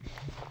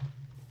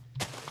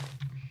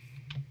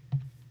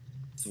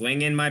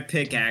 Swinging my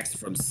pickaxe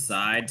from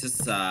side to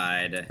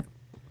side.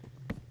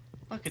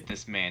 Look at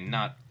this man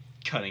not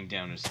cutting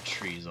down his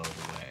trees all the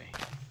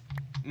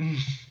way.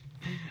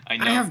 I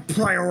know. I have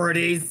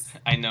priorities.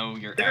 I know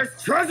your There's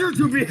treasure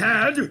to be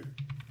had.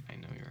 I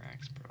know your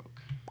axe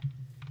broke.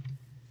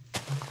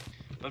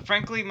 But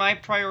frankly, my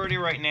priority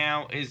right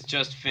now is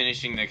just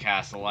finishing the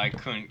castle. I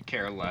couldn't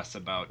care less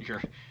about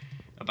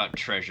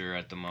treasure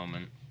at the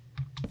moment.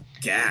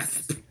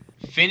 Gasp.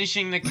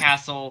 Finishing the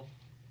castle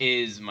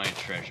is my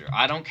treasure.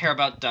 I don't care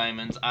about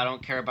diamonds. I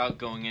don't care about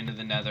going into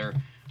the nether.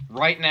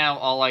 Right now,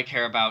 all I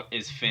care about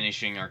is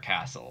finishing our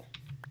castle.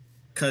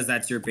 'Cause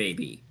that's your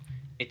baby.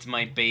 It's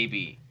my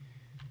baby.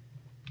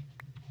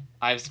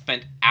 I've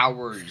spent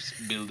hours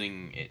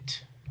building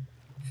it.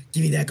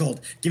 Give me that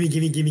gold. Gimme.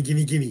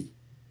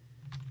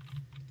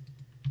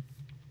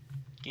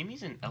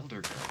 Gimmy's an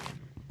elder guardian.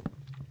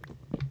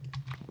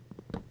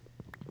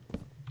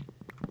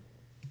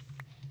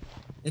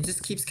 It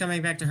just keeps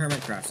coming back to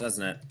Hermitcraft,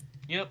 doesn't it?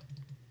 Yep.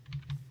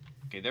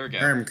 Okay, there we go.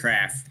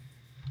 Hermitcraft.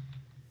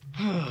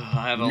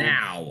 I have a...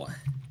 Now.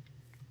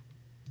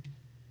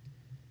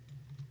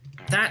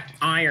 That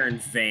iron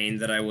vein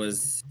that I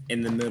was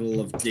in the middle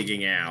of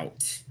digging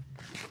out.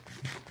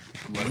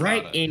 What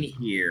Right about it? in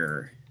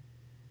here.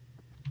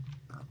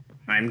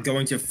 I'm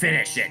going to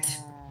finish it.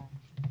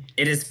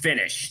 It is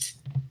finished.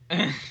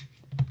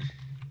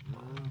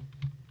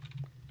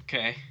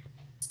 Okay.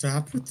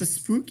 Stop with the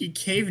spooky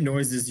cave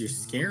noises. You're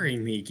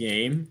scaring me,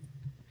 game.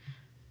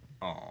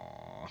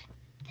 Aww.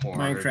 Poor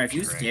Minecraft,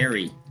 you Draco.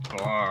 scary.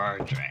 Poor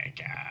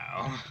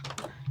Draco.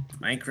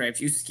 Minecraft,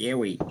 you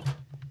scary.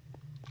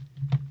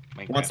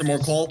 Minecraft Want some more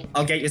is- coal?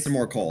 I'll get you some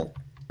more coal.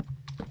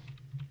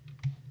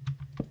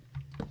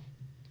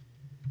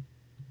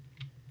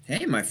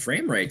 Hey, my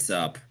frame rate's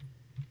up.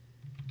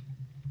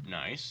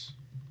 Nice.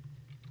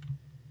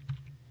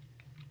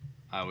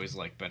 I always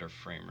like better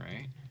frame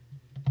rate.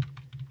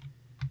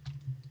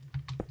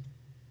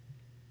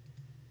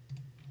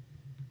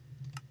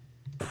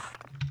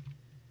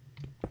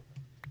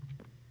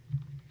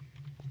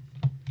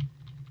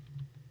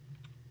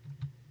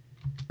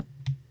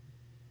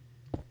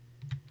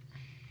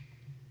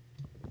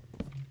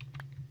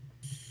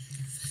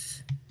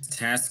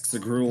 task's a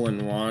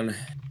grueling one.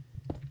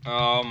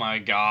 Oh my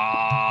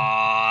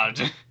god.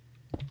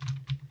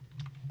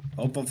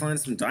 Hope I'll find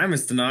some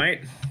diamonds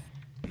tonight.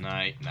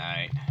 Night,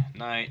 night,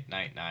 night,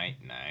 night, night,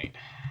 night.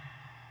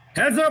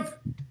 Heads up!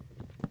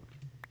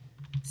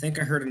 I think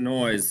I heard a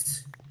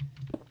noise.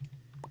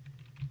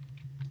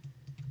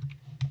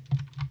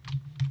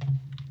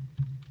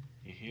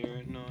 You hear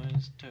a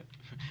noise?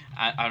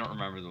 I don't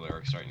remember the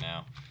lyrics right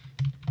now.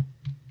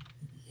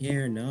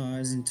 Hear a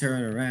noise and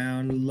turn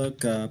around and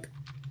look up.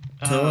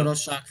 Total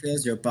shock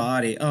fills your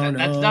body. Oh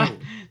no.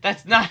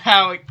 That's not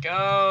how it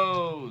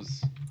goes.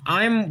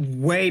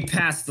 I'm way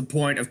past the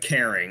point of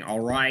caring,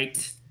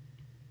 alright?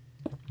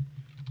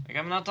 Like,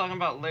 I'm not talking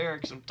about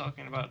lyrics, I'm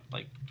talking about,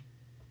 like,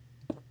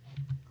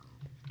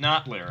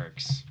 not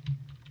lyrics.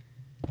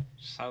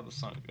 Just how the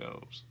song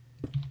goes.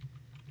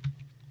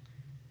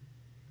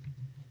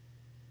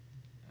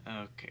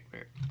 Okay,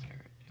 where?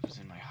 There. It was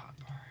in my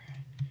hotbar.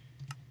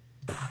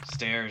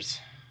 Stairs.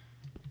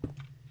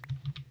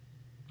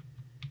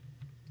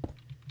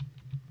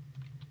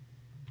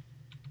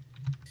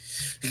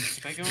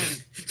 If I go in...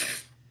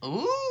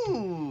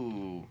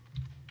 Ooh!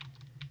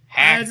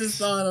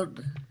 Hacks.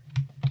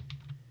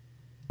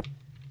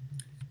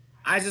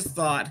 I just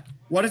thought,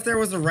 what if there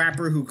was a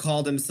rapper who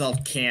called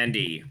himself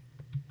Candy?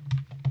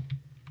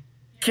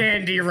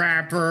 Candy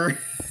rapper!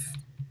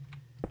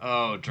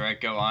 Oh,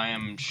 Draco, I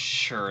am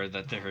sure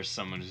that there is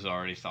someone who's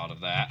already thought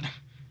of that.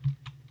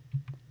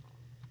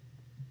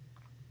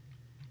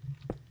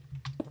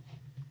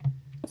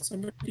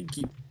 Somebody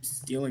keeps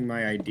stealing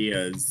my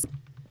ideas.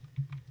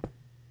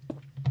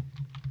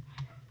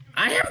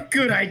 I have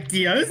good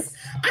ideas!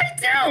 I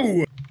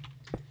do!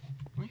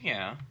 Well,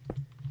 yeah.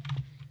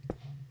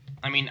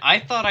 I mean, I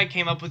thought I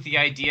came up with the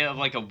idea of,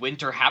 like, a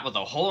winter hat with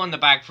a hole in the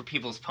back for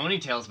people's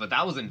ponytails, but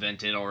that was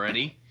invented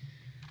already.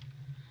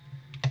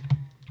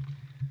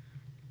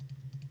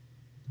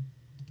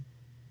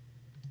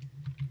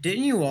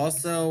 Didn't you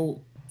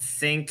also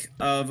think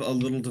of a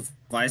little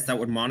device that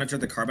would monitor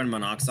the carbon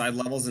monoxide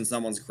levels in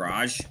someone's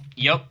garage?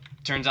 Yep.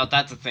 Turns out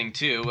that's a thing,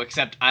 too,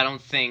 except I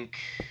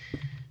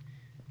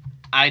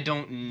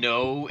don't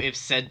know if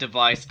said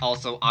device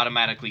also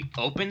automatically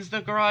opens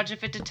the garage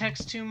if it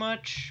detects too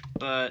much,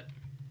 but...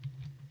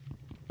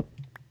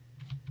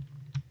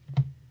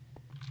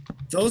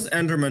 Those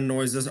Enderman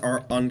noises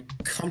are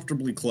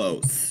uncomfortably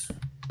close.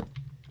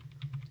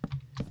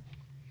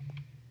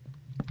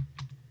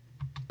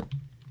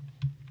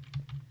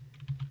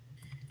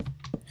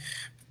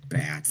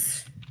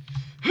 Bats.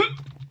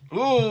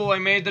 Ooh, I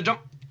made the jump.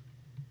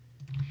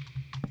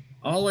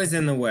 Always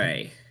in the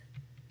way.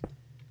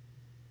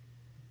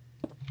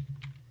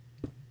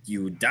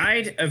 You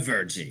died a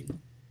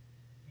virgin.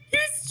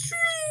 It's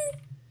true!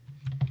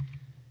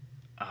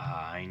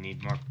 I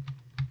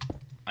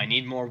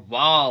need more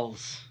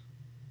walls.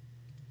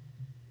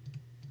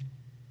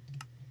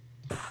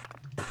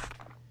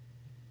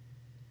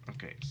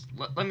 Okay, so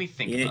let me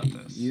think about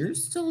this. You're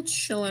still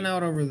chilling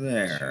out over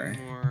there.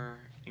 2 more.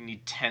 You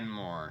need 10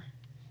 more.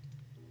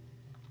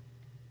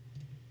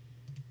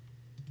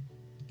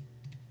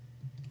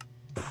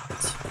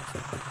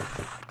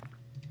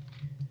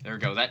 There we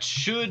go. That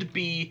should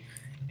be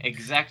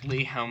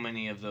exactly how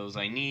many of those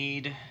I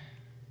need.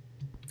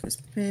 'Cause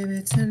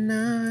baby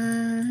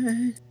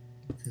tonight,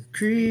 the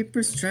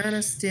creeper's trying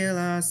to steal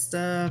our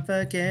stuff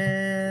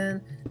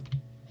again.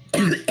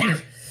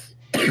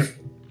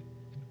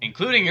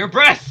 Including your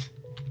breath!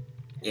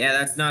 Yeah,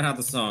 that's not how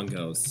the song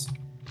goes.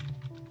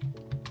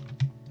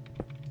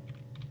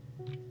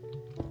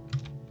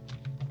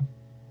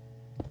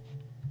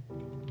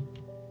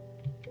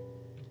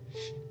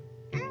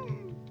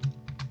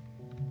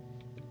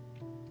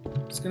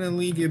 Just gonna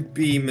leave you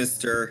be,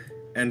 Mr.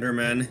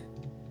 Enderman.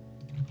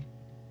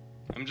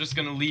 I'm just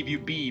gonna leave you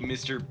be,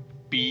 Mr.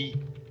 B.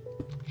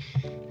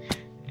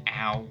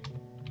 Ow.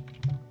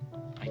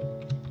 I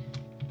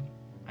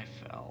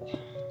fell.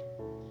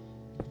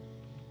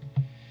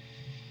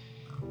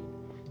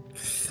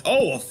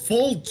 Oh, a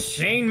full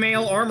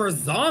chainmail armor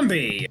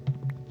zombie!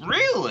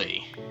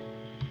 Really?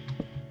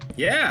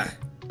 Yeah.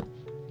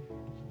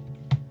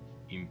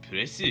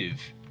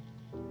 Impressive.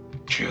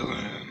 Kill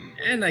him.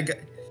 And I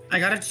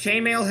got a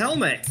chainmail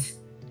helmet.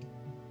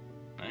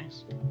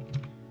 Nice.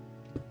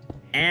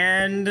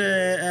 And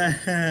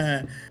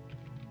I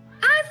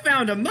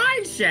found a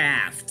mine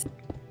shaft.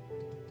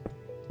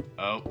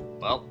 Oh,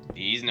 well,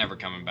 he's never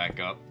coming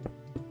back up.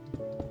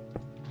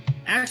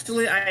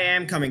 Actually, I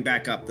am coming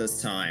back up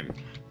this time.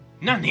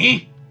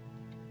 Nani?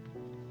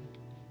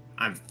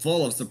 I'm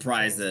full of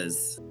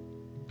surprises.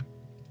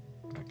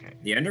 Okay.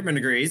 The Enderman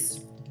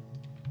agrees.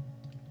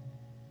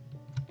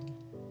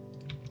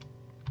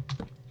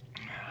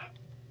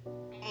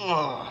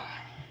 Ugh.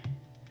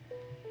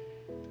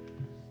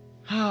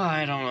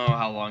 I don't know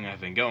how long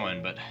I've been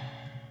going, but I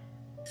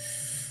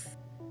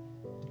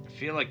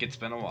feel like it's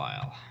been a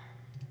while.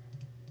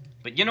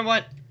 But you know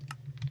what?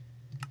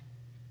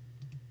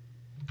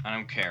 I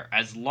don't care.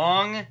 As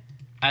long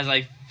as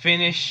I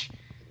finish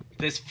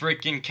this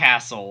freaking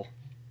castle,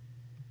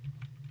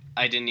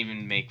 I didn't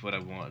even make what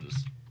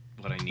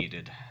what I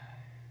needed.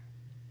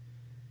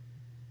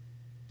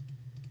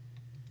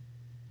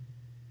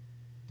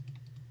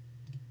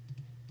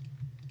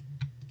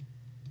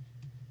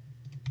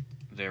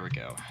 There we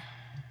go.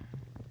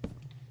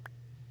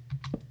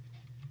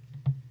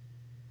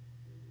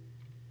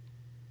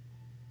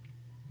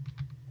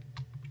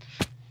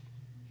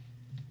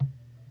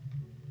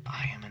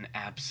 I am an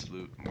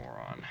absolute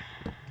moron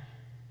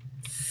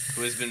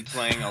who has been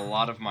playing a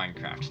lot of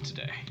Minecraft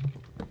today.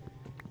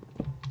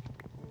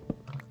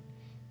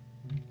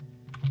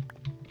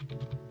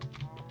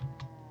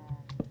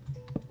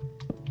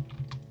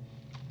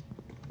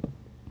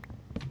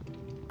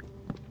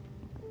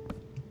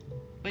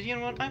 But you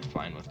know what? I'm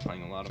fine with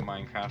playing a lot of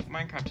Minecraft.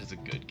 Minecraft is a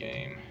good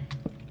game.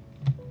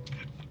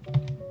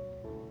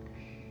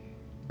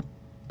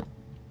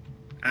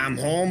 I'm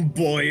home,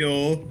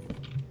 boyo.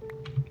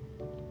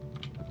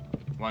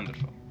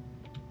 Wonderful.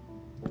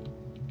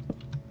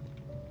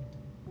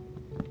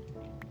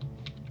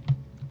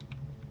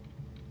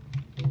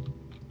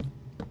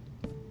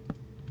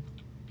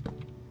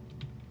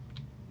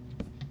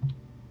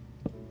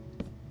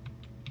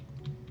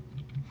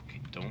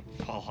 Okay, don't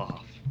fall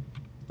off.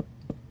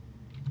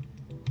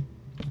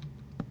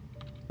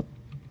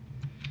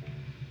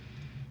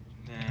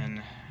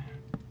 Then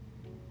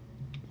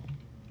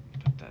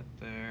put that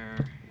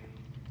there.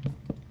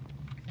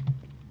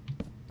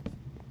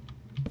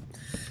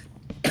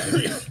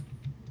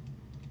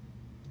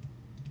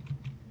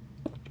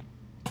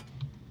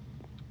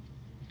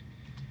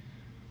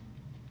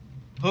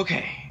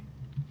 Okay.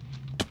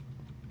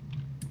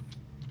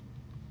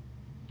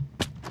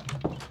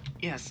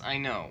 Yes, I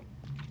know.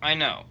 I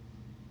know.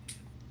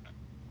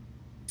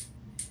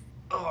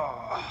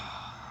 Oh.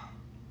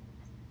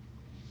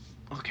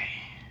 Okay.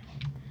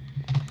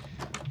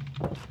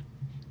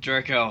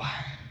 Draco.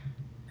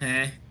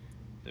 Huh?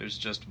 There's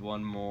just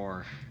one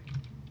more.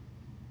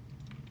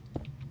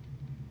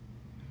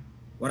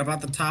 What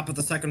about the top of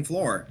the second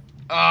floor?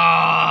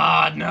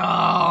 Ah,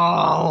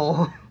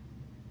 no.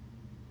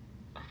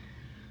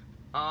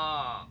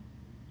 Ah.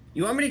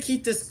 You want me to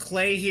keep this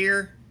clay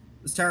here?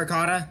 This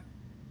terracotta?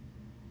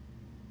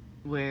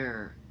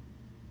 Where?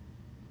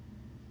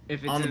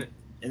 If it's On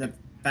in the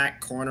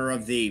back corner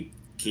of the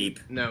keep.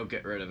 No,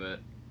 get rid of it.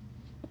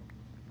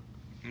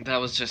 That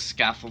was just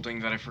scaffolding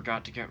that I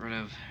forgot to get rid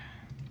of.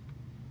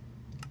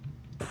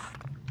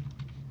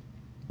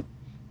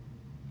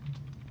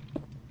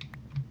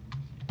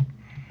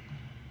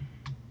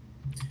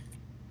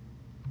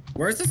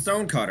 Where's the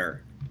stone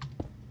cutter?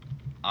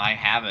 I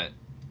have it.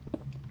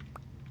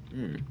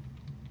 Hmm.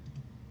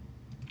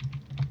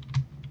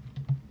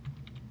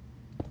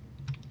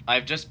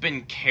 I've just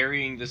been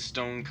carrying the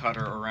stone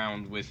cutter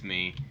around with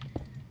me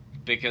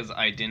because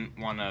I didn't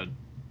want to...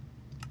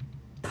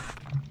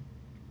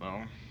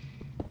 Well...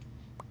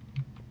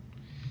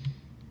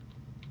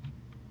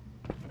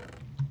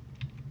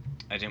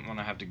 I didn't want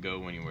to have to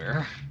go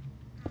anywhere.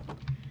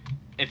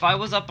 If I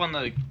was up on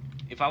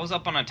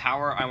a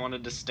tower, I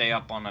wanted to stay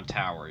up on a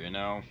tower, you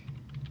know?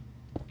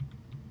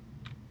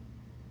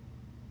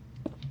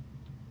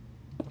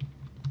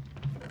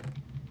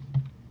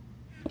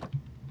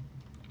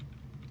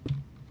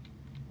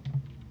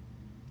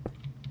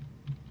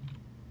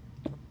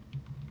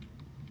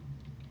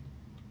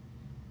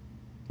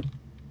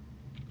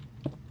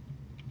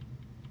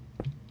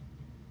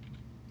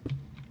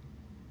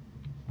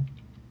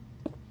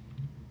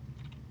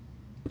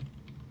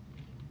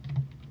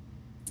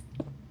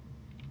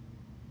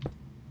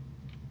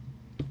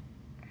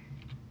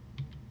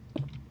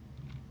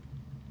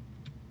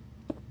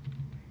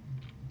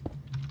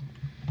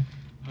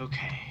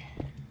 Okay.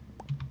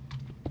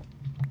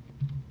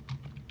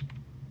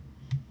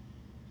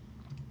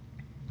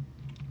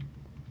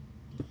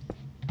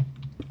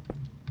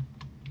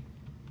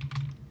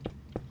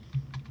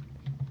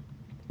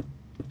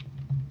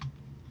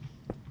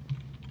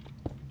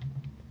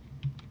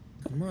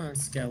 Come on,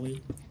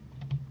 Skelly.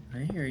 I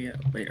hear you.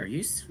 Wait, are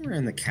you somewhere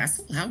in the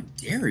castle? How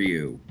dare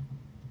you?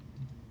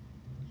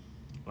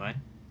 What?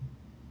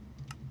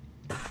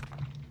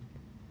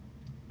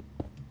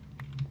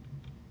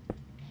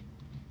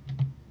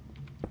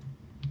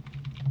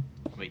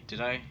 Wait,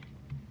 did I?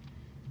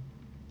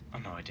 Oh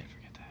no, I didn't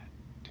forget that.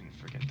 Didn't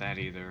forget that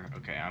either.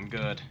 Okay, I'm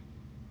good.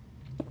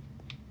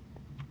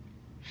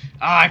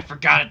 Ah, I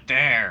forgot it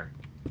there!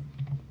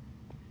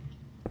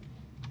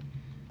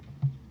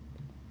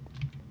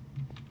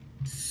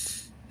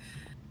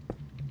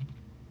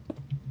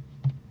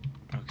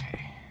 Okay.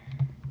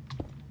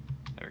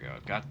 There we go,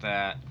 got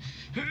that.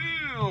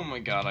 Oh my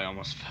god, I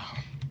almost fell.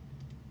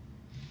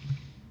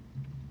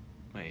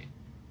 Wait.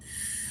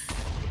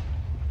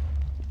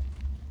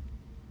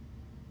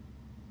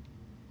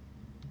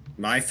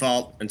 My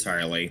fault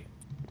entirely.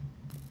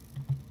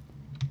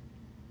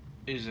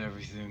 Is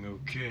everything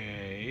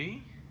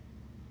okay?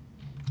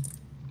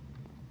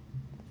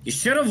 You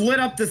should have lit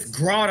up this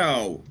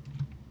grotto.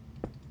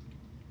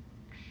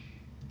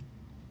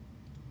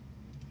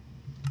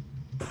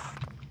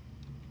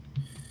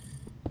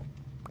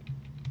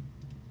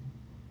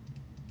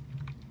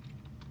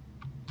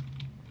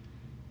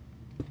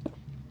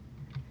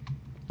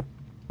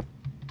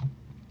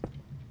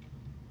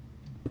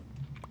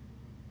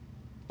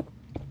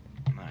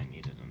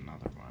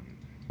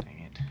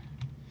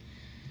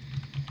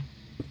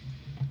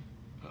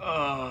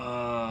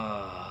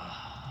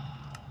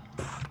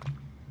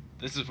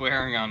 This is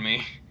wearing on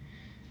me.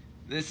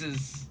 This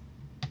is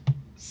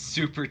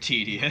super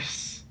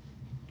tedious.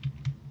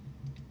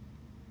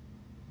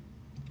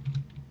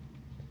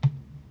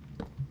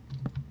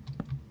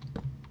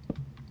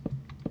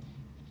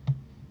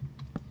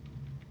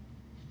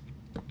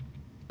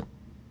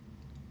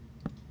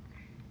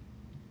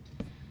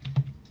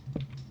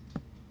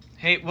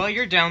 Hey, while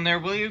you're down there,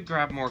 will you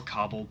grab more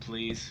cobble,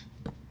 please?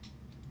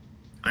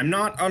 I'm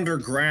not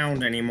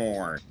underground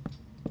anymore.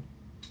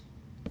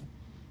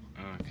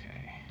 Okay.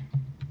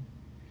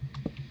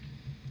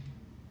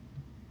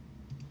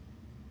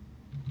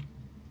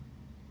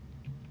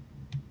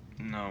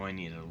 No, I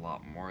need a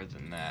lot more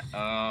than that.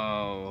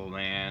 Oh,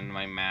 man,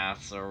 my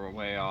maths are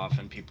way off,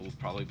 and people have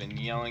probably been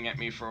yelling at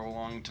me for a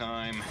long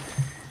time.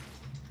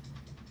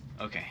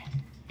 Okay.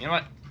 You know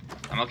what?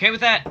 I'm okay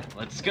with that.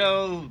 Let's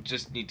go.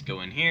 Just need to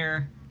go in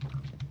here.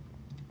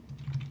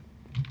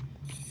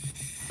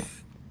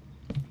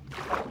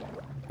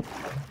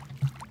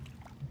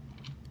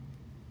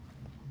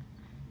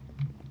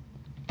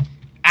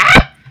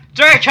 Ah!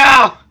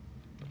 Draco!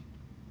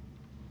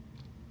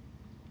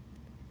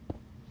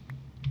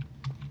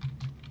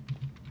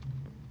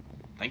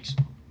 Thanks.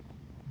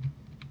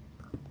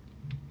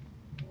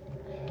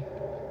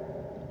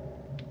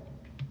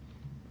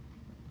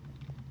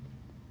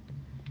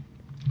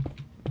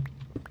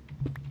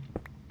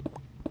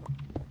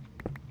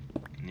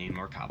 Need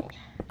more cobble.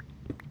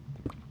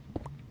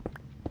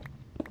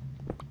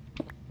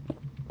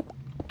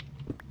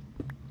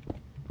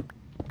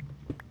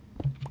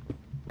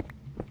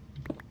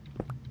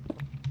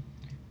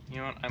 You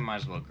know what? I might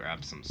as well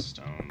grab some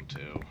stone,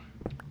 too.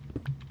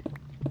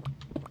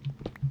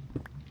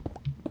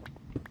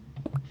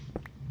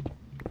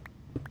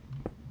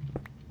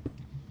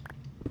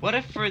 What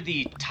if for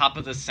the top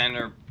of the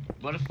center...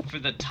 What if for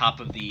the top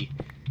of the,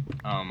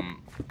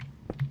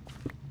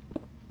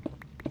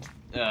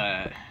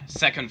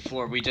 second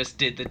floor, we just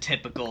did the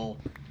typical,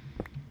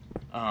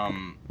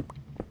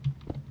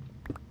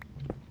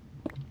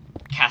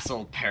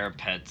 castle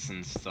parapets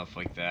and stuff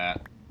like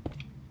that?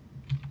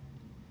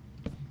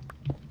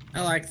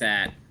 I like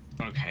that.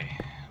 Okay.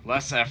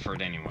 Less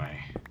effort, anyway.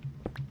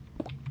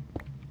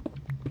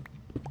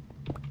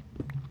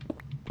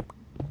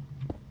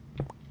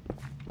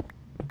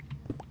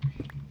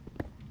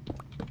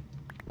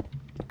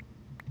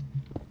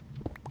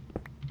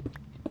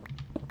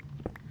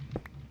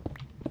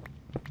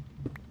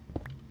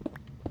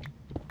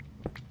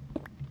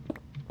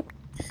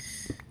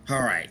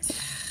 Alright.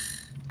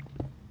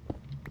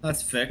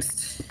 That's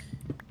fixed.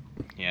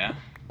 Yeah?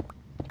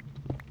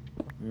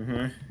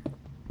 Mm-hmm.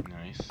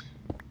 Nice.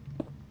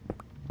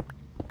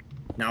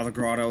 Now the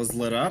grotto is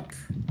lit up.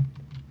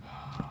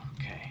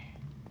 Okay.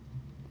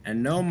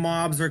 And no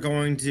mobs are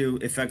going to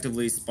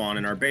effectively spawn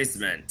in our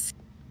basement.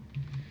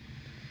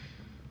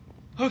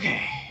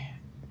 Okay.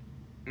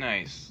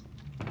 Nice.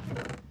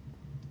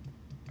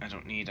 I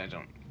don't need that,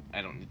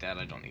 I don't need that,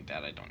 I don't need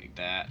that. I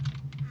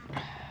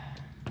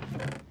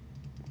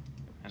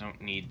don't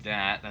need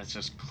that. That's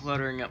just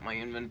cluttering up my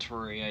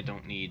inventory. I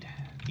don't need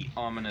the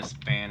ominous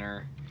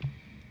banner.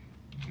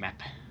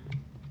 Map.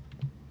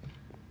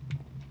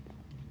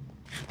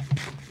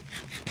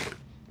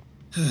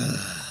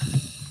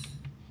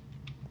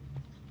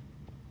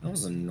 That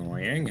was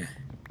annoying.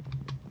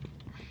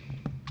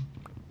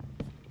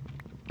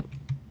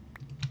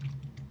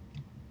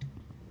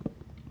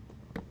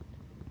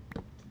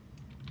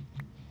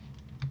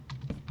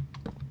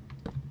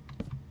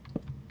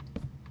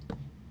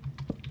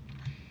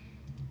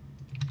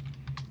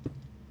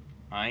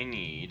 I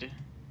need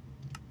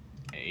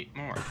 8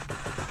 more. There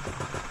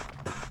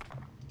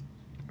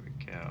we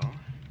go.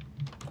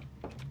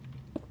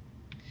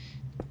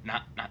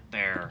 Not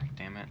there.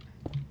 Damn it.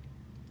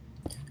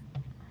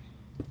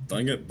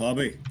 Dang it,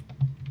 Bobby.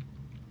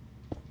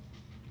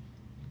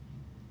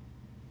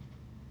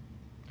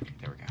 Okay,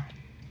 there we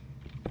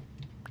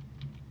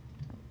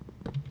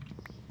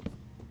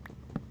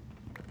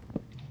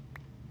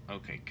go.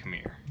 Okay, come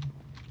here.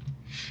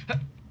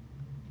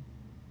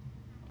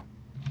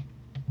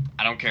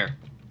 I don't care.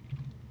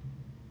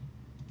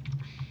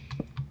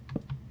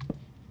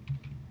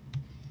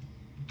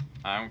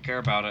 I don't care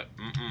about it.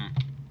 I'm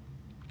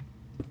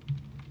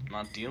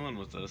not dealing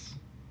with this.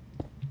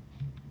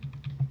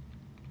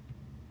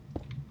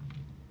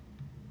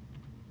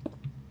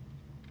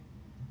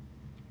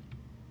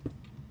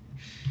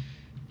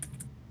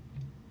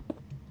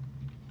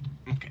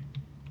 Okay,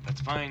 that's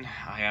fine.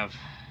 I have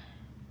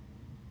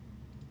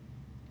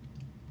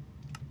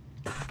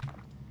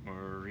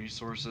more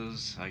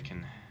resources. I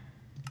can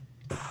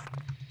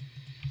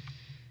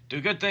do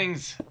good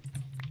things.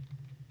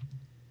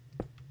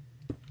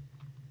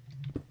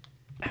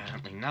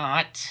 Evidently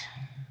not.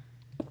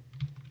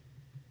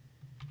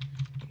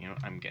 You know,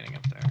 I'm getting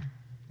up there.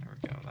 There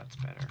we go, that's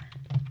better.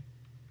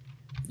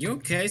 You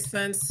okay,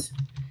 Spence?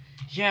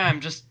 Yeah,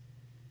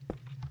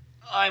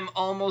 I'm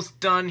almost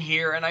done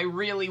here, and I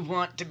really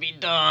want to be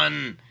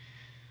done.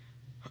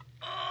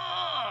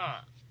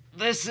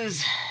 This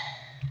is...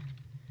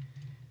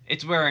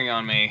 It's wearing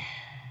on me.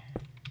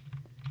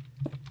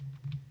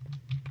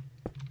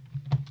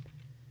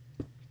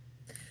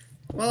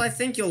 Well, I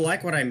think you'll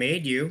like what I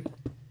made you.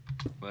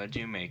 What'd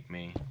you make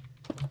me?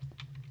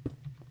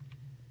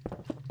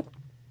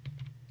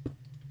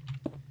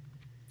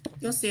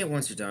 You'll see it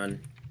once you're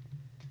done.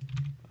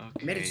 Okay.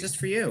 I made it just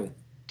for you.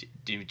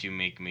 Did you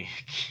make me?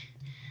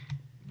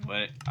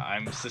 What?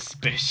 I'm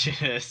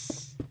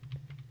suspicious.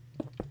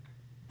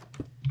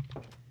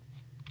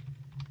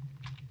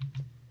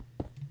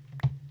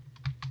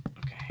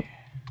 Okay.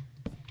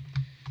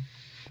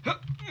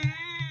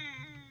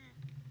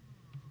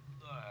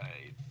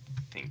 I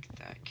think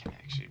that can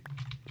actually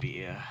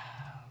be a.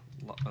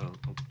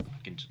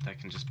 That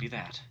can just be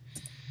that.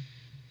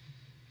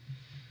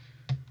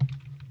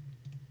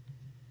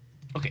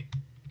 Okay.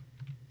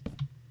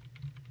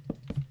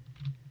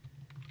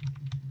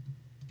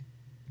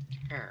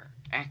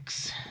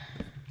 X.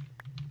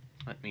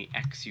 Let me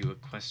X you a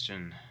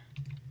question.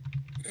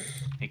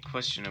 A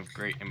question of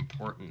great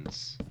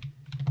importance.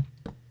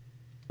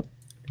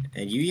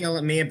 And you yell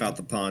at me about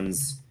the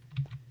puns.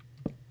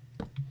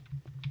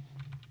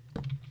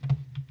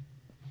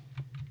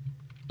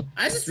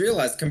 I just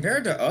realized,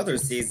 compared to other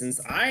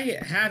seasons, I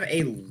have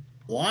a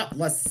lot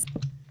less...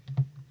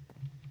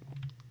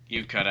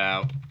 You cut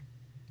out.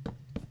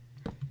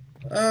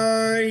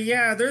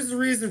 Yeah, there's a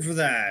reason for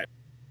that.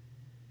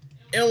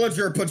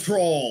 Illager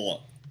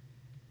Patrol!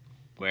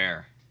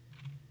 Where?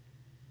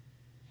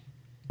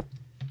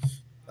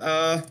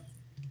 Back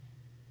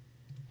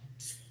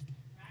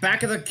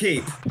of the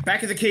keep.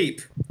 Back of the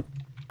keep.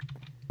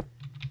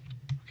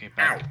 Okay,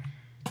 back. Ow.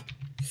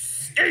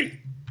 Hey!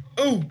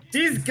 Oh,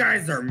 these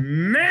guys are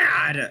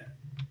mad!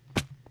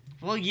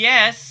 Well,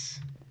 yes.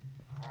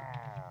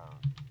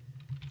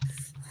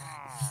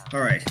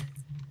 Alright.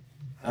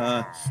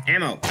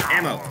 Ammo.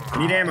 Ammo.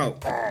 Need ammo.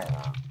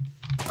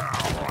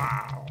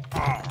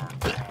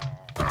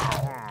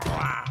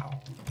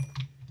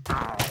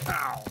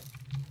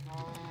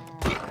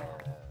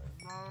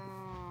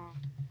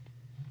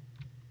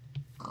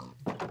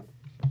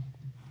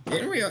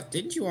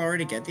 Didn't you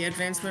already get the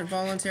advancement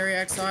voluntary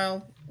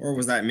exile? Or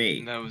was that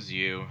me? That was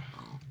you.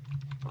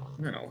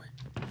 No.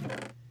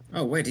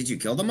 Oh, wait, did you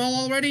kill them all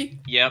already?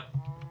 Yep.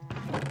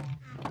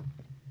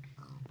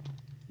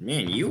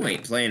 Man, you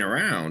ain't playing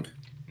around.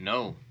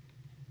 No.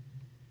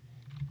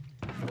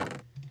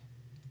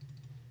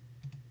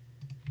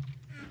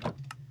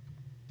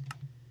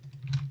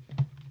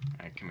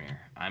 Alright, come here.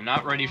 I'm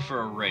not ready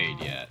for a raid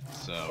yet,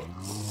 so...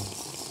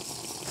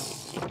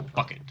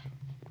 Fuck it.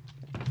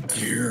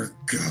 Dear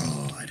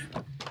God.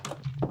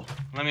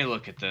 Let me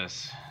look at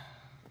this.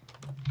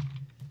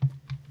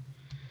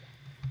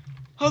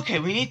 Okay,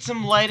 we need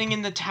some lighting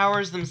in the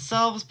towers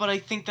themselves, but I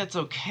think that's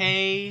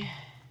okay.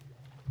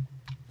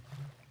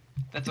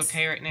 That's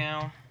okay right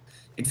now.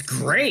 It's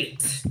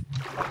great!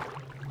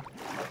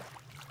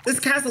 This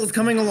castle is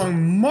coming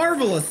along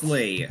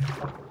marvelously!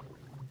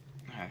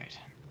 Alright.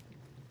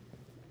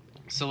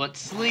 So let's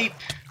sleep.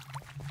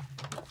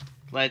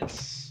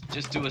 Let's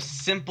just do a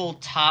simple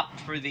top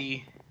for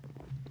the...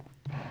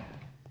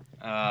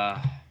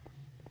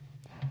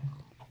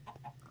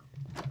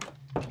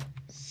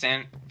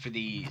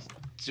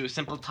 do a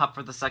simple top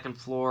for the second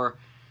floor,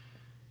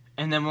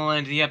 and then we'll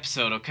end the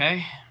episode,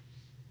 okay?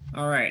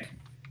 Alright.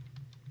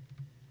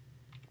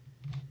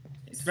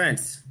 It's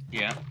Vince.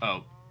 Yeah.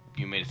 Oh,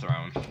 you made a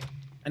throne.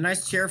 A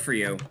nice chair for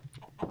you.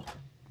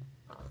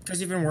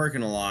 Because you've been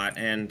working a lot,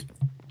 and...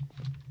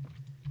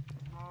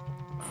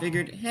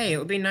 figured, hey, it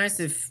would be nice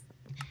if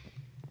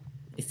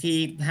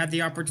he had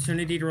the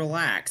opportunity to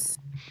relax.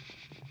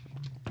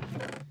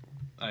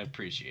 I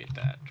appreciate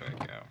that,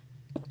 Draco.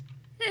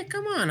 Hey,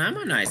 come on, I'm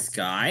a nice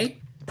guy.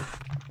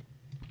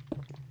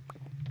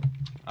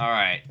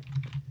 Alright.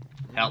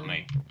 Help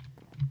me.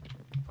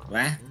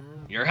 What?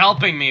 You're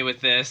helping me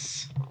with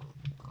this.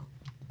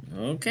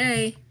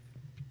 Okay.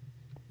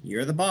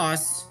 You're the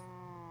boss.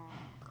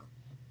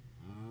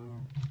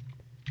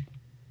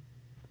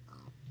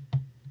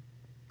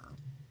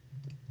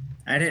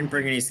 I didn't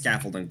bring any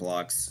scaffolding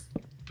blocks.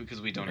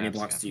 Because we don't Any have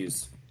blocks to scaffolding.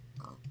 use.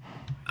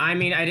 I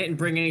mean, I didn't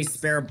bring any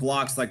spare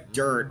blocks like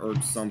dirt or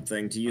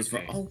something to use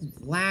Okay. for... Oh,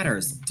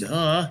 ladders,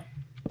 duh.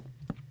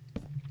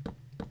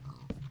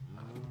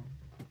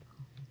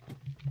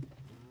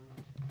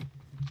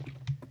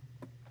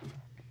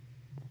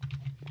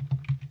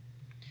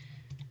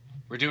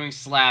 We're doing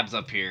slabs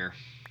up here.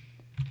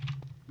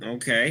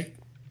 Okay.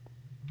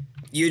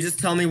 You just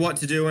tell me what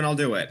to do and I'll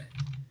do it.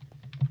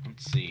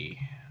 Let's see.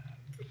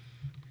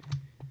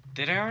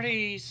 Did I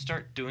already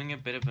start doing a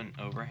bit of an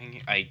overhang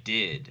here? I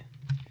did.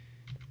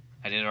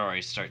 I did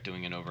already start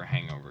doing an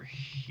overhang over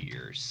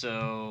here,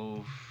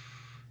 so...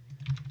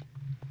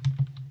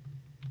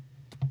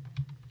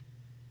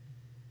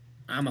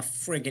 I'm a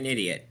friggin'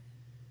 idiot.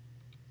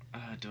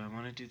 Do I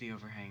want to do the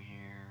overhang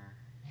here?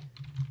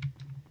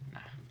 Nah.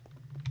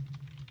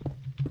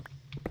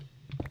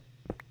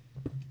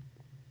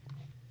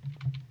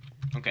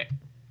 Okay.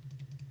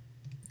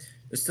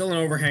 There's still an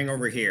overhang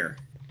over here.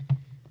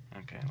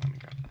 Okay, let me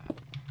grab that.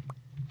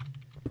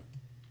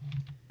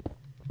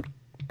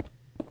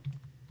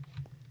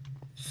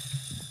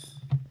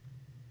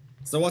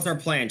 So what's our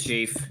plan,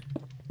 Chief?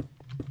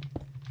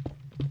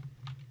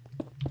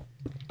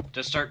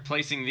 Just start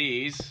placing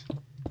these.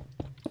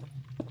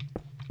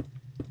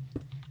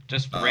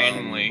 Just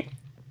randomly.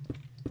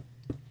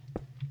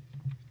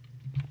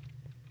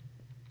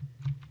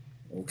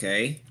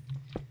 Okay.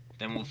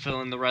 Then we'll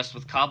fill in the rest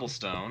with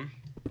cobblestone.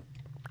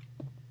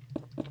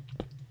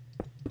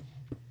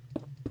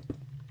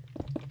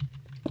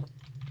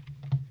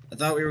 I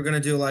thought we were gonna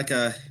do like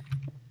a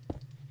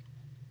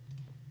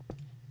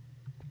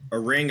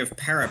ring of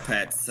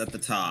parapets at the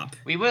top.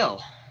 We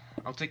will.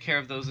 I'll take care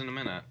of those in a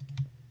minute.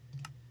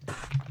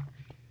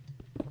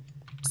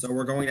 So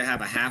we're going to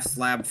have a half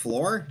slab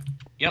floor?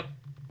 Yep.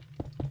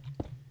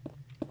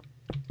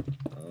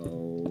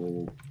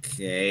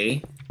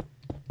 Okay.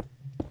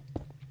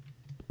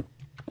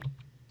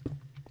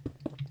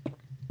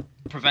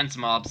 Prevents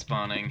mob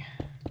spawning.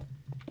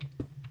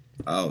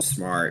 Oh,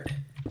 smart.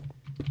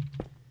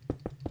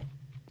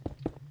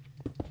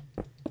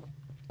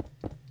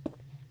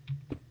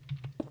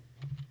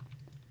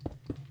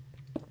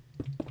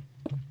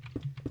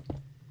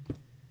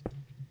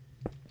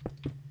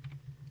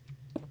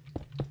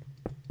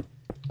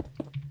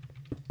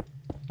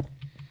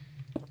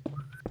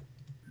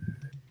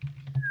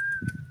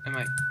 Am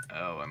I?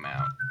 Oh, I'm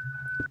out.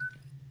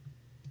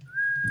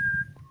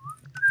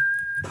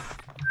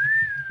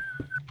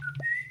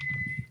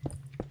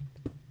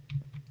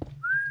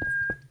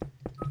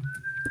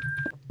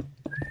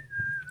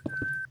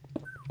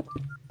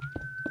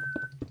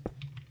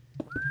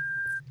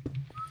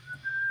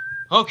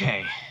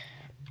 Okay.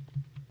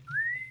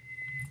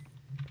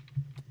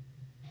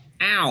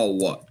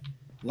 Ow!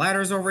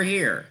 Ladder's over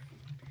here.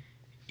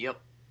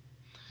 Yep.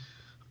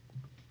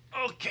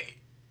 Okay.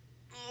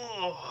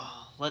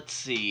 Oh, let's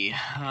see.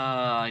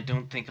 I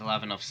don't think I'll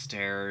have enough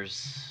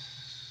stairs.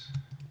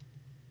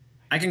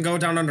 I can go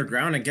down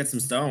underground and get some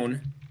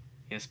stone.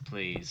 Yes,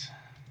 please.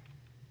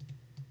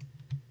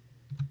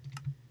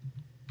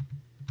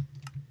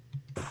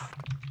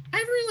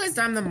 I've realized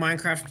I'm the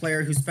Minecraft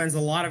player who spends a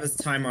lot of his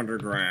time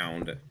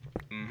underground.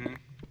 Mm-hmm.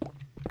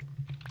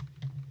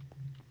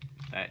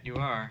 That you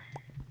are.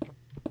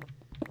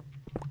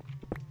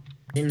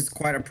 Seems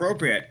quite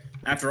appropriate.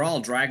 After all,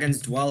 dragons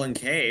dwell in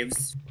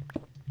caves.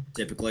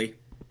 Typically.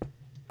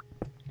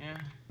 Yeah.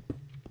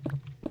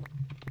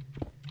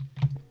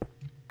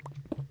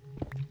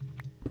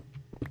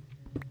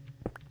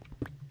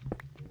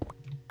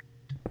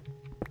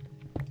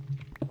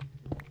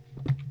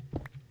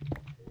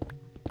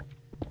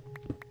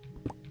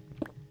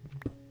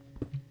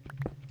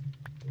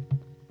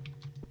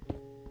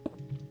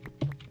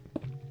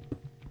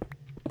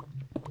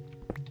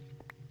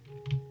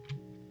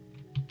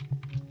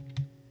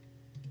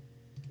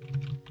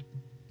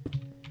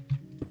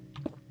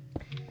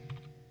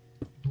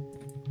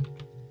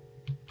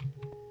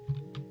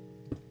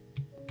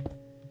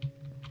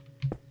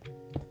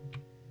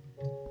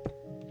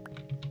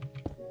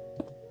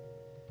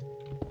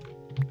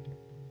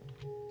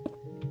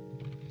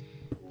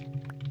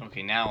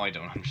 Okay, now I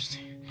don't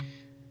understand.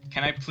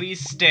 Can I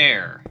please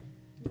stare?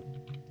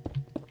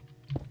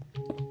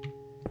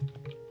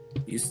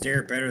 You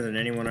stare better than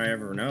anyone I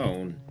ever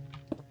known.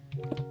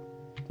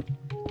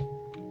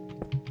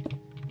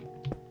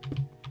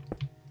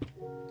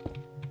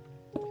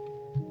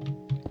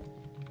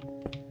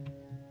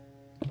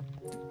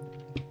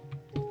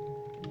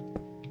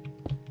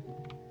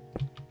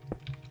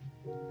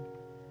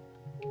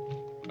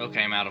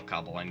 Okay, I'm out of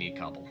cobble. I need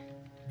cobble.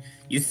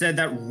 You said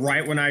that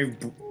right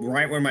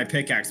when my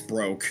pickaxe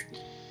broke.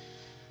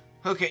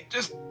 Okay,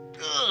 just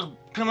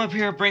come up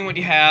here, bring what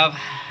you have.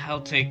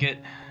 I'll take it.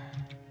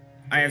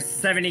 I have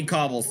 70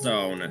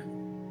 cobblestone.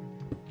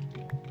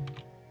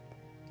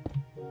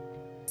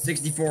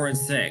 64 and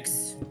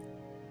 6.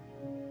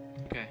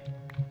 Okay.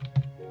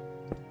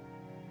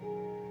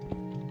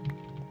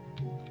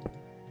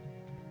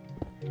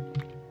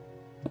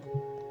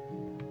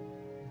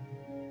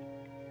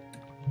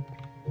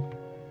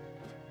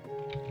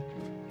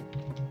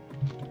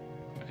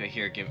 Okay,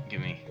 here, give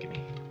me.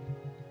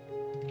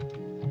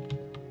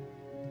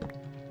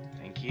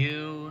 Thank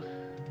you.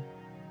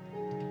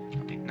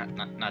 Okay, not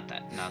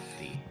that, not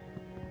the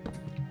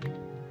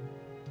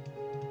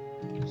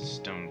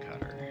stone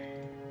cutter.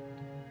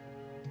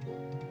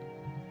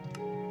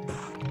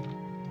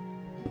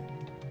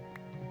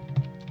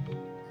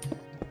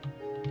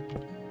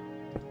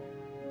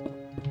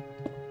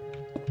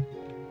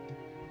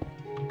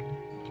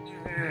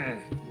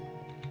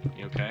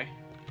 You okay?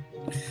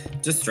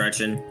 Just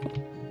stretching.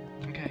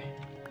 Okay.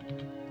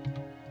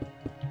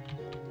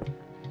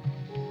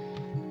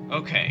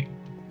 Okay.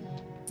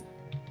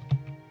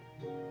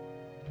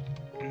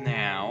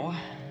 Now,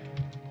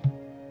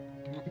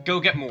 go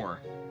get more.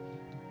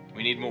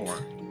 We need more.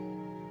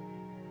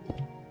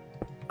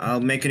 I'll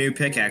make a new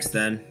pickaxe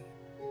then.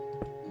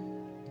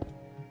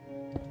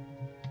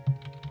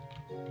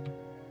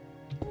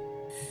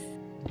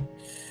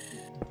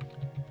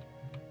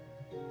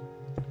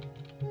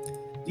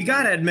 You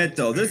gotta admit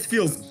though, this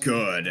feels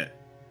good.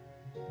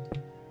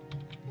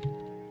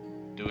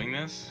 Doing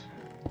this?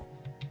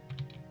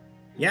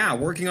 Yeah,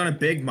 working on a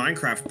big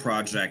Minecraft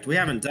project. We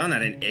haven't done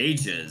that in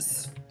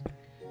ages.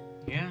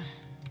 Yeah.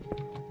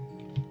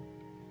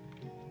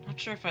 Not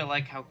sure if I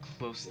like how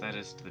close that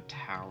is to the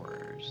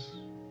towers.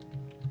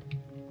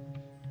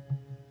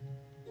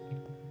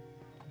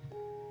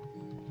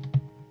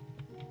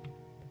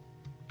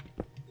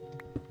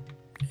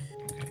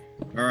 Okay.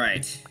 All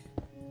right.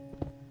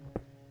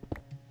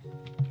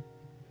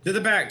 To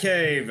the Bat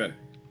Cave.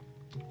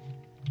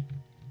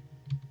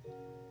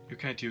 You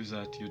can't use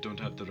that. You don't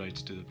have the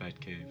rights to the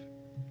Batcave.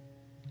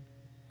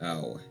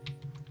 Oh.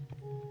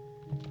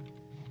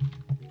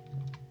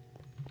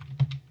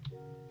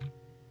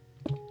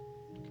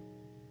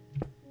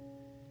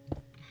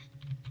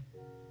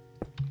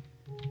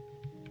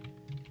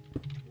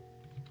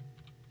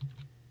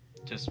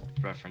 Just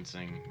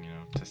referencing, you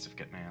know,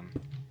 Testificate Man.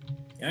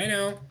 I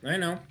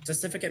know.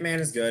 Testificate Man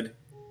is good.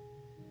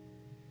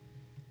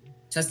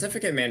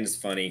 Testificate Man is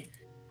funny.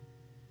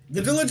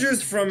 The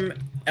villagers from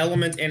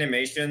Element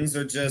Animations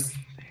are just...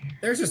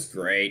 They're just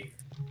great.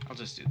 I'll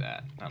just do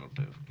that. That'll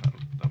do.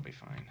 That'll be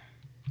fine.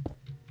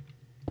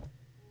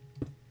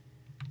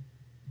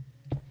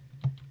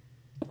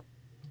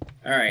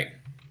 Alright.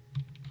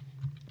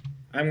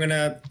 I'm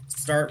gonna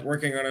start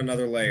working on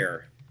another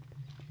layer.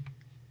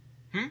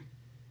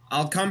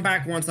 I'll come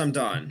back once I'm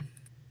done.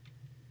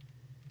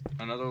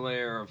 Another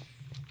layer of...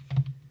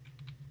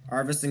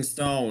 Harvesting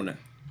stone.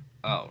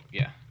 Oh,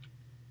 yeah.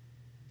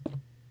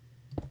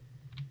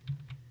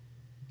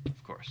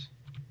 Of course.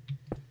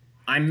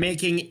 I'm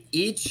making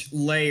each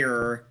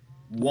layer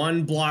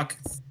 1 block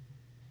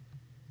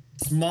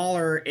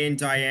smaller in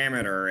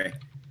diameter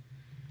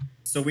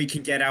so we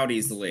can get out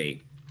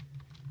easily.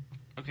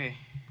 Okay.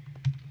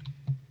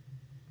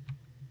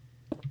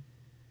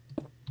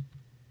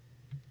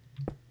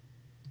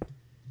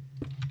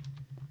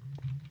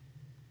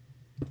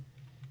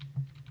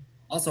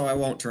 Also, I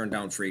won't turn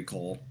down free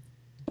coal.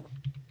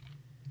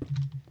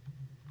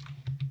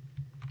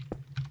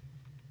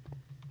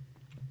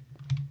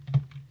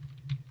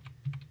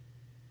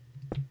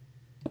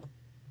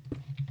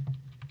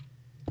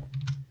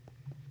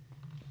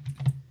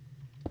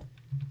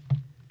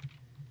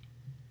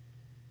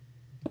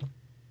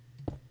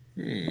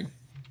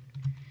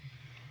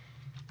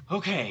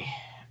 Okay.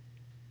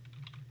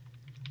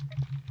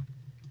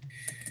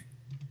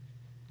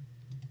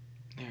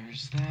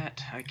 There's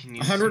that. I can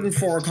use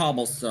 104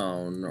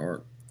 cobblestone,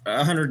 or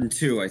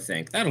 102, I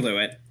think. That'll do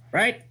it,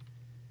 right?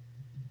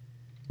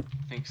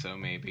 I think so,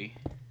 maybe.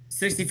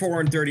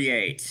 64 and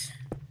 38.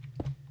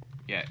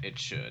 Yeah, it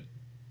should.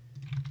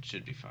 It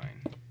should be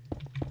fine.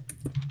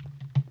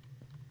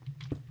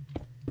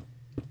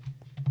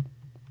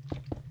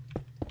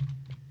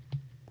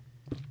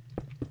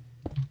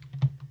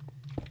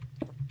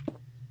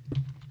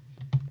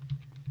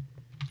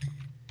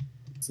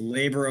 It's a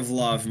labor of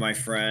love, my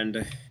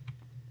friend.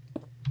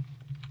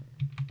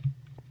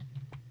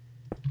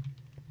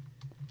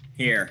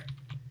 Here.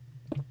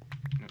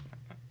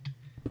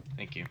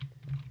 Thank you.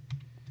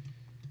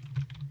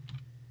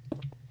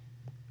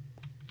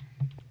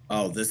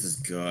 Oh, this is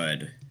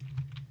good.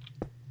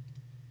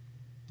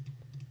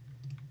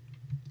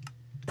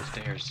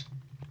 Stairs.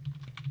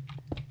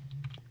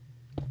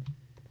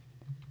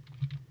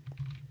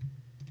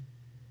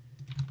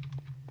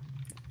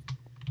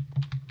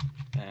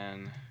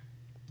 Then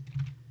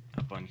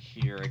up on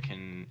here I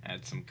can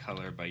add some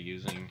color by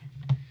using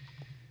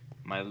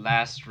my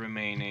last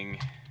remaining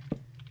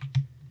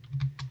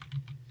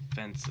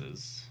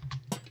fences.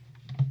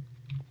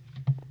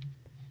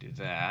 Do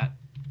that.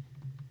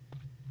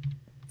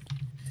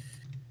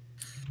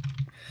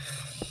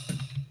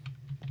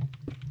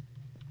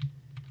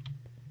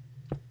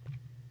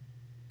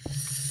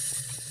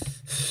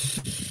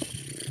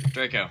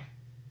 Draco.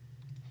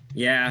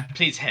 Yeah.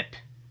 Please help.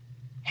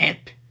 Help.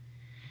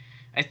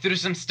 I threw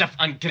some stuff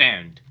on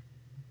ground.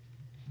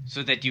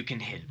 So that you can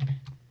help.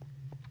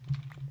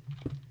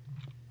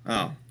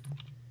 Oh.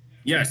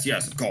 Yes,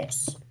 of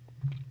course.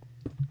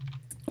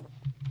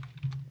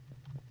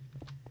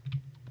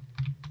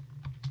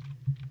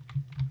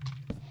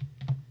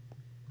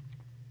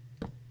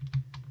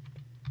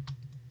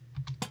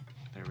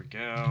 There we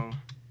go.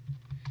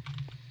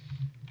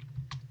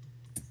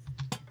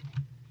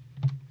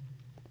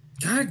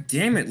 God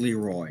damn it,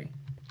 Leroy.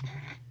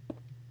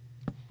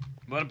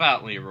 What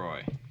about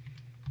Leroy?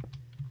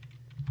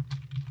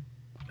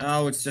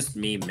 Oh, it's just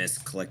me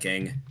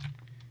misclicking.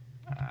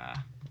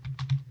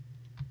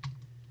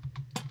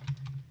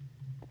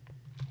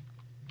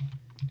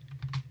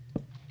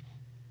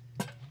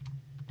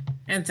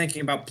 And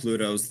thinking about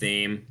Pluto's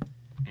theme.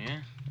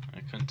 Yeah, I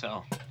couldn't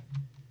tell.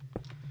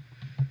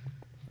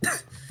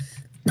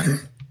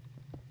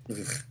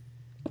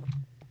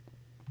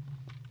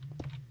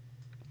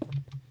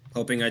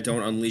 Hoping I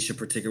don't unleash a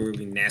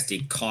particularly nasty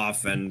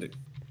cough and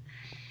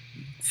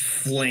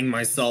fling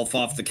myself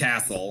off the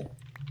castle.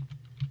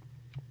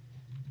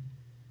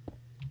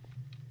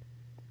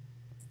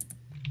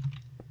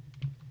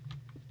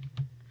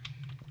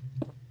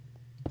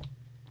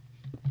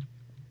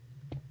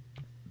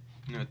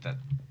 You know what that...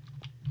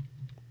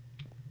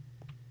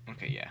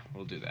 Okay, yeah,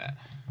 we'll do that.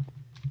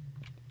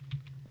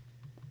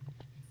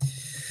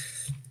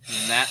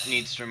 And that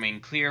needs to remain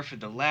clear for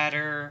the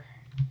ladder.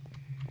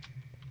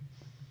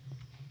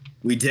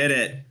 We did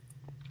it.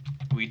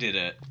 We did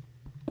it.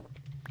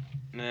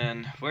 And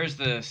then, where's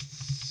the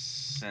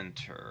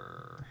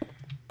center?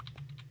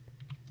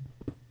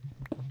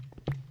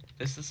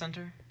 This the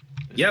center?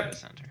 This Yep.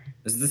 is the center.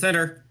 This is the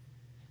center.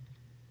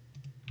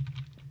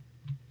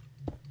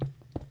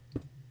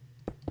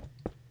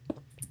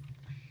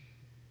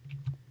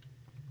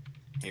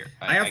 Here,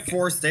 I have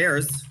 4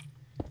 stairs.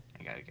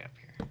 I gotta get up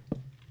here.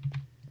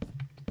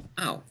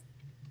 Oh.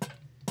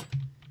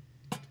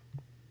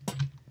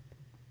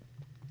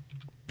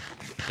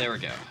 There we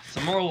go.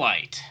 Some more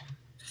light.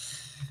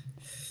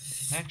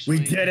 Actually,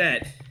 We did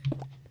it.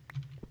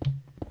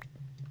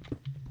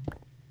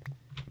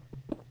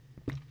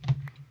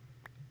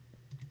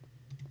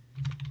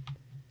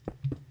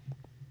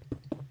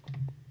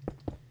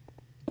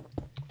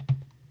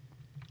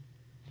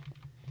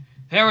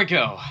 There we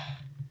go.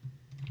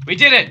 We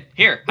did it!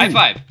 Here, high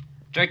five.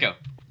 Draco.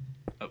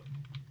 Oh,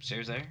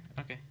 stairs there?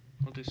 Okay,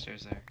 we'll do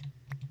stairs there.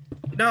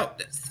 No,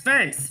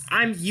 thanks.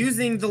 I'm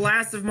using the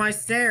last of my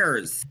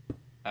stairs.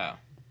 Oh.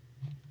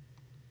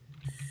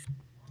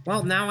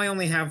 Well, now I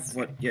only have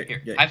what? Here,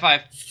 high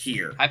five.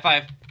 Here. High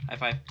five. High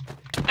five.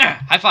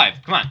 Ah, high five.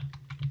 Come on.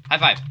 High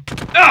five.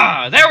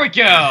 Ah, there we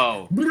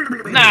go.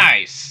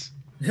 Nice.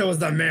 It was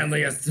the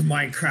manliest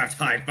Minecraft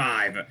high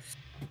five.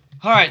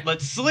 All right,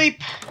 let's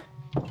sleep,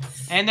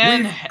 and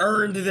then We've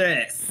earned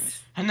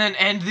this. And then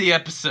end the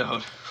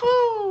episode.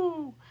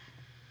 Woo!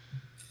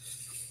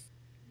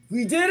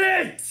 We did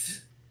it!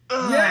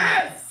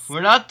 Yes!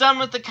 We're not done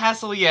with the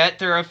castle yet.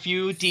 There are a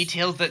few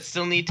details that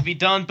still need to be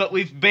done, but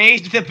we've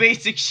made the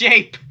basic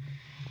shape.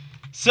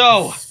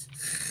 So,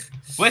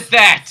 with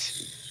that,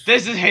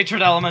 this is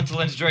Hatred Elemental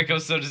and Draco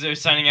So Desire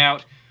signing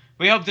out.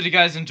 We hope that you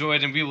guys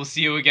enjoyed, and we will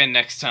see you again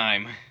next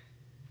time.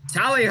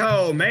 Tally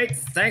ho,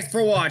 mates! Thanks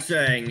for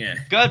watching!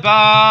 Goodbye!